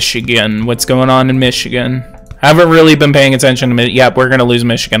about Michigan? What's going on in Michigan? Haven't really been paying attention to Yep, we're gonna lose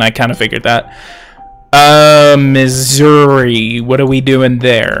Michigan. I kind of figured that. Missouri. What are we doing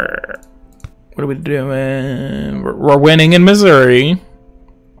there? What are we doing? We're winning in Missouri.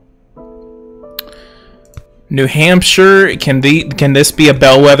 New Hampshire. Can this be a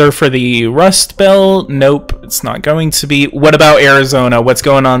bellwether for the Rust Belt? Nope, it's not going to be. What about Arizona? What's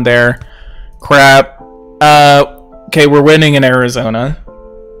going on there? Crap. Okay, we're winning in Arizona.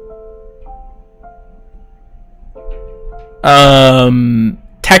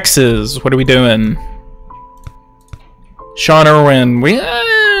 Texas. What are we doing? Sean Irwin,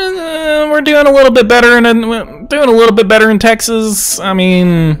 we're doing a little bit better in Texas. I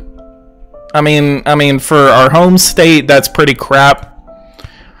mean, for our home state, that's pretty crap.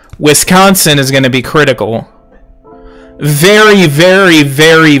 Wisconsin is going to be critical. Very, very,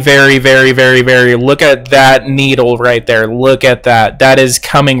 very, very, very, very, very. Look at that needle right there. Look at that. That is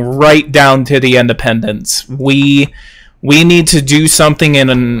coming right down to the independents. We need to do something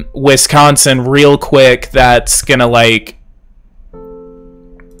in Wisconsin real quick that's gonna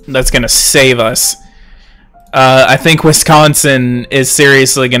save us. I think Wisconsin is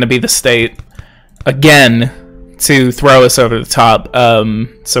seriously gonna be the state again to throw us over the top.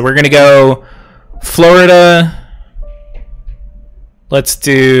 So we're gonna go Florida, Let's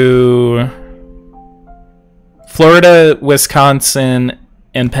do Florida, Wisconsin,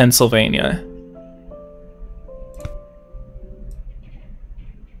 and Pennsylvania.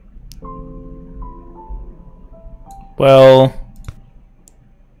 Well,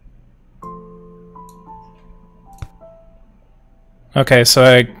 okay,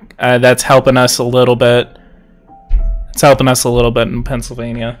 so that's helping us a little bit. It's helping us a little bit in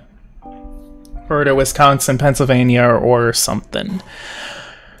Pennsylvania. Florida, Wisconsin, Pennsylvania, or something.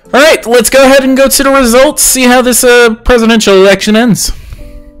 Alright, let's go ahead and go to the results, see how this presidential election ends.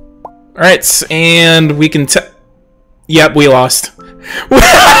 Alright, and we can yep, we lost.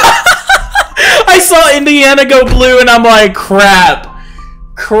 I saw Indiana go blue and I'm like, crap.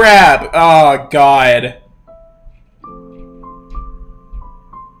 Crap. Oh, God.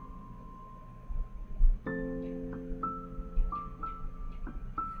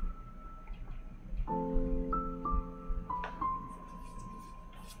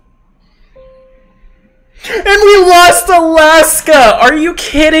 And we lost Alaska! Are you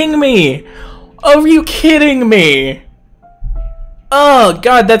kidding me? Are you kidding me? Oh,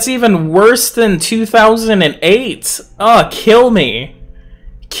 God, that's even worse than 2008. Oh, kill me.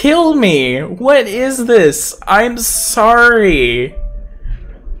 Kill me. What is this? I'm sorry.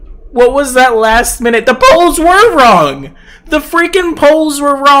 What was that last minute? The polls were wrong! The freaking polls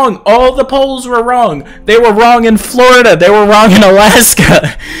were wrong! All the polls were wrong! They were wrong in Florida! They were wrong in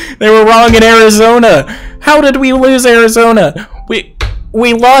Alaska! They were wrong in Arizona! How did we lose Arizona? We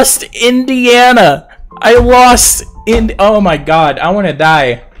lost Indiana! I lost in... Oh my God, I wanna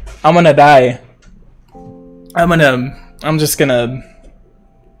die. I'm gonna die. I'm just gonna...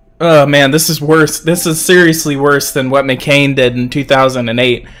 Oh man, this is worse. This is seriously worse than what McCain did in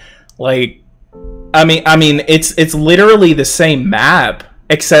 2008. Like... I mean, it's literally the same map,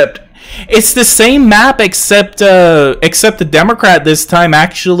 except the Democrat this time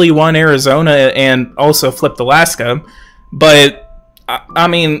actually won Arizona and also flipped Alaska, but I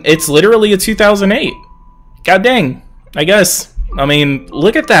mean, it's literally a 2008. God dang, I guess. I mean,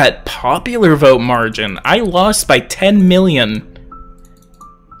 look at that popular vote margin. I lost by 10 million.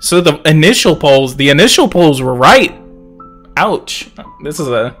 So the initial polls were right. Ouch. This is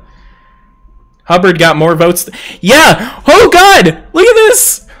a... Hubbard got more votes. Yeah! Oh God! Look at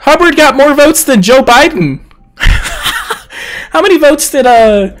this! Hubbard got more votes than Joe Biden. How many votes did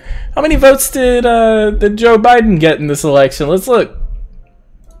Joe Biden get in this election? Let's look.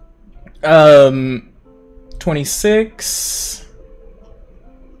 26,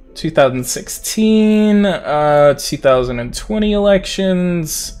 2016, 2020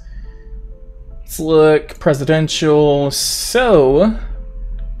 elections. Let's look. Presidential. So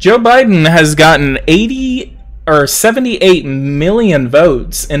Joe Biden has gotten 78 million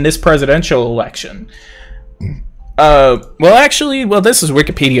votes in this presidential election. Well, this is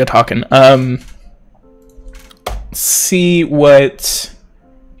Wikipedia talking. See what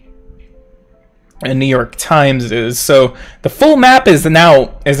a New York Times is. So the full map is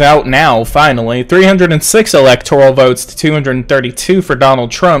out now. Finally, 306 electoral votes to 232 for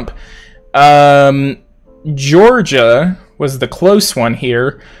Donald Trump. Georgia was the close one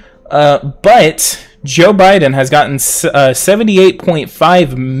here, but Joe Biden has gotten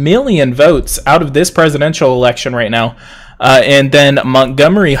 78.5 million votes out of this presidential election right now. And then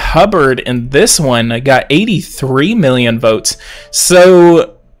Montgomery Hubbard in this one got 83 million votes.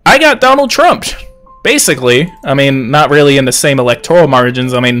 So I got Donald Trump, basically. I mean, not really in the same electoral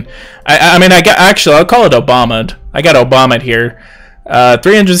margins. I mean, I'll call it Obama. I got Obama here.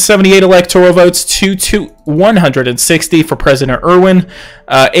 378 electoral votes to 160 for President Irwin.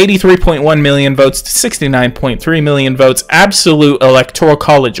 83.1 million votes to 69.3 million votes. Absolute electoral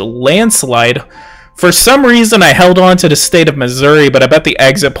college landslide. For some reason, I held on to the state of Missouri, but I bet the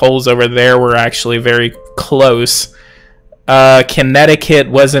exit polls over there were actually very close. Connecticut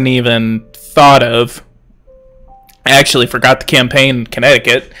wasn't even thought of. I actually forgot the campaign in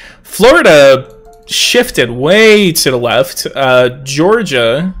Connecticut. Florida shifted way to the left.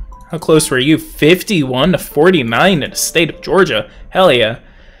 Georgia, how close were you? 51 to 49 in the state of Georgia. Hell yeah.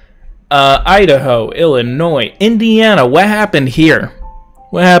 Idaho, Illinois, Indiana. What happened here?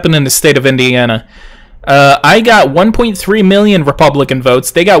 What happened in the state of Indiana? I got 1.3 million Republican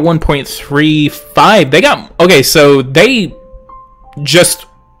votes. They got 1.35. They got... Okay, so they just...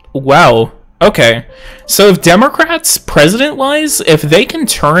 Wow. Okay. So if Democrats, president-wise, if they can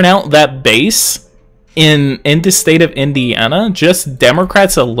turn out that base in the state of Indiana, just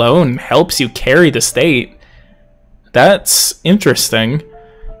Democrats alone helps you carry the state. That's interesting.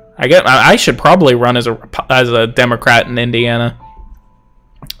 I should probably run as a Democrat in Indiana.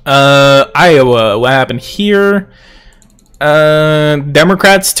 Iowa, what happened here?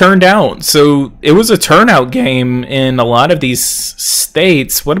 Democrats turned out. So it was a turnout game in a lot of these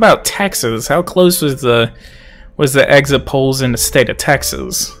states. What about Texas? How close was the exit polls in the state of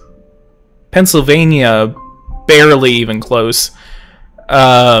Texas? Pennsylvania, barely even close.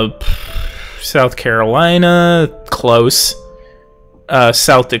 South Carolina, close.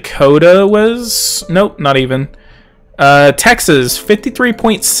 South Dakota was... Nope, not even. Texas,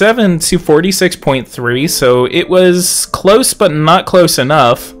 53.7 to 46.3, so it was close, but not close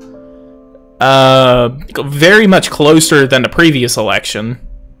enough. Very much closer than the previous election.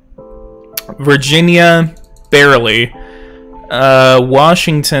 Virginia, barely.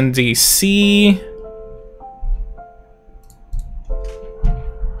 Washington, D.C.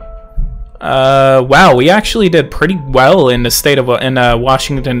 Wow, we actually did pretty well in the state of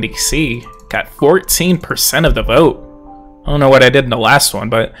Washington, D.C. Got 14% of the vote. I don't know what I did in the last one,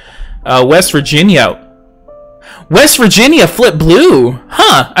 but West Virginia. West Virginia flipped blue.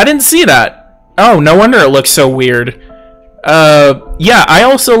 Huh, I didn't see that. Oh, no wonder it looks so weird. Yeah, I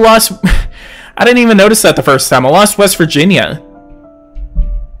also lost... I didn't even notice that the first time. I lost West Virginia.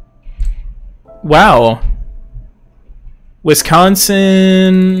 Wow.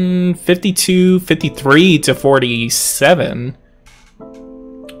 Wisconsin, 53 to 47.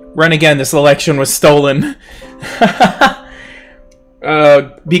 Run again, this election was stolen.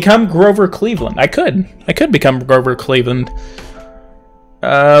 Become Grover Cleveland. I could become Grover Cleveland.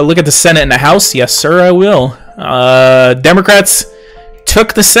 Look at the Senate and the House. Yes, sir, I will. Democrats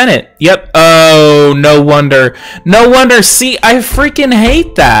took the Senate. Yep. Oh, no wonder. No wonder. See, I freaking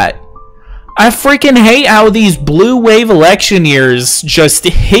hate that. I freaking hate how these blue wave election years just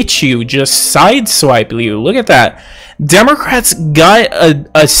hit you, just sideswipe you. Look at that. Democrats got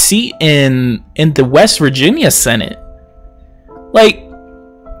a seat in the West Virginia Senate. Like,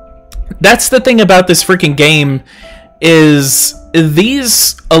 that's the thing about this freaking game, is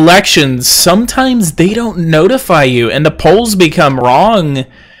these elections, sometimes they don't notify you, and the polls become wrong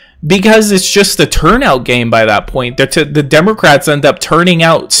because it's just a turnout game by that point. The Democrats end up turning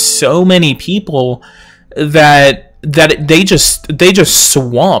out so many people that they just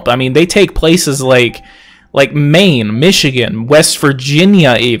swamp. I mean, they take places like Maine, Michigan, West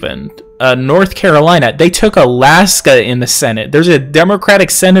Virginia, even North Carolina. They took Alaska in the Senate. There's a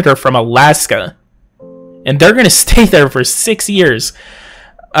Democratic senator from Alaska, and they're gonna stay there for 6 years.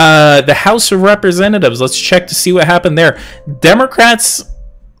 The House of Representatives. Let's check to see what happened there. Democrats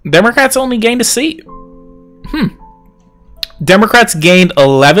only gained a seat. Democrats gained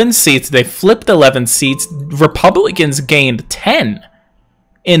 11 seats. They flipped 11 seats. Republicans gained 10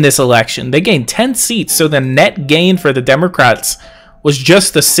 in this election. They gained 10 seats. So the net gain for the Democrats was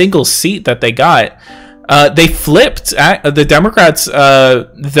just a single seat that they got. They flipped. The Democrats,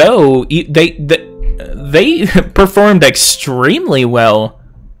 though, they performed extremely well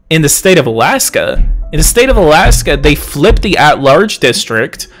in the state of Alaska. In the state of Alaska, they flipped the at-large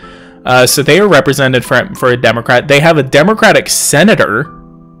district, so they are represented for a Democrat. They have a Democratic senator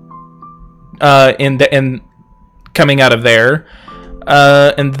in coming out of there,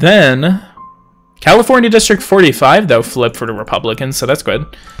 and then California District 45 though flipped for the Republicans, so that's good.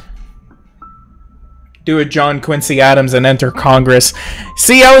 Do a John Quincy Adams and enter Congress.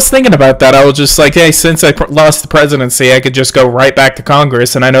 See, I was thinking about that. I was just like, hey, since I lost the presidency, I could just go right back to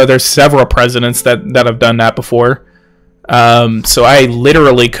Congress. And I know there's several presidents that have done that before. So I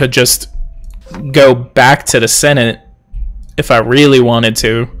literally could just go back to the Senate if I really wanted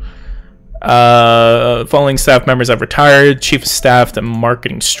to. Following staff members have retired. Chief of Staff and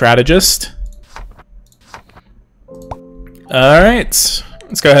Marketing Strategist. All right.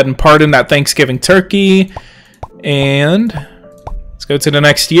 Let's go ahead and pardon that Thanksgiving turkey, and let's go to the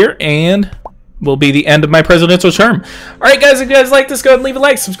next year, and will be the end of my presidential term. All right, guys, if you guys like this, go ahead and leave a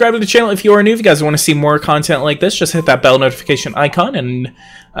like, subscribe to the channel if you are new. If you guys want to see more content like this, just hit that bell notification icon, and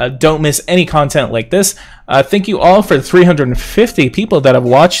don't miss any content like this. Thank you all for the 350 people that have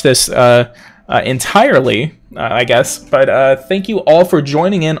watched this entirely, I guess, but thank you all for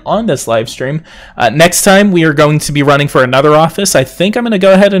joining in on this live stream. Next time we are going to be running for another office. I think I'm going to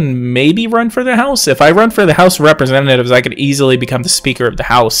go ahead and maybe run for the House. If I run for the House of Representatives, I could easily become the Speaker of the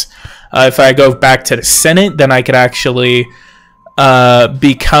House. If I go back to the Senate, then I could actually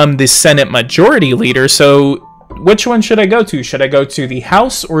become the Senate Majority Leader. So which one should I go to? Should I go to the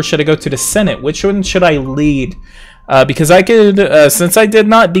House or should I go to the Senate? Which one should I lead? Because I could, since I did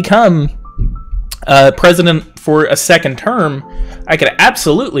not become president for a second term, I could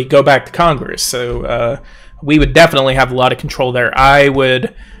absolutely go back to Congress. So we would definitely have a lot of control there. I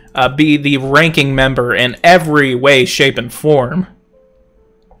would be the ranking member in every way, shape, and form.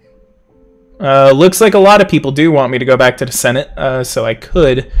 Looks like a lot of people do want me to go back to the Senate, so I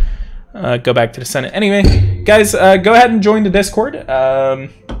could go back to the Senate. Anyway, guys, go ahead and join the Discord.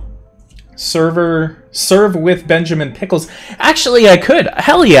 Serve with Benjamin Pickles. Actually, I could.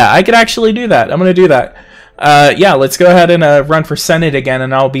 Hell yeah, I could actually do that. I'm going to do that. Yeah, let's go ahead and run for Senate again,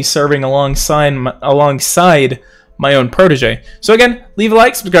 and I'll be serving alongside my own protege. So again, leave a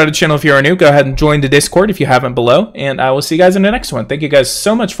like, subscribe to the channel if you are new. Go ahead and join the Discord if you haven't below, and I will see you guys in the next one. Thank you guys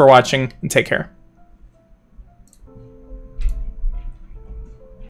so much for watching, and take care.